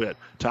a little bit.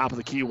 Top of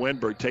the key,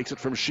 Wenberg takes it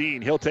from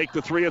Sheen. He'll take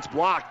the three. It's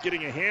blocked.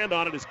 Getting a hand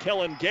on it is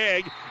Kellen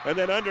Gegg. And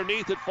then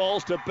underneath it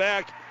falls to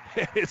Beck.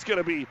 It's going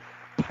to be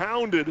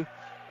pounded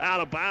out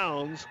of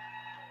bounds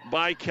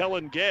by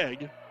Kellen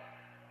Gegg.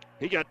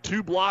 He got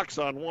 2 blocks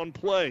on one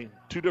play.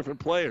 2 different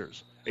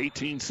players.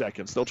 18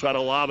 seconds. They'll try to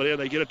lob it in.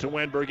 They get it to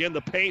Wenberg in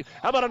the paint.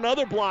 How about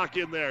another block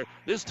in there?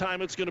 This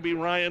time it's going to be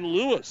Ryan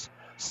Lewis.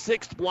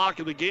 6th block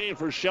of the game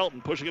for Shelton.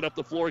 Pushing it up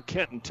the floor,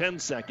 Kenton, 10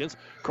 seconds.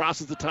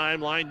 Crosses the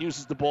timeline,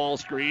 uses the ball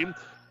screen.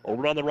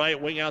 Over on the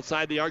right wing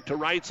outside the arc to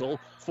Reitzel.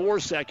 4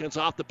 seconds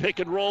off the pick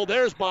and roll.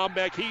 There's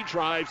Bombeck. He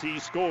drives, he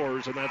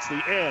scores, and that's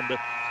the end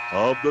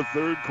of the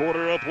third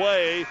quarter of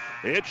play.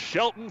 It's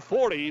Shelton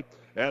 40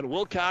 and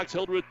Wilcox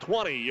Hildreth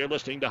 20. You're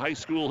listening to High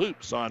School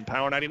Hoops on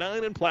Power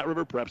 99 and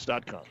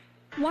PlatteRiverPreps.com.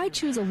 Why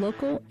choose a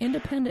local,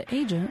 independent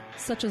agent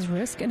such as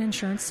Risk and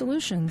Insurance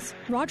Solutions?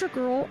 Roger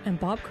Gurl and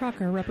Bob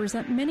Crocker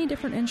represent many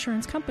different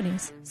insurance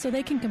companies, so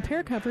they can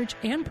compare coverage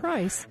and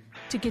price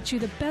to get you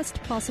the best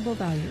possible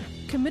value.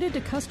 Committed to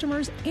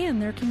customers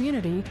and their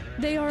community,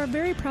 they are a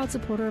very proud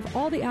supporter of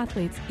all the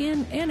athletes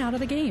in and out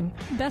of the game.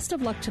 Best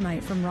of luck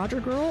tonight from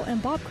Roger Gurl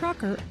and Bob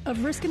Crocker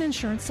of Risk and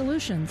Insurance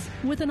Solutions,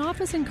 with an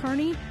office in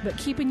Kearney, but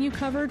keeping you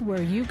covered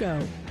where you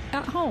go.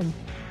 At home,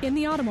 in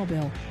the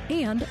automobile,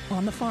 and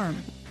on the farm.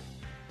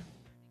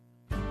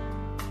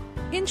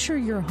 Insure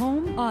your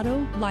home,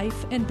 auto,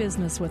 life, and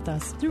business with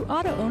us through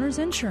Auto Owners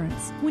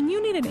Insurance. When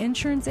you need an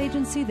insurance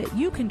agency that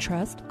you can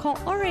trust, call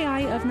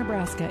RAI of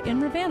Nebraska in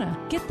Ravenna.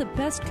 Get the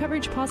best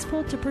coverage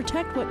possible to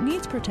protect what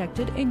needs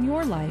protected in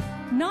your life.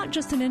 Not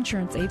just an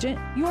insurance agent,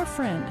 your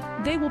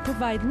friend. They will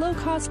provide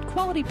low-cost,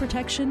 quality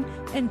protection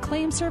and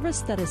claim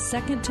service that is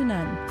second to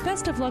none.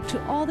 Best of luck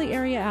to all the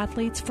area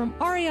athletes from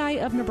RAI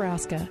of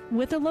Nebraska,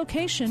 with a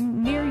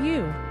location near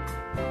you.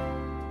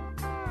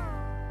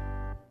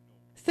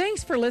 Thanks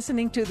Thanks for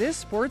listening to this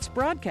sports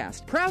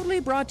broadcast, proudly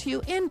brought to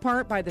you in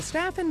part by the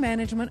staff and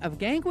management of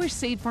Gangwish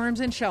Seed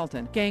Farms in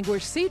Shelton.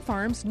 Gangwish Seed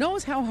Farms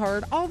knows how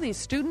hard all these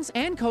students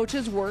and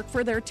coaches work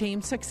for their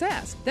team's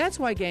success. That's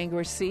why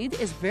Gangwish Seed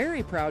is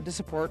very proud to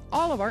support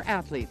all of our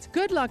athletes.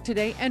 Good luck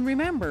today, and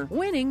remember,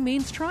 winning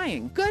means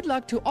trying. Good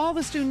luck to all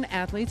the student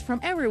athletes from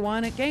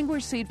everyone at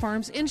Gangwish Seed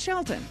Farms in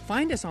Shelton.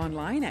 Find us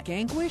online at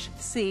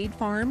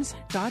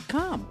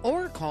gangwishseedfarms.com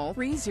or call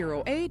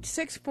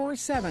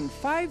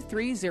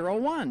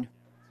 308-647-5301.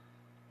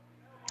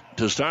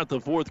 To start the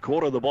fourth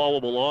quarter, the ball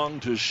will belong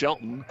to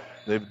Shelton.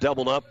 They've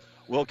doubled up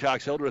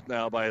Wilcox Hildreth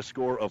now by a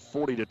score of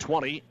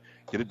 40-20.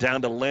 Get it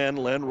down to Len.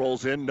 Len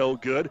rolls in, no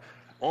good.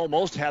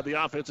 Almost had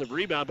the offensive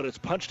rebound, but it's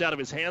punched out of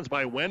his hands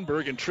by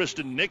Wenberg, and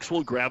Tristan Nix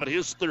will grab it,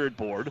 his third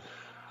board.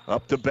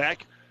 Up to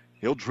Beck.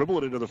 He'll dribble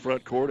it into the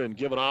front court and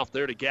give it off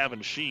there to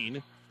Gavin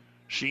Sheen.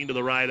 Sheen to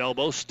the right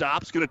elbow,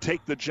 stops, going to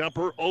take the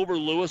jumper over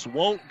Lewis,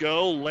 won't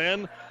go.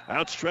 Len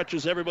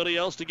outstretches everybody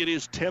else to get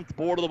his 10th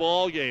board of the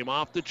ball game.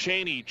 Off to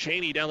Cheney.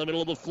 Cheney down the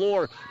middle of the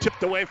floor,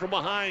 tipped away from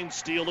behind.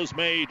 Steal is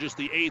made, just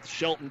the 8th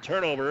Shelton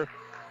turnover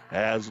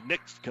as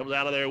Nix comes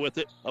out of there with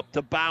it. Up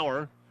to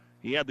Bauer.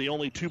 He had the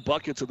only 2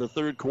 buckets of the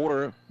third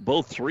quarter,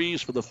 both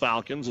threes for the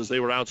Falcons as they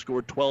were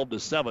outscored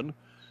 12-7.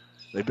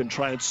 They've been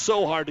trying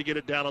so hard to get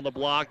it down on the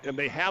block, and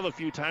they have a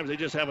few times. They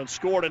just haven't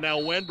scored, and now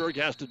Wenberg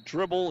has to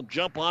dribble,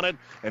 jump on it,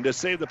 and to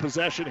save the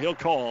possession, he'll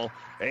call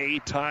a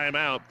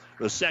timeout.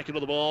 The second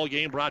of the ball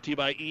game brought to you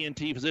by ENT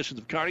Physicians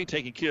of Kearney,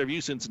 taking care of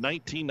you since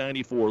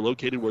 1994.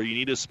 Located where you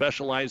need us,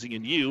 specializing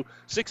in you.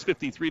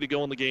 6:53 to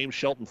go in the game.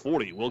 Shelton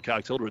 40,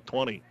 Wilcox Hildreth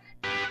 20.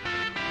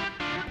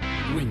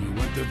 When you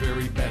want the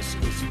very best,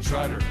 go see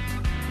Trotter,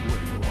 where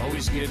you'll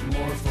always get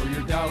more for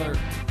your dollar.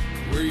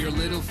 We're your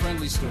little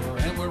friendly store,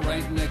 and we're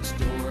right next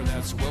door.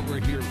 That's what we're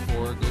here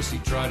for. Go see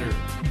Trotter.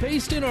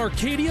 Based in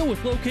Arcadia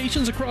with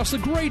locations across the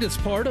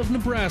greatest part of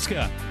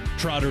Nebraska,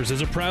 Trotters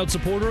is a proud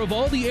supporter of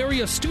all the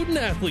area student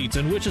athletes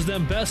and wishes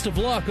them best of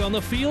luck on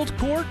the field,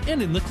 court,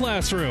 and in the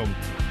classroom.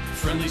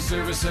 Friendly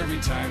service every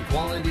time.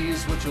 Quality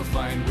is what you'll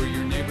find. We're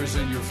your neighbors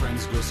and your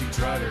friends. Go see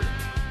Trotter.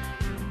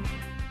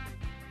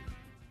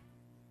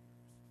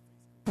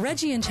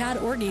 Reggie and Chad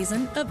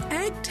Orgeson of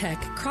AgTech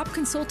Crop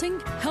Consulting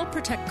help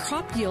protect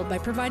crop yield by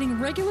providing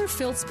regular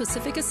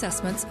field-specific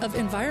assessments of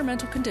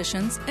environmental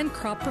conditions and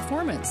crop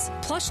performance,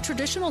 plus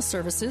traditional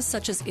services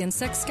such as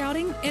insect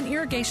scouting and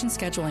irrigation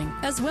scheduling,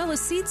 as well as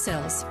seed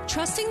sales.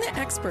 Trusting the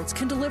experts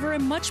can deliver a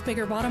much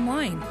bigger bottom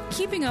line.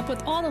 Keeping up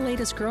with all the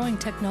latest growing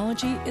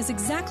technology is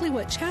exactly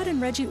what Chad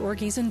and Reggie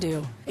Orgeson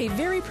do. A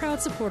very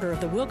proud supporter of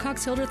the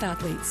Wilcox Hildreth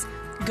athletes.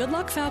 Good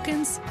luck,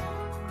 Falcons.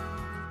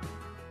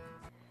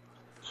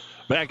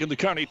 Back in the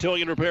Kearney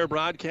Towing and Repair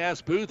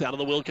broadcast booth, out of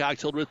the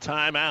Wilcox Hildreth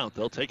timeout.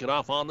 They'll take it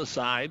off on the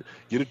side,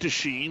 get it to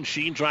Sheen.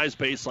 Sheen drives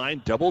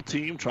baseline, double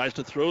team, tries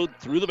to throw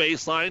through the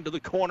baseline to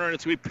the corner, and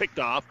it's going to be picked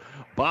off.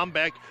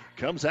 Bombeck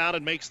comes out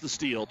and makes the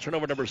steal.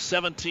 Turnover number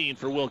 17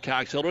 for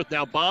Wilcox Hildreth.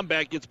 Now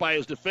Bombeck gets by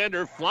his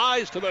defender,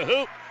 flies to the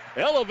hoop,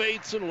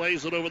 elevates and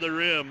lays it over the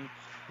rim.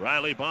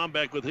 Riley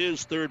Bombeck with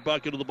his third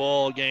bucket of the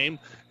ball game.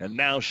 And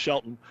now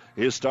Shelton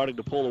is starting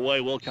to pull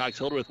away. Wilcox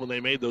Hildreth, when they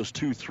made those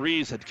 2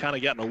 threes, had kind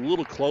of gotten a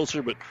little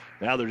closer, but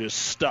now they're just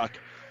stuck.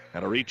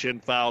 And a reach-in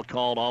foul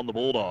called on the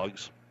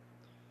Bulldogs.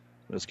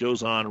 This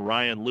goes on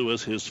Ryan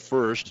Lewis, his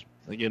first.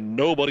 Again,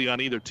 nobody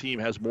on either team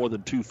has more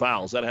than 2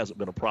 fouls. That hasn't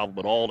been a problem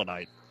at all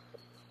tonight.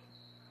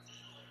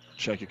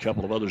 Check a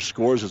couple of other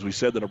scores. As we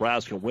said, the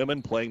Nebraska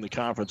women playing the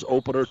conference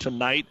opener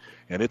tonight,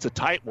 and it's a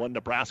tight one.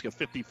 Nebraska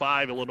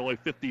 55, Illinois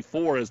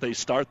 54 as they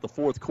start the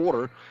fourth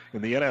quarter.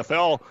 In the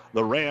NFL,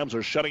 the Rams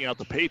are shutting out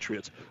the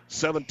Patriots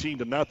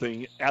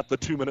 17-0 at the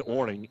 2-minute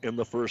warning in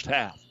the first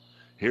half.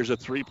 Here's a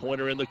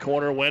three-pointer in the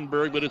corner,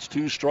 Wenberg, but it's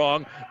too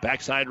strong.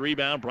 Backside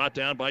rebound brought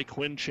down by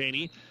Quinn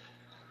Cheney.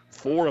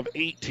 4 of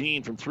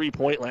 18 from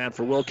three-point land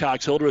for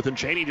Wilcox Hildreth, and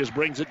Cheney just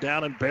brings it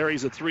down and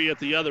buries a 3 at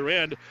the other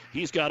end.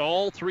 He's got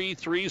all 3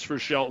 threes for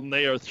Shelton.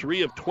 They are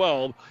 3 of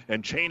 12,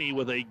 and Cheney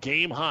with a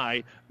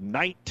game-high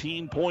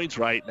 19 points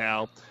right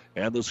now,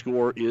 and the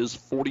score is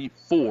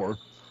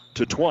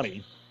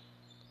 44-20.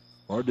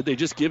 Or did they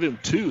just give him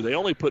 2? They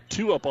only put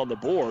 2 up on the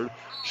board.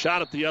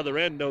 Shot at the other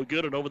end, no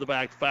good, and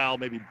over-the-back foul,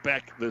 maybe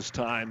Beck this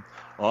time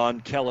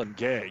on Kellen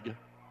Gegg.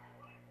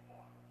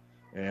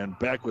 And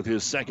Beck with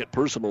his second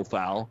personal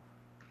foul.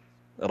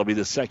 That'll be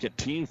the second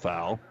team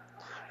foul.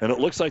 And it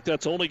looks like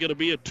that's only going to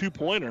be a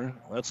 2-pointer.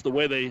 That's the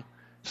way they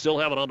still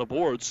have it on the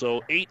board.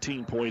 So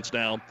 18 points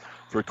now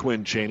for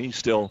Quinn Cheney.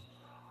 Still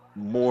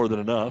more than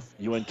enough.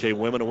 UNK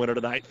women a winner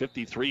tonight,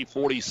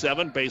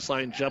 53-47.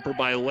 Baseline jumper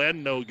by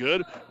Len, no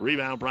good.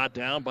 Rebound brought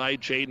down by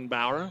Jaden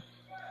Bauer.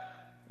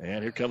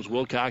 And here comes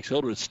Wilcox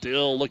Hildreth,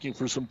 still looking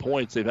for some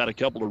points. They've had a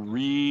couple of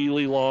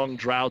really long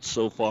droughts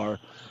so far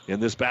in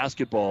this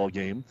basketball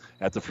game.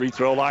 At the free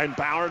throw line,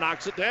 Bauer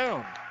knocks it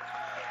down.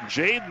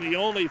 Jaden, the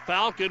only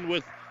Falcon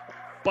with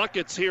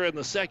buckets here in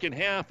the second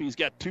half. He's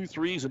got 2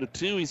 threes and a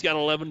 2. He's got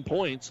 11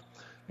 points.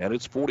 And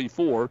it's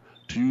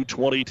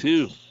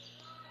 44-22.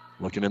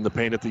 Looking in the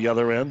paint at the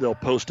other end. They'll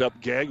post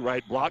up Gegg.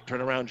 Right block.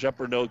 Turnaround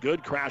jumper no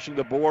good. Crashing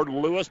the board.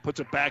 Lewis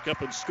puts it back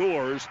up and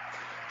scores.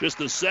 Just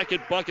the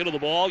second bucket of the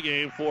ball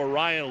game for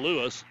Ryan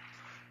Lewis.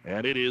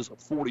 And it is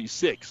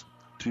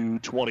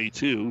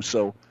 46-22.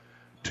 So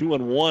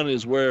 2-1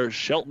 is where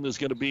Shelton is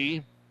going to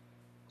be.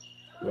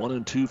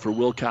 1-2 for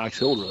Wilcox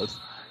Hildreth.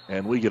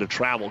 And we get a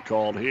travel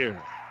called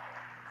here.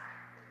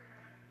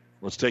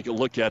 Let's take a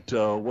look at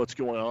what's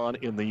going on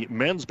in the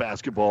men's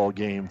basketball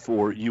game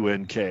for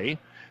UNK.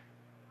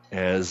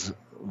 As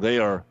they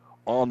are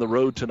on the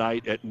road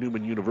tonight at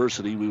Newman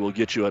University, we will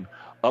get you an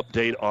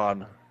update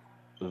on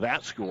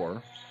that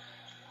score.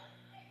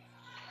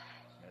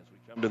 As we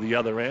come to the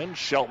other end,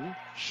 Shelton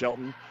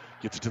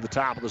gets it to the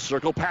top of the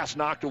circle. Pass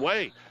knocked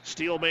away.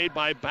 Steal made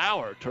by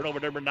Bauer. Turnover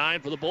number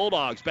 9 for the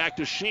Bulldogs. Back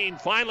to Sheen.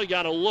 Finally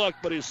got a look,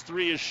 but his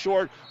three is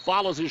short.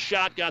 Follows his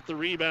shot, got the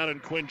rebound,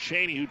 and Quinn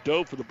Cheney, who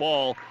dove for the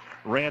ball,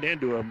 ran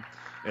into him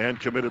and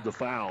committed the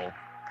foul.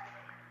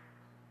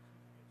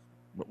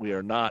 But we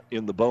are not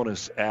in the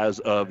bonus as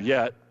of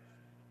yet.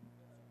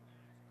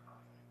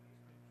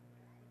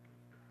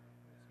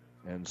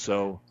 And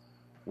so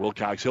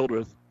Wilcox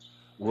Hildreth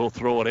will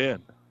throw it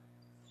in.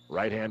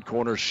 Right-hand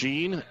corner,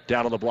 Sheen.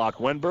 Down on the block,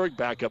 Wenberg.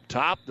 Back up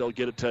top. They'll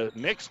get it to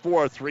Nix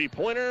for a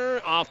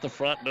three-pointer. Off the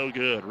front, no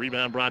good.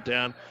 Rebound brought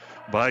down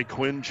by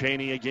Quinn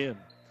Cheney again.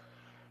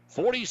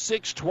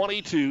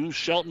 46-22.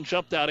 Shelton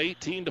jumped out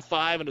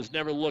 18-5 and has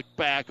never looked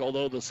back,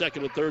 although the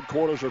second and third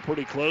quarters were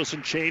pretty close.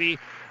 And Cheney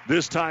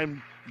this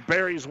time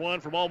buries one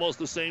from almost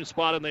the same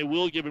spot, and they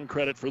will give him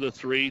credit for the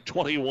three.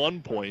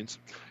 21 points.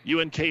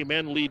 UNK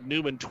men lead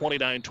Newman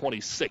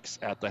 29-26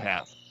 at the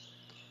half.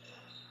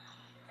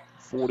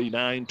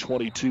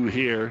 49-22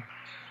 here.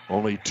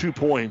 Only 2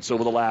 points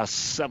over the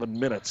last 7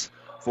 minutes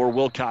for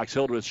Wilcox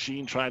Hildreth.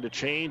 Sheen trying to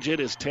change it.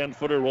 His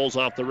 10-footer rolls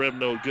off the rim,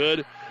 no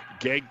good.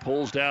 Gegg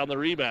pulls down the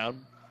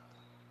rebound.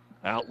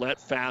 Outlet,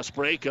 fast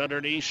break,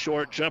 underneath,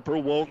 short jumper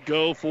won't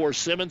go for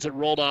Simmons. It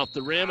rolled off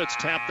the rim. It's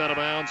tapped out of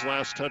bounds.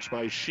 Last touch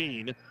by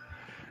Sheen.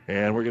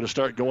 And we're going to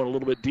start going a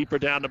little bit deeper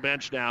down the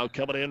bench now.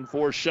 Coming in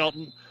for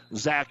Shelton,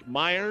 Zach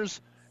Myers.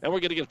 And we're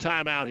going to get a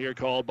timeout here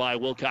called by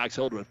Wilcox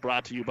Hildreth.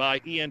 Brought to you by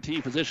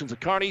ENT Physicians of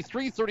Kearney.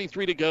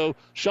 3:33 to go.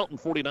 Shelton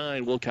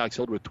 49, Wilcox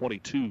Hildreth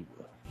 22.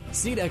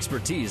 Seed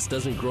expertise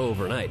doesn't grow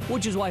overnight,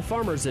 which is why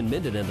farmers in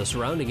Minden and the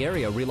surrounding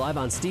area rely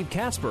on Steve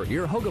Casper,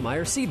 your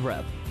Hogemeyer seed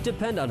rep.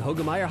 Depend on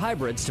Hogemeyer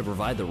hybrids to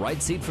provide the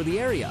right seed for the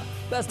area.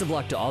 Best of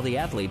luck to all the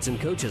athletes and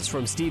coaches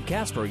from Steve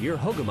Casper, your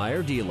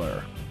Hogemeyer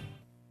dealer.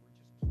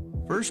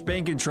 First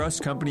Bank and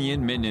Trust Company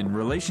in Minden.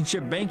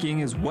 Relationship banking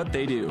is what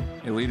they do.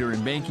 A leader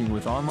in banking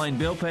with online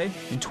bill pay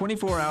and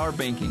 24-hour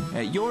banking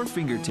at your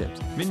fingertips.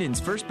 Minden's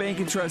First Bank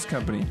and Trust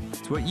Company.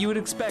 It's what you would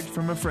expect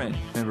from a friend.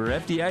 Member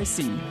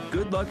FDIC.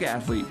 Good luck,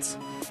 athletes.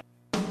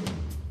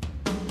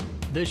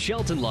 The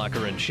Shelton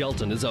Locker in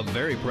Shelton is a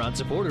very proud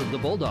supporter of the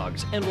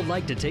Bulldogs and would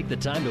like to take the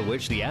time to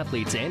wish the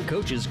athletes and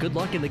coaches good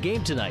luck in the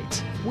game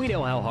tonight. We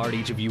know how hard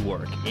each of you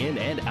work, in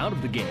and out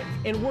of the game,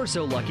 and we're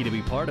so lucky to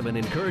be part of an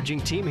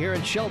encouraging team here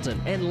in Shelton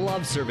and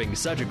love serving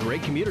such a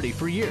great community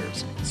for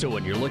years. So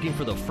when you're looking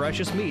for the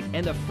freshest meat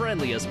and the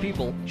friendliest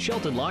people,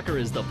 Shelton Locker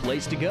is the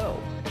place to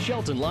go.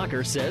 Shelton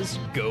Locker says,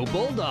 go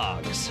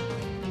Bulldogs!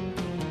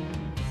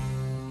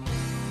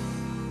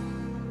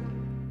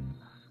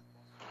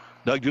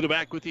 Doug Duda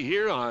back with you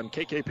here on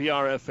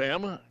KKPR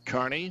FM,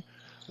 Kearney,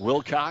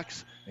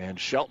 Wilcox, and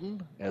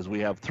Shelton as we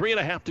have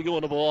 3.5 to go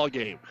in the ball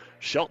game.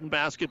 Shelton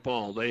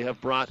basketball. They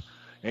have brought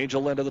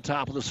Angel Lynn to the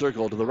top of the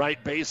circle. To the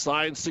right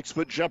baseline,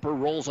 6-foot jumper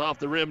rolls off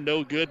the rim.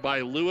 No good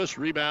by Lewis.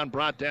 Rebound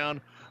brought down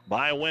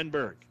by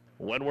Wenberg.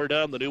 When we're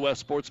done, the New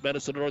West Sports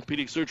Medicine and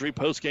Orthopedic Surgery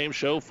post-game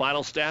show.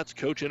 Final stats,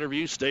 coach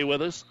interview. Stay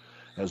with us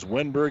as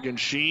Wenberg and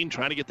Sheen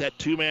trying to get that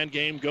two-man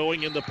game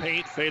going in the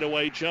paint.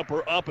 Fadeaway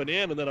jumper up and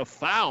in, and then a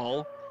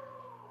foul.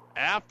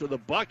 After the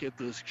bucket,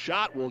 the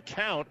shot will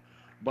count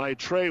by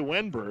Trey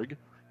Wenberg.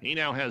 He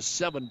now has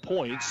 7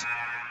 points,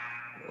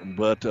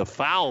 but a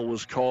foul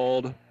was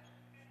called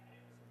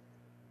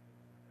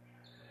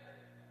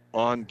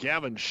on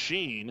Gavin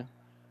Sheen,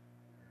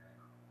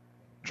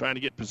 trying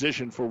to get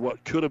position for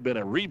what could have been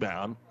a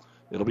rebound.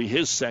 It'll be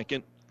his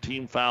second,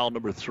 team foul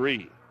number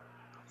 3.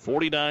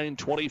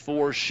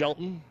 49-24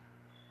 Shelton.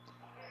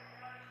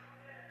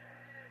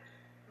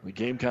 The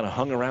game kind of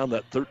hung around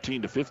that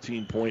 13 to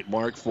 15 point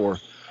mark for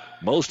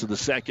most of the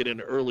second and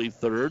early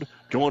third.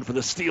 Going for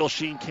the steal.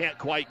 Sheen can't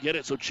quite get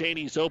it, so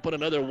Cheney's open.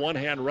 Another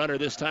one-hand runner.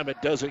 This time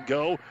it doesn't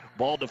go.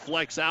 Ball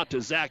deflects out to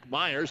Zach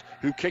Myers,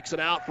 who kicks it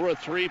out for a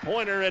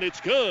three-pointer, and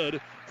it's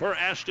good for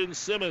Ashton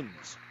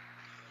Simmons.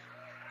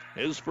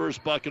 His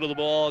first bucket of the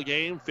ball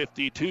game,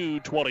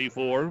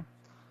 52-24.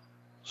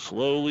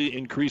 Slowly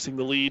increasing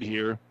the lead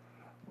here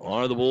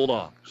are the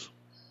Bulldogs.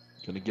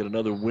 Going to get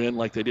another win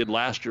like they did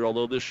last year,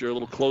 although this year a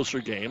little closer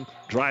game.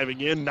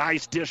 Driving in,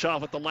 nice dish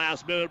off at the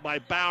last minute by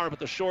Bauer, but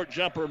the short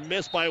jumper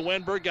missed by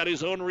Wenberg. Got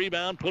his own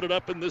rebound, put it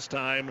up, and this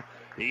time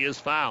he is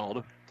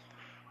fouled.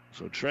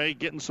 So Trey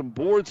getting some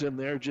boards in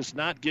there, just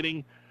not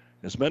getting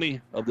as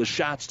many of the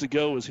shots to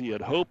go as he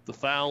had hoped. The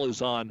foul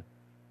is on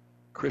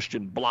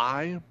Christian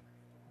Bly.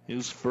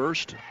 his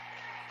first.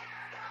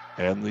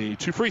 And the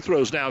 2 free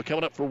throws now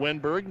coming up for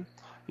Wenberg.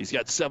 He's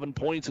got 7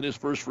 points, and his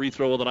first free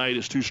throw of the night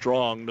is too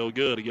strong. No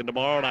good. Again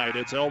tomorrow night,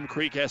 it's Elm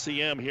Creek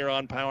SEM here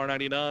on Power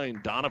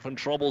 99. Donovan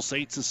Trumbull,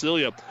 St.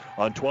 Cecilia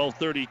on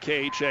 1230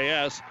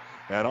 KHAS.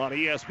 And on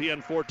ESPN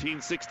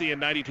 1460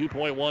 and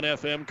 92.1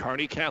 FM,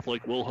 Kearney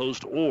Catholic will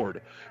host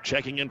Ord.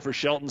 Checking in for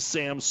Shelton,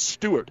 Sam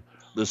Stewart.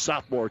 The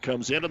sophomore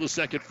comes in, and the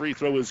second free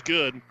throw is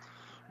good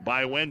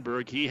by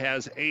Wenberg. He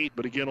has 8,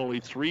 but again, only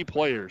 3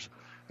 players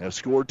have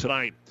scored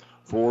tonight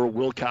for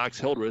Wilcox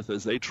Hildreth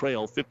as they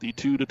trail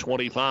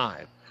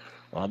 52-25.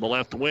 On the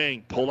left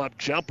wing, pull-up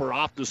jumper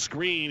off the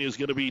screen is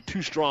going to be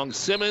too strong.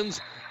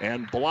 Simmons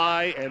and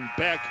Bly and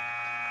Beck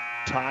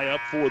tie up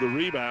for the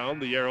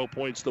rebound. The arrow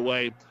points the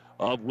way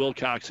of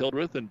Wilcox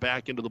Hildreth, and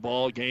back into the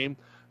ball game,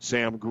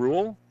 Sam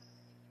Gruel.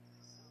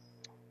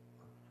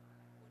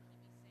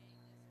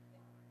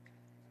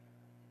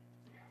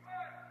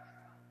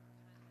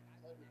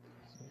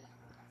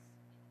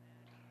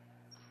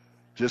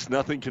 Just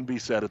nothing can be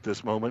said at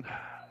this moment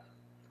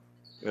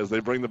as they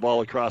bring the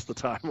ball across the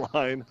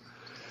timeline.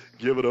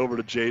 Give it over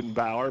to Jaden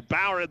Bauer.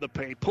 Bauer in the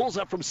paint. Pulls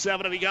up from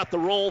 7, and he got the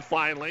roll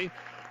finally.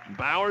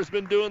 Bauer's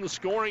been doing the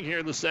scoring here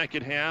in the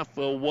second half.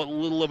 What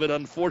little of it,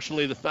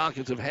 unfortunately, the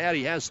Falcons have had.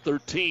 He has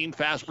 13.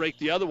 Fast break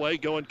the other way,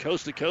 going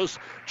coast to coast.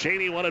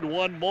 Cheney wanted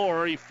one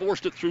more. He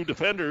forced it through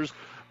defenders,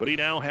 but he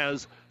now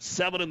has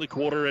 7 in the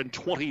quarter and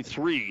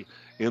 23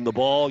 in the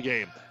ball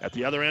game. At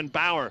the other end,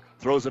 Bauer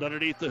throws it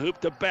underneath the hoop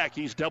to Beck.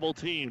 He's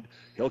double-teamed.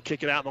 He'll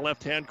kick it out in the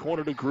left-hand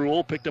corner to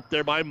Gruel, picked up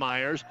there by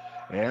Myers.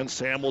 And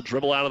Sam will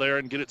dribble out of there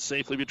and get it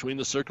safely between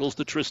the circles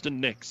to Tristan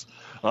Nix.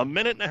 1.5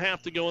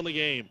 minutes to go in the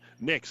game.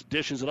 Nix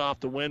dishes it off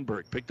to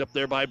Wenberg, picked up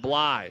there by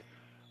Bly.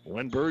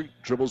 Wenberg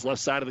dribbles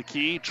left side of the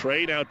key.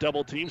 Trey now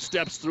double-team,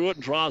 steps through it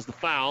and draws the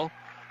foul.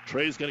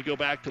 Trey's going to go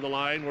back to the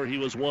line where he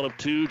was 1 of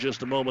 2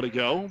 just a moment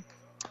ago.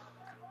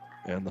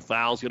 And the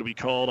foul's going to be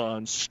called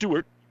on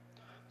Stewart.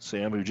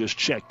 Sam, who just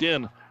checked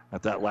in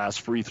at that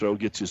last free throw,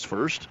 gets his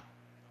first.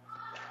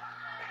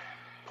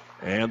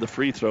 And the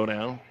free throw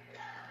now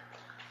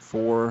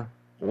for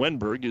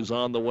Wenberg is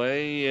on the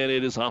way, and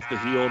it is off the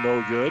heel,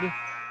 no good.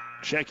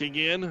 Checking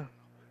in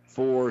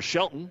for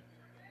Shelton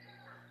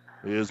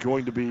is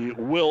going to be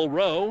Will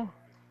Rowe,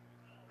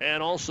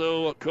 and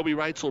also Kobe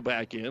Reitzel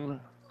back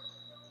in.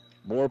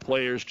 More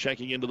players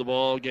checking into the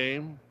ball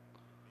game.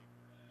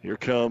 Here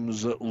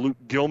comes Luke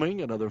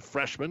Gilming, another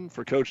freshman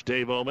for Coach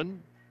Dave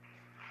Oman.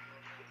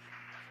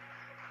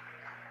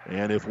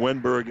 And if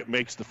Wenberg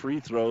makes the free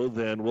throw,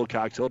 then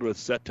Wilcox Hildreth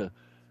set to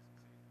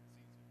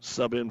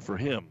sub in for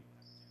him.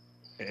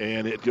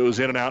 And it goes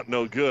in and out,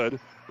 no good.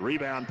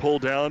 Rebound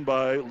pulled down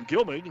by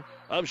Gilming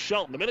of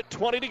Shelton.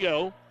 1:20 to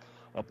go.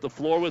 Up the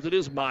floor with it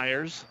is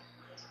Myers.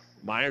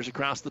 Myers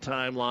across the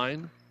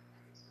timeline.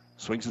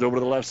 Swings it over to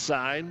the left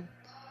side.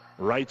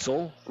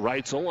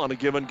 Reitzel on a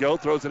give and go.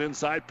 Throws it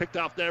inside. Picked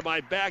off there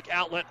by Beck.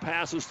 Outlet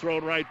pass is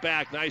thrown right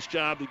back. Nice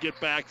job to get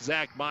back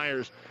Zach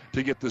Myers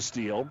to get the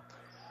steal.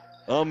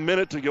 1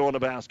 minute to go in the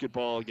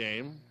basketball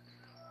game.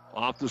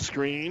 Off the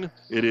screen,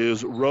 it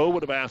is Rowe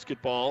with a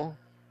basketball.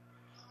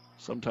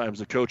 Sometimes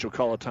the coach will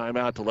call a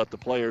timeout to let the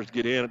players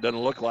get in. It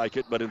doesn't look like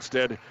it, but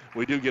instead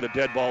we do get a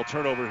dead ball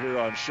turnover here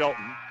on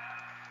Shelton.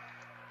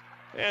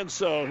 And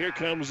so here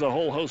comes a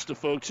whole host of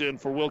folks in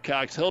for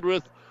Wilcox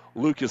Hildreth.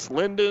 Lucas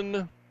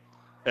Linden,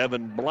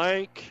 Evan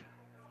Blank,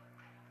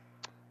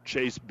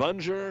 Chase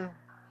Bunger.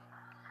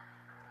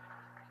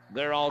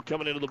 They're all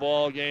coming into the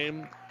ball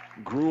game.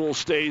 Gruel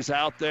stays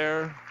out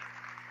there.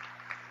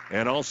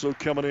 And also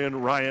coming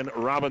in, Ryan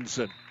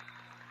Robinson.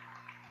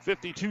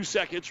 52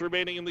 seconds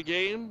remaining in the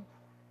game.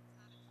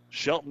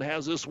 Shelton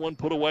has this one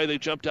put away. They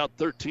jumped out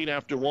 13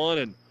 after 1,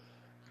 and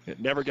it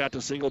never got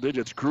to single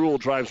digits. Gruel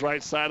drives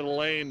right side of the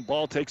lane.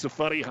 Ball takes a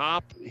funny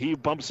hop. He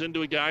bumps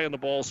into a guy, and the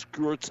ball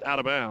squirts out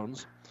of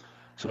bounds.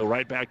 So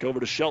right back over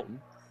to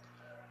Shelton.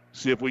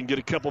 See if we can get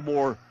a couple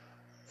more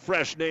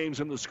fresh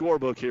names in the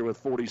scorebook here with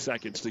 40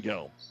 seconds to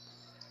go.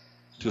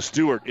 To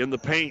Stewart in the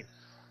paint.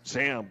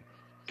 Sam.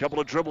 Couple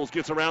of dribbles,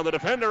 gets around the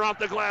defender, off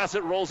the glass.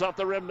 It rolls off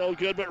the rim, no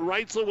good. But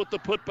Reitzel with the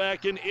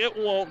putback in, it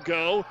won't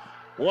go.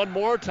 One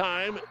more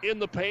time in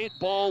the paint,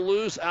 ball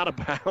loose, out of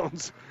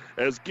bounds.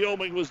 As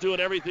Gilming was doing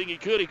everything he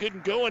could, he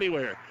couldn't go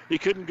anywhere. He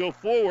couldn't go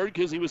forward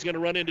because he was going to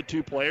run into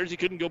 2 players. He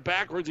couldn't go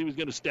backwards. He was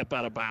going to step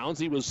out of bounds.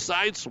 He was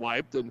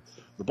sideswiped, and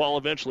the ball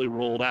eventually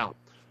rolled out.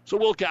 So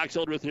Wilcox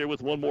Hildreth here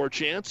with one more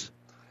chance.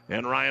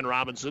 And Ryan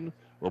Robinson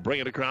will bring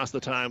it across the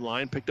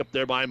timeline. Picked up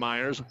there by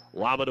Myers.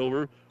 Lob it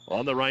over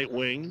on the right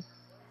wing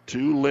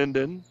to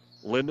Linden.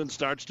 Linden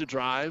starts to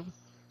drive.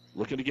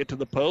 Looking to get to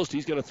the post.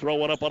 He's going to throw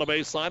one up on a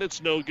baseline.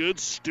 It's no good.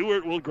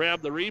 Stewart will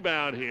grab the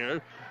rebound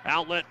here.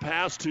 Outlet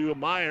pass to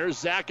Myers.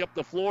 Zach up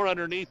the floor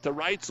underneath to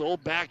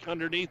Reitzel. Back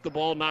underneath, the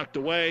ball knocked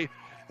away.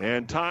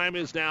 And time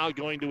is now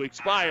going to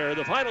expire.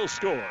 The final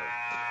score: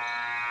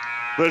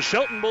 the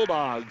Shelton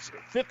Bulldogs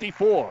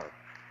 54,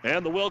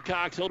 and the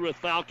Wilcox Hildreth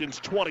Falcons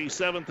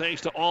 27.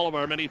 Thanks to all of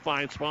our many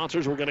fine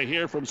sponsors. We're going to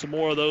hear from some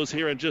more of those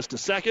here in just a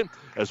second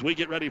as we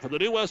get ready for the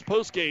New West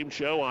postgame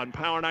show on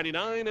Power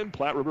 99 and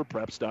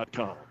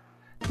PlatteRiverPreps.com.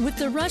 With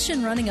the rush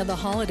and running of the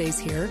holidays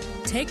here,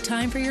 take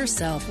time for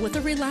yourself with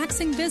a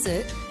relaxing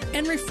visit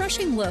and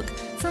refreshing look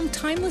from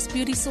Timeless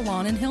Beauty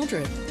Salon in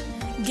Hildreth.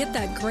 Get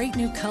that great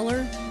new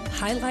color,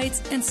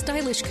 highlights, and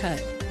stylish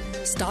cut.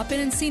 Stop in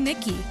and see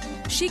Nikki.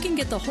 She can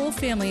get the whole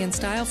family in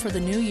style for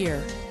the new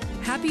year.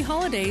 Happy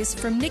holidays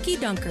from Nikki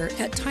Dunker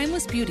at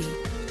Timeless Beauty,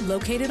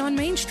 located on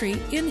Main Street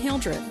in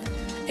Hildreth.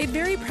 A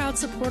very proud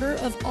supporter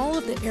of all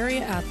of the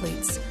area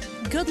athletes.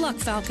 Good luck,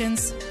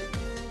 Falcons.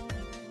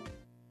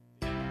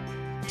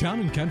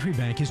 Town & Country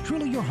Bank is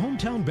truly your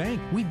hometown bank.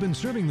 We've been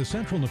serving the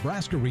central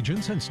Nebraska region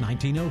since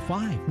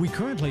 1905. We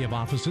currently have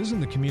offices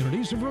in the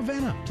communities of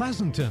Ravenna,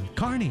 Pleasanton,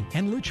 Kearney,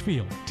 and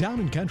Litchfield.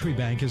 Town & Country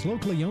Bank is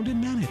locally owned and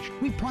managed.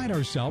 We pride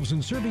ourselves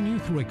in serving you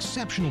through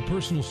exceptional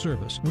personal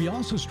service. We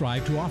also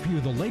strive to offer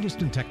you the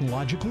latest in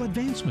technological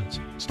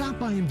advancements. Stop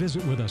by and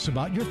visit with us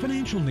about your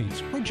financial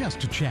needs or just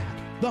to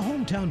chat. The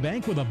hometown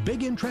bank with a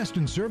big interest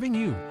in serving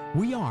you.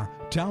 We are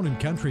Town &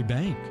 Country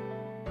Bank.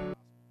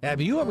 Have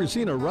you ever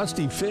seen a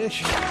rusty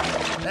fish?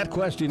 That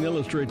question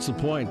illustrates the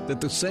point that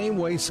the same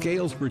way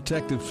Scales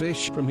protected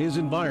fish from his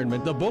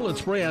environment, the bullet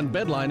spray-on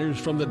bed liners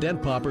from the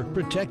Dent Popper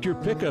protect your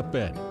pickup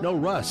bed. No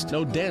rust,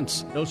 no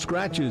dents, no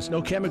scratches,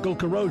 no chemical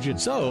corrosion.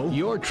 So,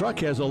 your truck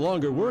has a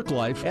longer work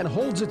life and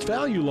holds its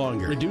value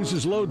longer,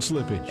 reduces load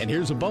slippage. And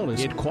here's a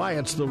bonus, it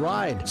quiets the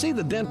ride. See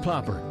the Dent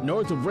Popper,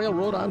 north of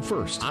Railroad on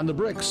 1st, on the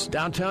Bricks,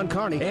 downtown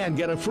Kearney, and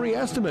get a free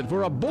estimate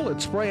for a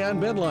bullet spray-on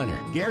bed liner.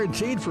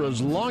 Guaranteed for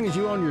as long as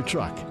you own your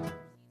truck.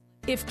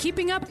 If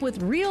keeping up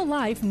with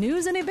real-life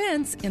news and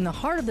events in the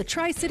heart of the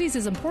Tri-Cities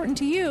is important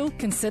to you,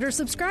 consider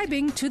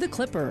subscribing to The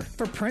Clipper.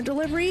 For print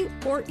delivery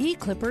or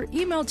e-Clipper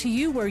emailed to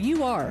you where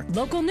you are.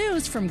 Local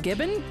news from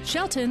Gibbon,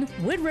 Shelton,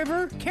 Wood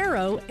River,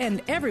 Caro,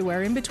 and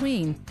everywhere in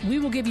between. We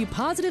will give you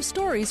positive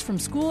stories from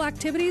school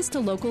activities to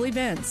local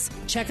events.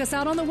 Check us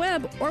out on the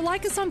web or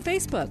like us on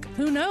Facebook.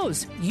 Who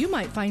knows? You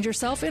might find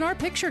yourself in our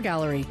picture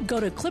gallery. Go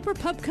to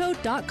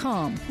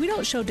clipperpubco.com. We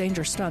don't show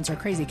dangerous stunts or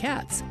crazy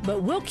cats,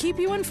 but we'll keep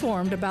you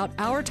informed about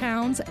our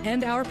towns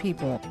and our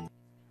people.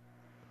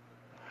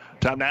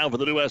 Time now for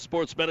the New West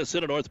Sports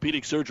Medicine and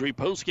Orthopedic Surgery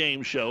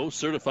post-game show.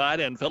 Certified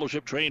and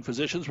fellowship-trained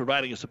physicians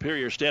providing a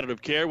superior standard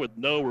of care with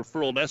no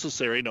referral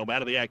necessary. No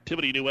matter the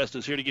activity, New West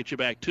is here to get you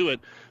back to it.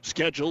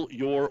 Schedule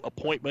your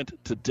appointment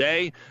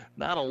today.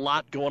 Not a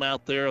lot going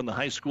out there in the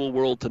high school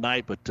world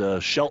tonight,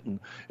 but Shelton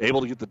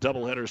able to get the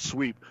doubleheader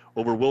sweep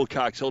over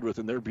Wilcox Hildreth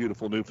in their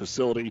beautiful new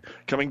facility.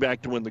 Coming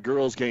back to win the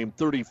girls' game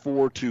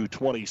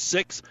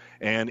 34-26,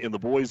 and in the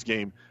boys'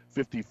 game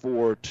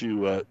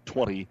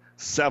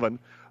 54-27.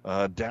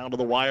 Down to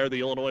the wire, the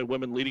Illinois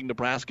women leading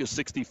Nebraska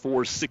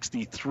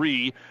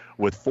 64-63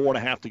 with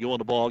 4.5 to go in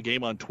the ball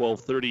game on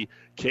 12:30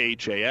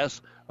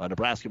 KHAS.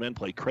 Nebraska men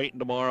play Creighton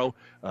tomorrow.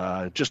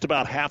 Just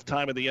about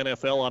halftime of the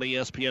NFL on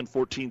ESPN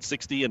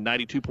 1460 and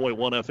 92.1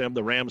 FM.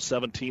 The Rams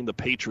 17, the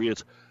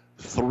Patriots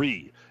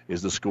 3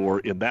 is the score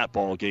in that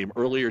ball game.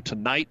 Earlier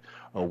tonight,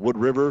 Wood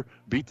River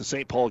beat the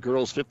St. Paul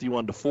girls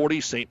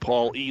 51-40. St.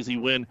 Paul easy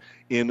win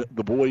in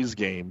the boys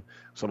game.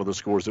 Some of the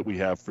scores that we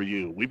have for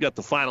you. We've got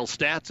the final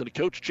stats and a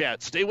coach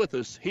chat. Stay with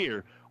us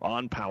here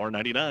on Power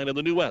 99 and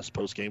the New West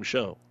postgame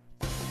show.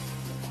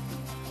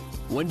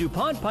 When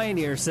DuPont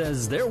Pioneer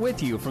says they're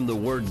with you from the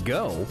word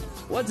go,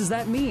 what does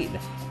that mean?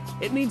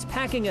 It means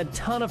packing a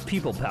ton of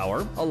people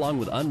power, along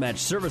with unmatched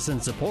service and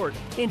support,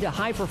 into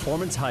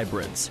high-performance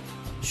hybrids.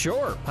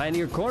 Sure,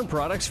 Pioneer corn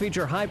products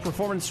feature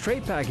high-performance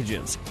trait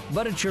packages,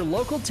 but it's your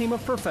local team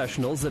of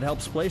professionals that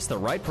helps place the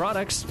right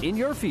products in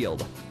your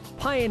field.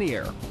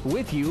 Pioneer,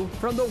 with you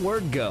from the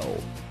word go.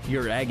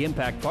 Your Ag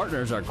Impact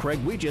partners are Craig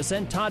Weegis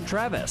and Todd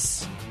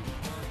Travis.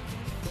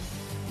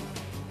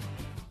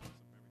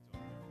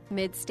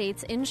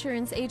 Mid-States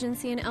Insurance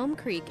Agency in Elm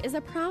Creek is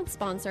a proud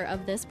sponsor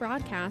of this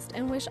broadcast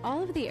and wish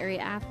all of the area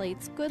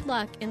athletes good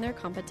luck in their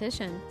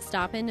competition.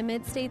 Stop into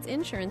Mid-States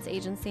Insurance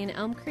Agency in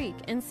Elm Creek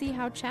and see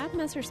how Chad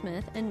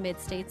Messersmith and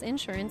Mid-States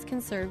Insurance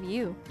can serve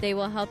you. They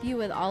will help you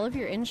with all of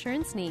your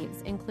insurance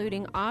needs,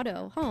 including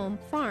auto, home,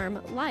 farm,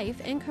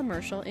 life, and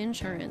commercial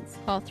insurance.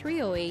 Call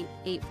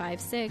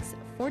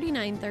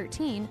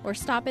 308-856-4913 or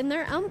stop in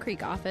their Elm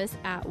Creek office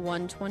at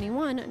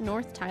 121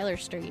 North Tyler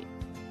Street.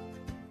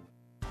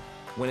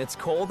 When it's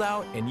cold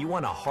out and you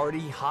want a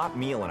hearty, hot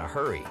meal in a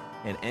hurry,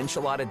 an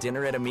enchilada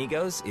dinner at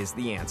Amigos is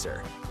the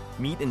answer.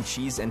 Meat and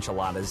cheese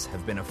enchiladas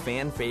have been a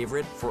fan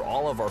favorite for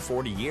all of our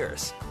 40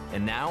 years.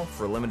 And now,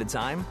 for a limited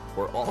time,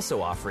 we're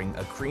also offering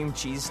a cream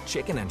cheese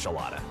chicken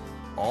enchilada.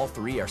 All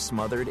three are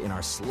smothered in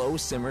our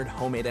slow-simmered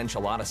homemade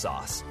enchilada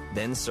sauce,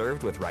 then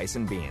served with rice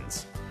and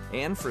beans.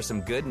 And for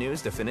some good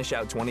news to finish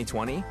out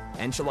 2020,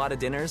 enchilada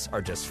dinners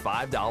are just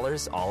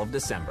 $5 all of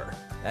December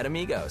at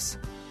Amigos.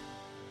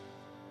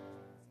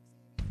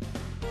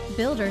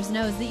 Builders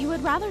knows that you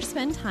would rather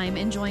spend time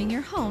enjoying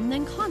your home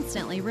than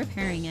constantly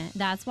repairing it.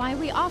 That's why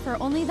we offer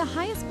only the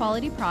highest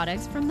quality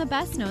products from the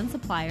best known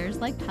suppliers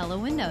like Pella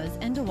Windows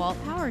and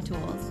DeWalt Power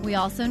Tools. We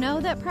also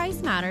know that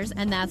price matters,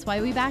 and that's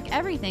why we back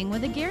everything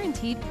with a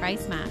guaranteed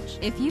price match.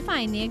 If you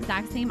find the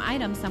exact same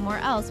item somewhere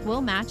else,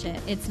 we'll match it.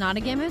 It's not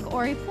a gimmick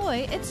or a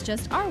ploy, it's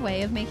just our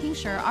way of making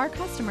sure our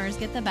customers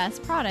get the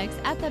best products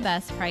at the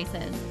best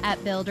prices.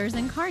 At Builders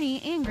in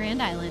Kearney and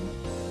Grand Island.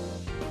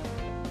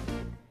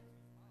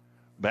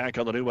 Back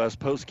on the New West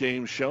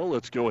postgame show,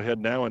 let's go ahead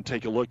now and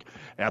take a look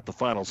at the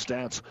final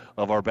stats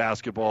of our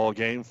basketball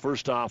game.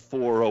 First off,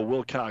 for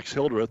Wilcox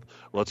Hildreth,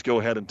 let's go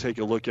ahead and take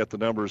a look at the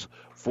numbers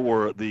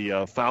for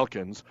the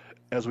Falcons.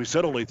 As we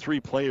said, only 3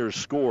 players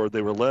scored.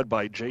 They were led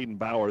by Jaden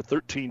Bauer,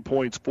 13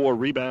 points, 4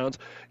 rebounds.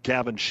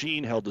 Gavin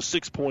Sheen held to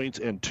 6 points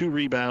and 2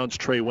 rebounds.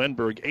 Trey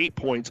Wenberg, 8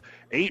 points,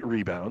 8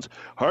 rebounds.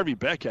 Harvey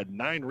Beck had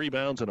 9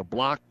 rebounds and a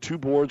block, 2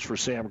 boards for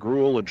Sam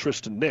Gruel, and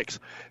Tristan Nix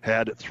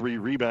had 3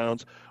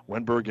 rebounds.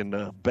 Wenberg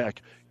and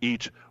Beck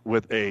each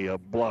with a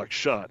block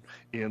shot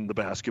in the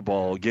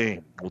basketball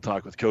game. We'll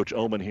talk with Coach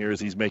Oman here as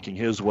he's making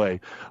his way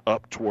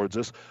up towards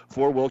us.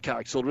 For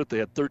Wilcox Hildreth, they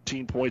had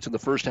 13 points in the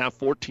first half,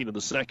 14 in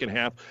the second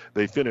half.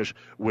 They finished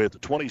with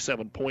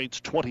 27 points,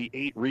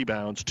 28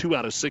 rebounds, 2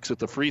 out of 6 at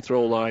the free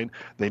throw line.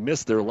 They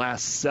missed their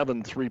last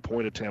 7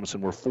 3-point attempts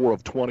and were 4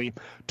 of 20,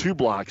 2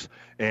 blocks,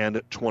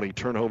 and 20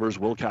 turnovers.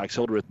 Wilcox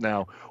Hildreth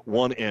now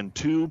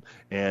 1-2,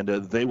 and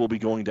they will be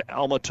going to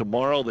Alma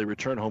tomorrow. They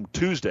return home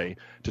Tuesday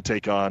to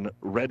take on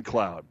Red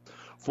Cloud.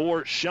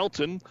 For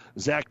Shelton,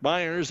 Zach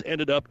Myers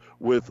ended up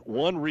with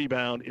 1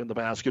 rebound in the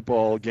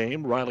basketball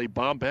game. Riley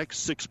Bombeck,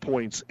 6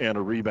 points and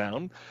a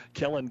rebound.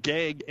 Kellen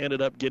Gagg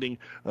ended up getting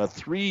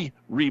 3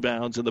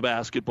 rebounds in the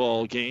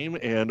basketball game.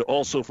 And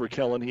also for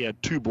Kellen, he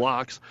had 2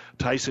 blocks.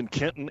 Tyson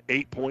Kenton,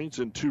 8 points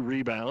and 2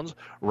 rebounds.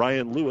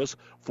 Ryan Lewis,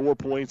 4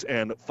 points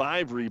and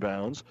 5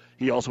 rebounds.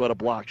 He also had a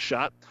block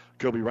shot.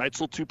 Kobe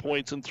Reitzel, 2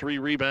 points and 3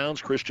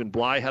 rebounds. Christian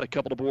Bly had a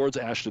couple of boards.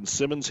 Ashton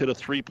Simmons hit a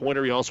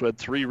 3-pointer. He also had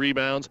 3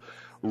 rebounds.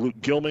 Luke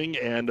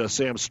Gilming and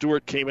Sam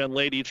Stewart came in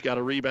late. Each got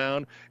a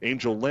rebound.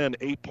 Angel Lynn,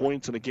 8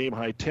 points and a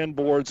game-high 10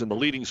 boards. And the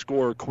leading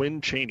scorer, Quinn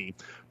Cheney,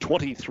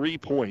 23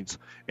 points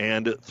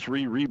and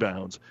 3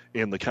 rebounds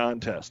in the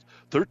contest.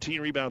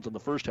 13 rebounds in the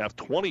first half,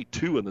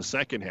 22 in the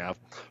second half.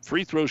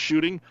 Free throw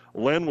shooting,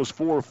 Len was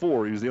 4 of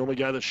 4. He was the only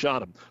guy that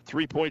shot him.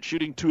 3-point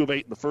shooting, 2 of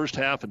 8 in the first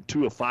half and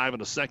 2 of 5 in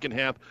the second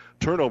half.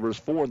 Turnovers,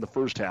 4 in the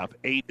first half,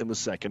 8 in the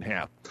second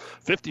half.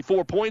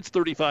 54 points,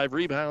 35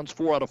 rebounds,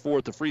 4 out of 4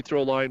 at the free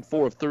throw line,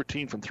 4 of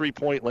 13 from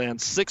 3-point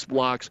land, 6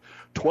 blocks,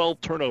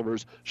 12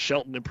 turnovers.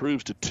 Shelton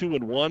improves to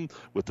 2-1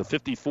 with the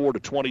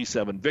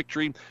 54-27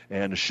 victory,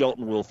 and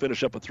Shelton will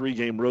finish up a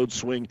 3-game road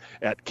swing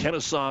at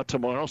Kennesaw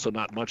tomorrow, so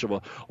not much of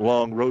a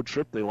long road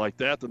trip. They like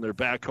that. Then they're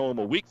back home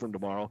a week from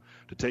tomorrow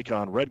to take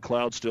on Red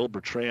Cloud, still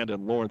Bertrand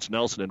and Lawrence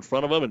Nelson in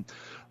front of them, and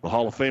the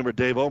Hall of Famer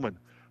Dave Oman.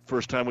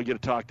 First time we get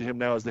to talk to him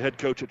now as the head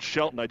coach at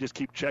Shelton. I just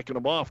keep checking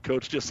him off,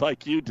 Coach, just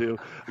like you do.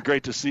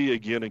 Great to see you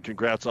again, and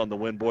congrats on the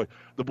win, boy.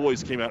 The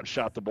boys came out and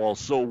shot the ball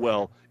so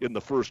well in the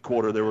first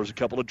quarter. There was a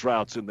couple of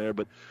droughts in there,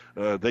 but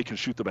they can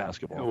shoot the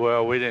basketball.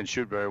 Well, we didn't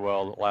shoot very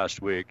well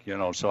last week,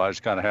 so I was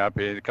kind of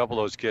happy. A couple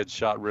of those kids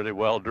shot really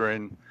well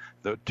during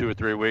the 2 or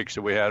 3 weeks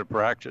that we had of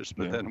practice,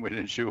 but then we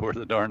didn't shoot worth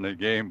a darn in the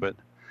game. But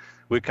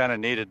we kind of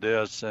needed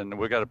this, and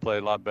we got to play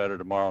a lot better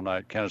tomorrow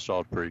night.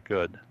 Kennesaw is pretty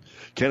good.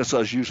 Kennesaw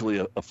is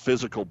usually a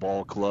physical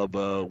ball club.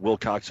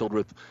 Wilcox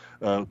Hildreth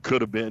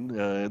could have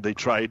been. They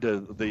tried.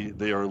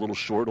 They are a little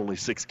short. Only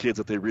 6 kids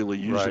that they really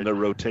use in their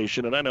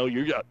rotation. And I know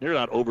you're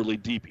not overly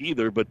deep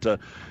either, but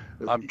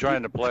I'm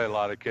trying to play a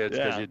lot of kids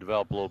because you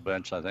develop a little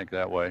bench, I think,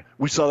 that way.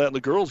 We saw that in the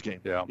girls'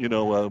 game. Yeah.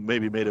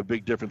 Maybe made a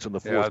big difference in the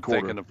fourth quarter.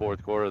 I think in the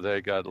fourth quarter they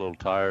got a little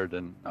tired,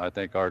 and I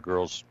think our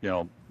girls,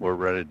 were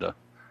ready to.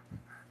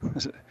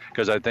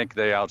 Because I think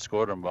they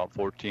outscored them about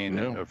 14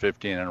 or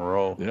 15 in a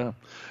row. Yeah.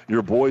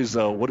 Your boys,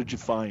 what did you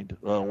find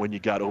when you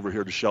got over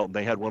here to Shelton?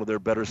 They had one of their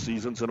better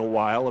seasons in a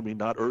while. I mean,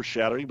 not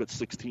earth-shattering, but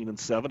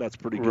 16-7. That's a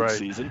pretty good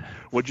season.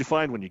 What did you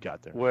find when you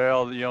got there?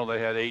 Well, they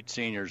had 8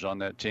 seniors on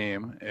that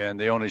team, and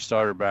the only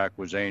starter back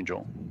was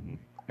Angel.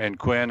 And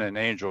Quinn and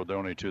Angel were the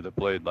only 2 that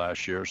played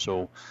last year.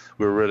 So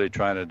we're really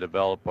trying to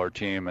develop our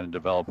team and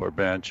develop our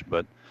bench.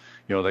 But,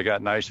 they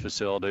got nice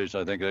facilities.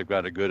 I think they've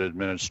got a good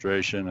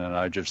administration, and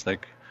I just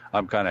think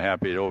I'm kind of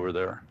happy over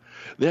there.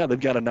 Yeah, they've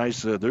got a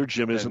nice. Their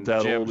gym isn't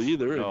that old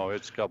either. No,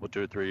 it's a couple,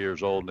 2 or 3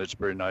 years old, and it's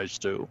pretty nice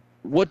too.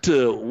 What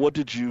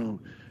did you?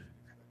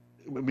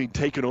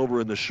 Taking over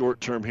in the short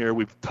term here,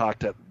 we've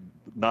talked at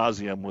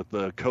nauseum with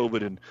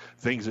COVID and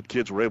things that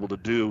kids were able to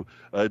do.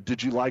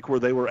 Did you like where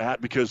they were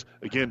at? Because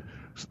again,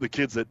 the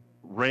kids that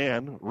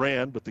ran,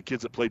 but the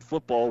kids that played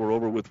football were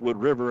over with Wood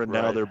River, and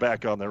now they're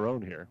back on their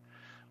own here.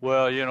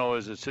 Well, it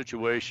was a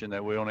situation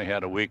that we only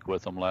had a week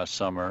with them last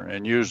summer.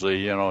 And usually,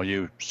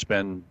 you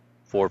spend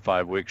 4 or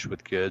 5 weeks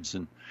with kids.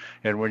 And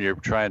when you're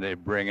trying to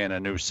bring in a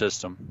new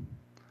system,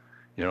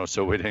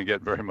 so we didn't get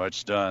very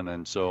much done.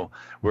 And so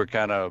we're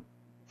kind of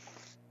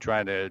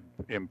trying to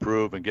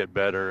improve and get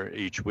better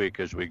each week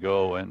as we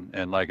go.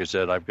 And like I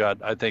said,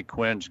 I think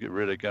Quinn's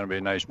really going to be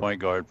a nice point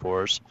guard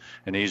for us,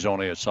 and he's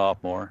only a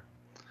sophomore.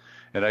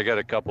 And I got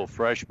a couple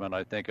freshmen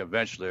I think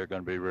eventually are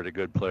going to be really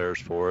good players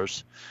for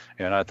us.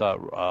 And I thought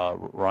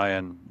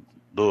Ryan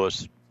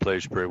Lewis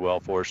plays pretty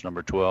well for us,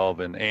 number 12.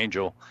 And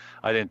Angel,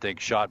 I didn't think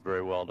shot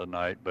very well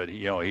tonight, but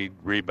he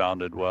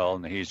rebounded well,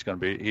 and he's going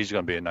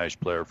to be a nice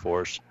player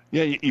for us.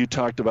 Yeah, you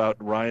talked about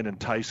Ryan and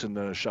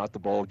Tyson shot the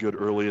ball good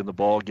early in the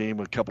ball game.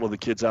 A couple of the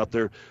kids out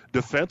there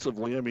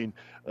defensively. I mean,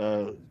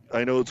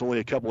 I know it's only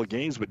a couple of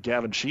games, but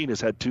Gavin Sheen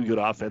has had 2 good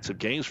offensive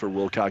games for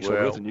Wilcox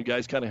Hildreth, and you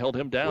guys kind of held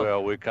him down.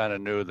 Well, we kind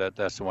of knew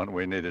that's the one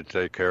we needed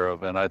to take care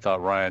of, and I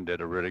thought Ryan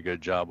did a really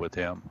good job with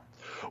him.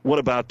 What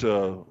about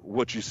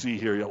what you see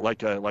here?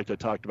 Like I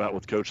talked about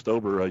with Coach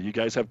Thober, you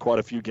guys have quite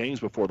a few games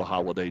before the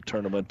holiday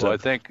tournament. Well, I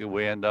think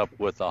we end up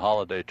with the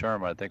holiday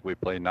tournament. I think we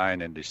play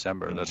 9 in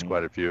December. Mm-hmm. That's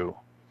quite a few.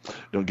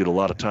 Don't get a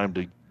lot of time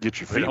to get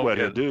your feet wet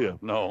here, do you?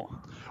 No.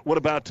 What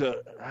about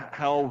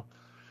how,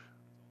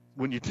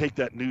 when you take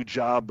that new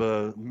job,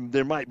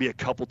 there might be a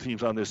couple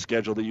teams on this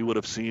schedule that you would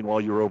have seen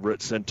while you were over at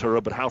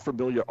Centura, but how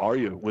familiar are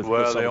you with some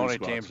of these the only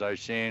spots? Teams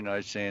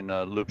I've seen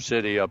Loop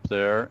City up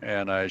there,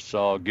 and I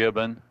saw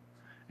Gibbon,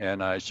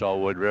 and I saw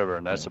Wood River,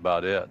 and that's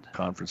about it.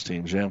 Conference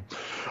teams, yeah.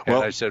 Well,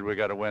 and I said we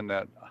got to win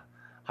that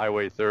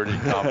Highway 30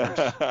 conference,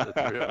 the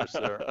 3 of us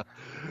there.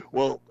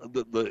 Well,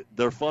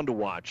 they're fun to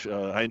watch.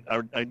 I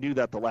knew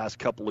that the last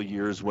couple of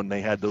years when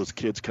they had those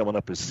kids coming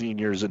up as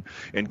seniors and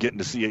getting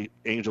to see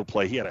Angel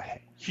play. He had a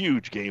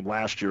huge game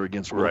last year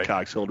against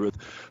Wilcox Hildreth.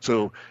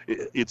 So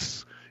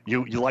it's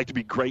you like to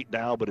be great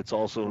now, but it's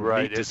also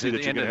neat to see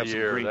that you're going to have some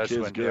great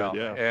kids good.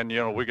 Yeah.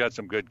 And, we got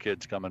some good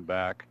kids coming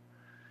back.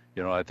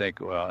 I think,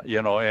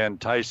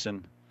 and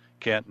Tyson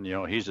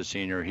Kenton, he's a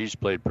senior. He's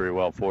played pretty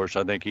well for us.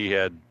 I think he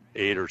had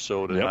 8 or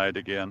so tonight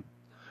again.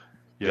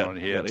 He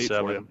had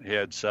 7. He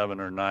had 7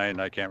 or 9.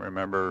 I can't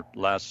remember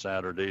last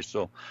Saturday.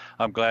 So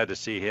I'm glad to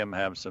see him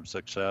have some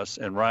success.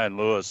 And Ryan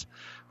Lewis,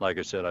 like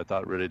I said, I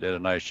thought really did a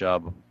nice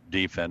job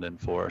defending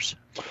for us.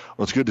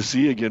 Well, it's good to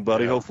see you again,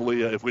 buddy. Yeah.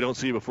 Hopefully, if we don't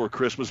see you before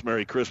Christmas,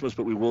 Merry Christmas.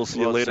 But we will see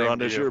you later on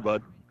this year,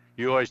 bud.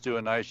 You always do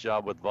a nice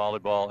job with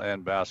volleyball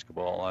and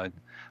basketball.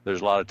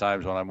 There's a lot of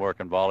times when I'm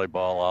working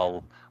volleyball,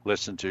 I'll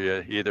listen to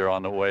you either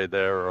on the way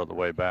there or the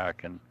way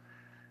back. And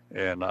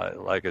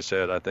like I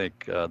said, I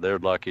think they're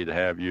lucky to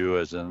have you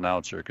as an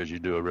announcer because you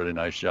do a really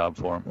nice job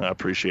for them. I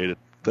appreciate it.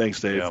 Thanks,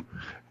 Dave. Yeah.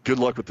 Good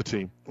luck with the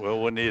team.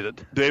 Well, we'll need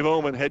it. Dave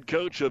Oman, head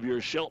coach of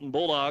your Shelton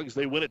Bulldogs.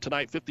 They win it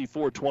tonight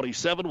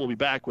 54-27. We'll be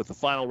back with the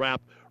final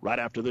wrap right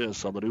after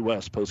this on the New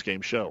West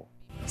postgame show.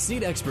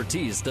 Seed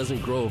expertise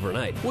doesn't grow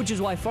overnight, which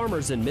is why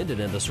farmers in Minden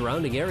and the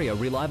surrounding area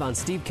rely on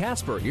Steve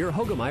Casper, your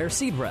Hogemeyer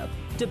seed rep.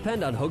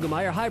 Depend on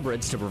Hogemeyer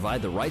hybrids to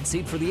provide the right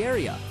seed for the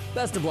area.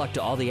 Best of luck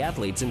to all the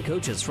athletes and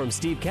coaches from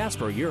Steve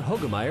Casper, your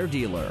Hogemeyer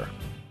dealer.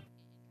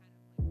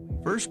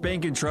 First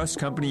Bank and Trust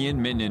Company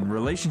in Minden.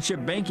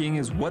 Relationship banking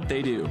is what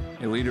they do.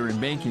 A leader in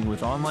banking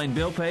with online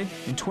bill pay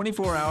and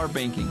 24-hour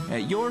banking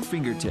at your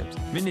fingertips.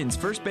 Minden's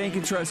First Bank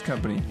and Trust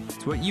Company.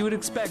 It's what you would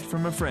expect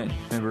from a friend.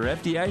 Member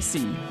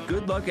FDIC.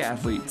 Good luck,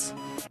 athletes.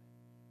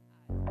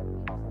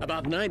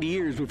 About 90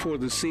 years before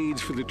the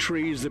seeds for the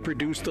trees that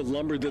produce the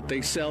lumber that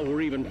they sell were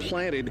even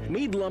planted,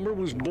 Mead Lumber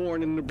was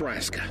born in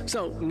Nebraska.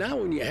 So now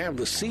when you have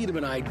the seed of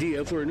an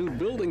idea for a new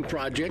building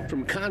project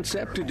from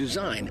concept to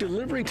design,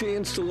 delivery to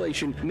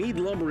installation, Mead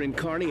Lumber in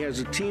Kearney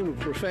has a team of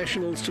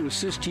professionals to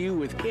assist you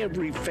with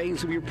every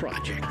phase of your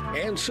project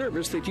and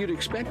service that you'd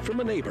expect from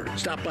a neighbor.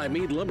 Stop by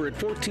Mead Lumber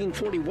at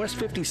 1440 West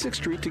 56th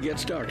Street to get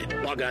started.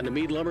 Log on to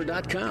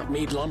meadlumber.com.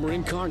 Mead Lumber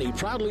in Kearney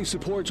proudly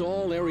supports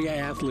all area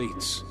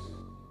athletes.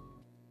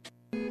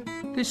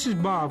 This is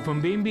Bob from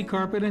B&B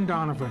Carpet and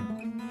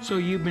Donovan. So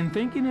you've been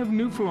thinking of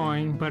new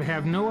flooring but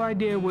have no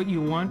idea what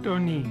you want or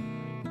need.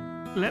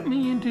 Let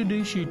me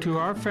introduce you to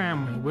our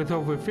family with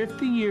over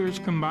 50 years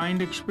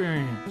combined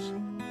experience.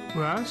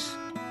 Russ,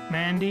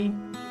 Mandy,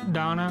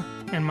 Donna,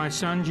 and my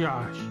son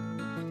Josh.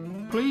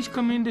 Please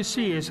come in to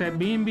see us at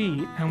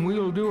B&B and we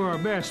will do our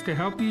best to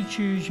help you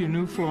choose your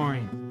new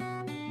flooring.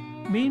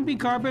 B&B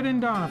Carpet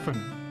and Donovan,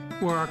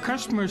 where our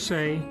customers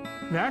say,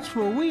 that's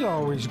where we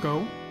always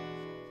go.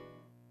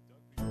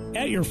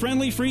 At your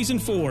friendly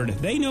Friesen Ford,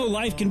 they know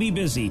life can be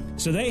busy,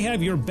 so they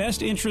have your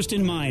best interest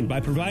in mind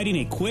by providing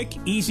a quick,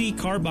 easy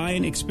car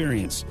buying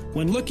experience.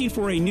 When looking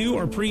for a new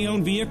or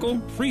pre-owned vehicle,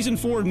 Friesen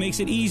Ford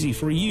makes it easy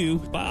for you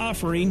by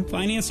offering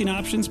financing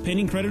options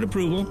pending credit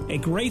approval, a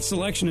great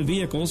selection of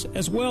vehicles,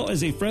 as well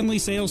as a friendly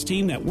sales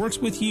team that works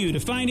with you to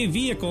find a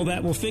vehicle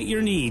that will fit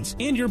your needs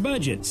and your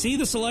budget. See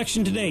the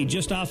selection today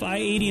just off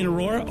I-80 in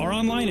Aurora or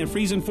online at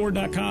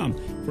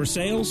FriesenFord.com. For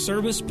sales,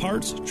 service,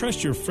 parts,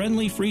 trust your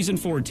friendly Friesen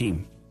Ford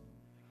team.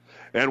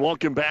 And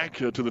welcome back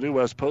to the New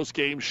West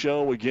postgame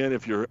show. Again,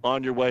 if you're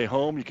on your way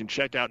home, you can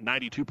check out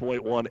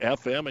 92.1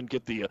 FM and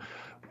get the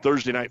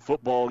Thursday night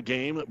football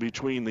game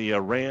between the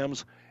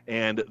Rams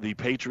and the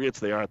Patriots.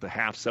 They are at the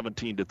half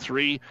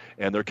 17-3,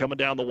 and they're coming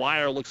down the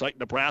wire. Looks like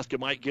Nebraska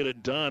might get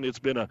it done. It's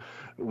been a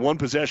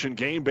one-possession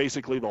game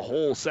basically the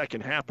whole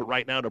second half, but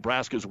right now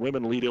Nebraska's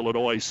women lead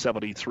Illinois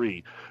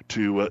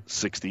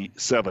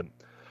 73-67.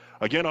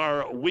 Again,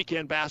 our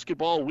weekend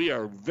basketball, we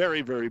are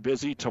very, very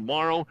busy.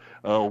 Tomorrow,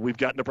 we've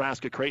got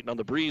Nebraska Creighton on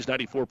the Breeze,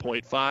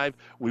 94.5.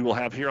 We will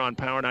have here on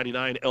Power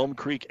 99 Elm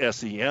Creek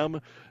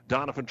SEM,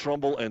 Donovan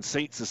Trumbull and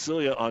St.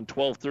 Cecilia on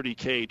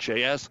 1230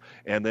 KHAS,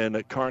 and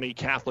then Kearney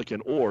Catholic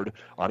and Ord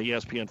on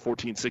ESPN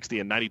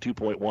 1460 and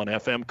 92.1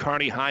 FM.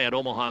 Kearney High at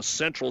Omaha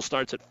Central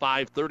starts at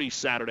 5:30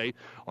 Saturday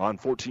on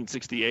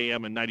 1460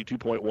 AM and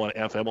 92.1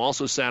 FM.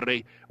 Also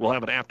Saturday, we'll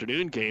have an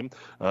afternoon game.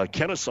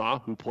 Kennesaw,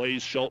 who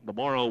plays Shelton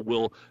tomorrow,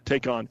 will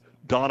take on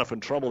Donovan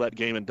Trumbull. That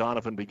game in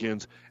Donovan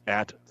begins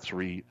at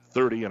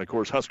 3:30. And, of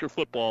course, Husker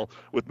football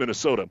with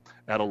Minnesota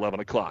at 11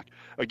 o'clock.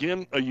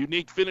 Again, a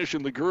unique finish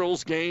in the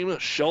girls' game.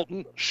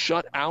 Shelton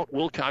shut out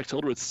Wilcox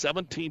Hildreth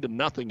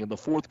 17-0 in the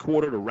fourth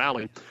quarter to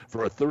rally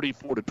for a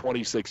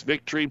 34-26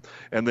 victory.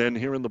 And then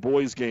here in the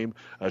boys' game,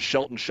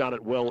 Shelton shot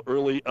it well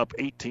early, up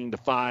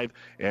 18-5,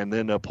 and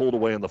then pulled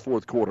away in the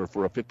fourth quarter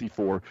for a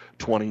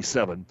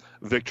 54-27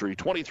 victory.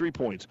 23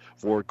 points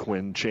for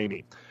Quinn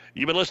Cheney.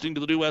 You've been listening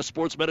to the New West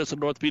Sports Medicine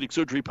and Orthopedic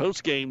Surgery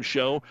post-game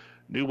show.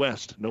 New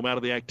West, no matter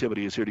the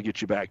activity, is here to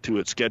get you back to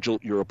it. Schedule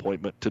your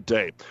appointment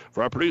today.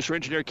 For our producer,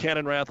 engineer,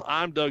 Cannon Rath,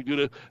 I'm Doug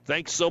Duda.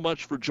 Thanks so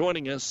much for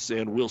joining us,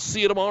 and we'll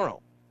see you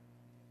tomorrow.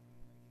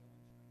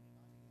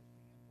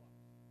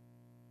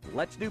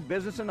 Let's do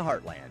business in the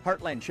Heartland.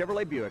 Heartland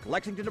Chevrolet Buick,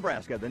 Lexington,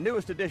 Nebraska, the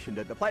newest addition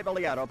to the Platte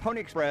Valley Auto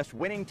Pony Express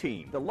winning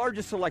team. The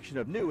largest selection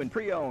of new and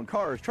pre-owned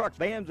cars, trucks,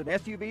 vans, and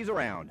SUVs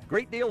around.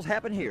 Great deals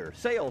happen here.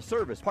 Sales,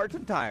 service, parts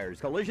and tires,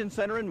 collision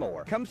center, and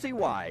more. Come see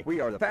why. We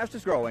are the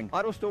fastest growing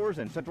auto stores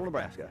in central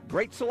Nebraska.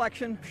 Great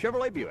selection,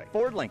 Chevrolet Buick,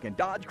 Ford, Lincoln,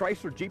 Dodge,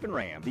 Chrysler, Jeep, and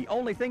Ram. The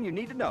only thing you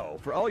need to know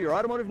for all your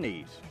automotive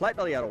needs. Platte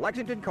Valley Auto,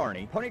 Lexington,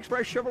 Kearney, Pony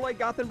Express Chevrolet,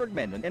 Gothenburg,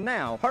 Minden, and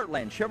now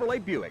Heartland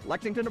Chevrolet Buick,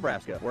 Lexington,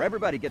 Nebraska, where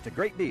everybody gets a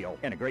great deal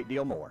and a great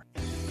deal more.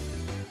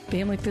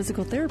 Family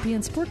Physical Therapy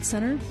and Sports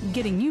Center,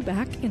 getting you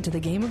back into the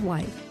game of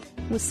life.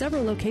 With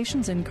several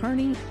locations in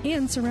Kearney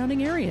and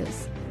surrounding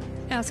areas.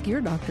 Ask your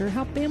doctor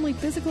how Family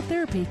Physical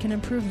Therapy can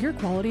improve your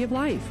quality of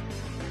life.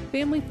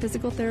 Family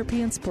Physical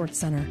Therapy and Sports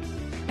Center.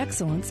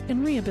 Excellence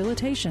in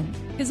Rehabilitation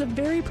is a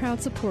very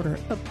proud supporter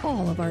of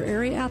all of our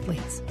area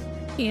athletes,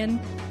 in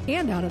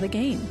and out of the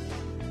game.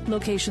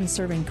 Locations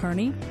serving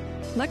Kearney,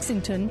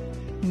 Lexington,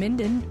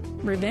 Minden,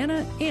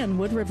 Ravenna, and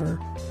Wood River.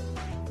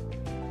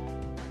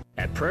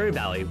 At Prairie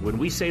Valley, when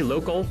we say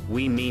local,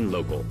 we mean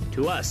local.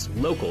 To us,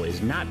 local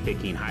is not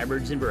picking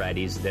hybrids and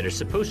varieties that are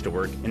supposed to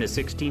work in a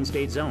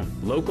 16-state zone.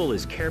 Local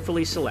is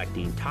carefully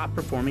selecting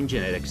top-performing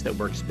genetics that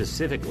work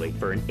specifically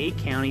for an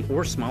 8-county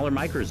or smaller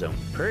microzone.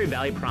 Prairie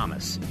Valley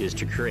Promise is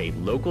to create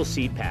local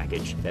seed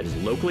package that is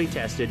locally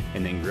tested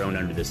and then grown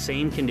under the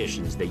same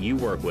conditions that you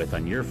work with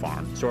on your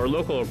farm. So our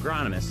local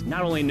agronomists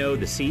not only know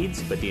the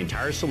seeds, but the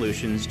entire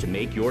solutions to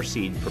make your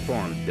seed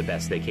perform the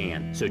best they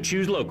can. So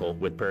choose local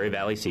with Prairie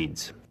Valley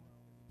Seeds.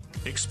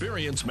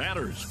 Experience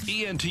matters.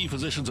 ENT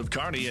Physicians of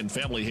Kearney and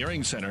Family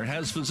Hearing Center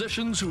has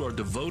physicians who are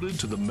devoted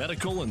to the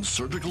medical and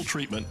surgical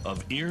treatment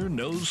of ear,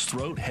 nose,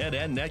 throat, head,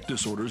 and neck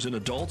disorders in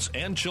adults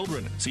and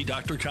children. See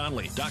Dr.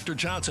 Conley, Dr.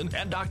 Johnson,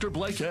 and Dr.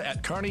 Blaka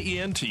at Kearney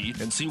ENT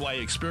and see why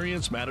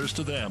experience matters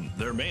to them.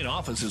 Their main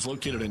office is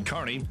located in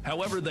Kearney.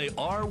 However, they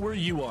are where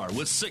you are.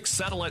 With 6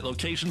 satellite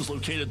locations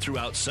located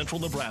throughout central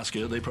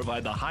Nebraska, they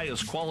provide the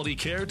highest quality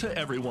care to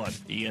everyone.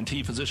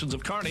 ENT Physicians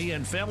of Kearney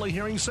and Family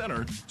Hearing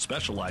Center,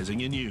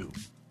 specializing in you.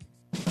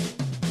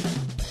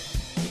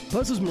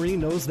 Buzz's Marine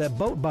knows that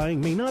boat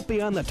buying may not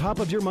be on the top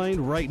of your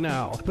mind right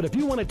now, but if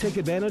you want to take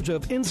advantage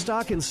of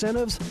in-stock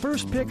incentives,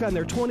 first pick on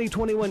their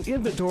 2021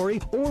 inventory,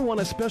 or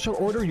want to special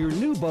order your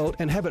new boat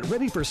and have it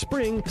ready for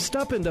spring,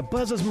 stop into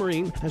Buzz's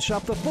Marine and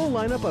shop the full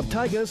lineup of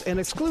Taigas and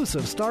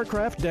exclusive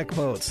StarCraft deck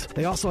boats.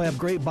 They also have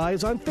great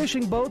buys on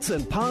fishing boats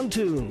and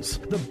pontoons.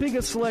 The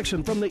biggest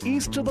selection from the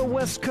east to the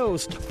west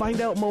coast.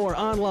 Find out more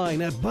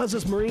online at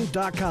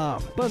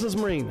buzzesmarine.com. Buzz's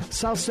Marine,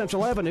 South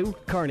Central Avenue,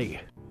 Kearney.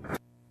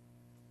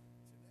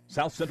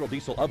 South Central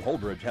Diesel of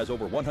Holdridge has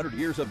over 100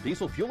 years of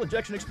diesel fuel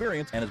injection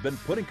experience and has been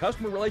putting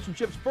customer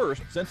relationships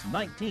first since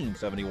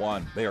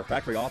 1971. They are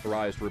factory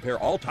authorized to repair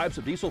all types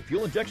of diesel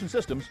fuel injection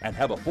systems and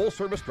have a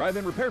full-service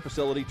drive-in repair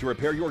facility to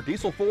repair your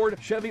diesel Ford,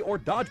 Chevy, or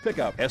Dodge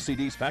pickup.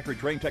 SCD's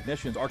factory-trained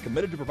technicians are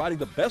committed to providing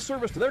the best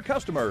service to their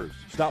customers.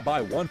 Stop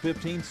by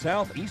 115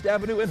 South East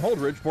Avenue in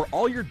Holdridge for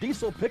all your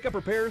diesel pickup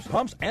repairs,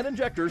 pumps and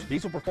injectors,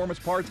 diesel performance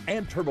parts,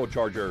 and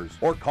turbochargers.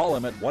 Or call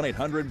them at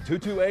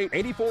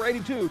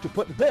 1-800-228-8482 to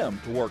put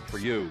them to work for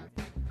you.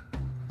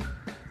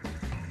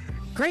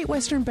 Great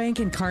Western Bank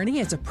in Kearney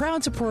is a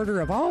proud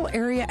supporter of all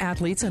area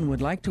athletes and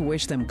would like to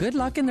wish them good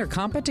luck in their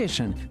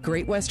competition.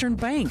 Great Western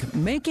Bank,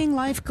 making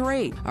life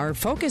great. Our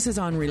focus is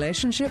on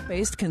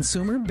relationship-based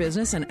consumer,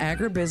 business, and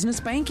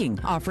agribusiness banking,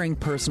 offering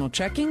personal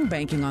checking,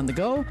 banking on the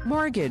go,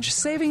 mortgage,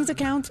 savings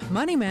accounts,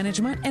 money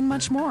management, and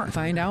much more.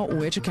 Find out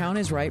which account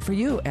is right for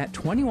you at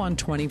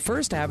 2120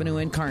 First Avenue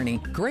in Kearney.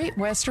 Great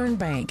Western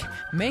Bank,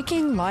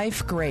 making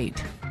life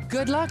great.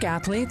 Good luck,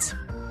 athletes.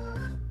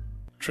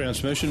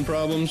 Transmission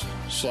problems,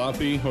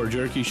 sloppy or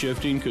jerky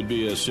shifting could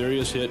be a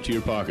serious hit to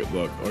your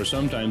pocketbook, or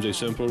sometimes a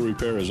simple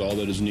repair is all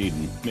that is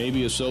needed.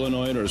 Maybe a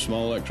solenoid or a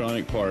small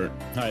electronic part.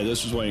 Hi,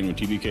 this is Wayne with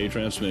TBK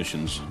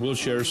Transmissions. We'll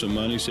share some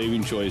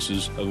money-saving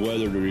choices of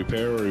whether to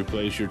repair or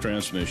replace your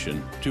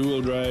transmission.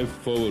 Two-wheel drive,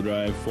 four-wheel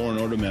drive, foreign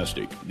or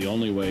domestic. The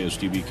only way is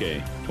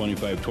TBK.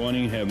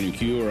 2520 Avenue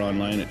Q or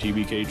online at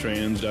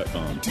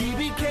tbktrans.com.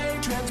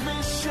 TBK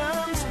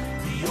Transmissions,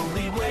 the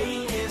only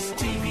way is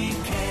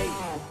TBK.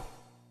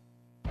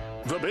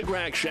 The Big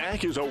Rack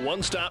Shack is a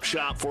one-stop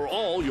shop for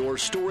all your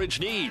storage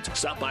needs.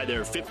 Stop by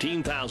their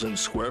 15,000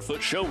 square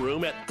foot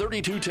showroom at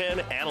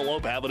 3210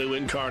 Antelope Avenue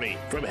in Kearney.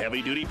 From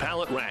heavy-duty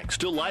pallet racks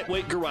to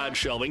lightweight garage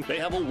shelving, they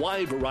have a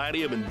wide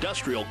variety of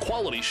industrial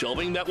quality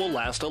shelving that will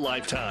last a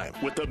lifetime.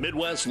 With the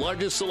Midwest's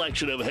largest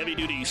selection of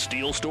heavy-duty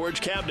steel storage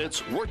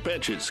cabinets,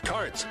 workbenches,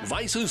 carts,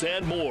 vices,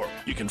 and more.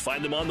 You can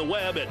find them on the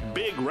web at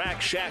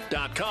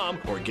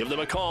BigRackShack.com or give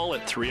them a call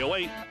at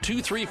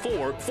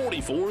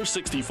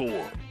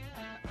 308-234-4464.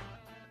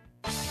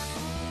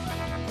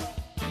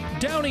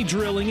 Downey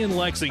Drilling in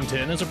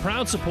Lexington is a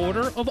proud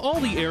supporter of all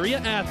the area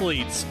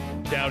athletes.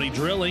 Downey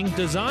Drilling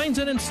designs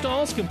and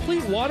installs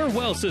complete water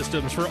well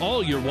systems for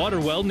all your water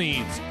well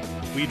needs.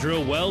 We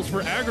drill wells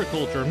for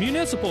agriculture,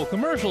 municipal,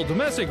 commercial,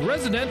 domestic,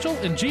 residential,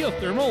 and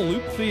geothermal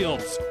loop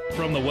fields.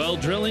 From the well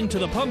drilling to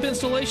the pump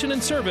installation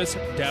and service,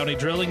 Downey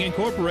Drilling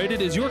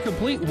Incorporated is your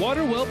complete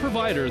water well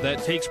provider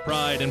that takes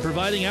pride in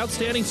providing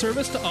outstanding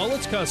service to all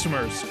its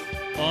customers.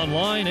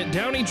 Online at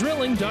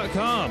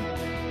downeydrilling.com.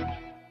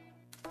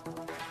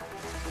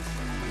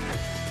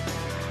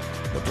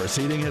 The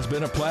proceeding has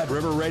been a Platte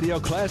River Radio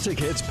Classic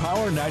Hits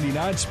Power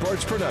 99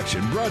 sports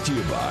production brought to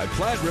you by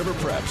Platte River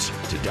Preps.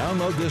 To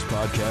download this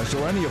podcast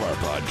or any of our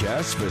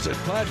podcasts, visit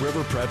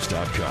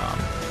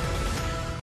PlatteRiverPreps.com.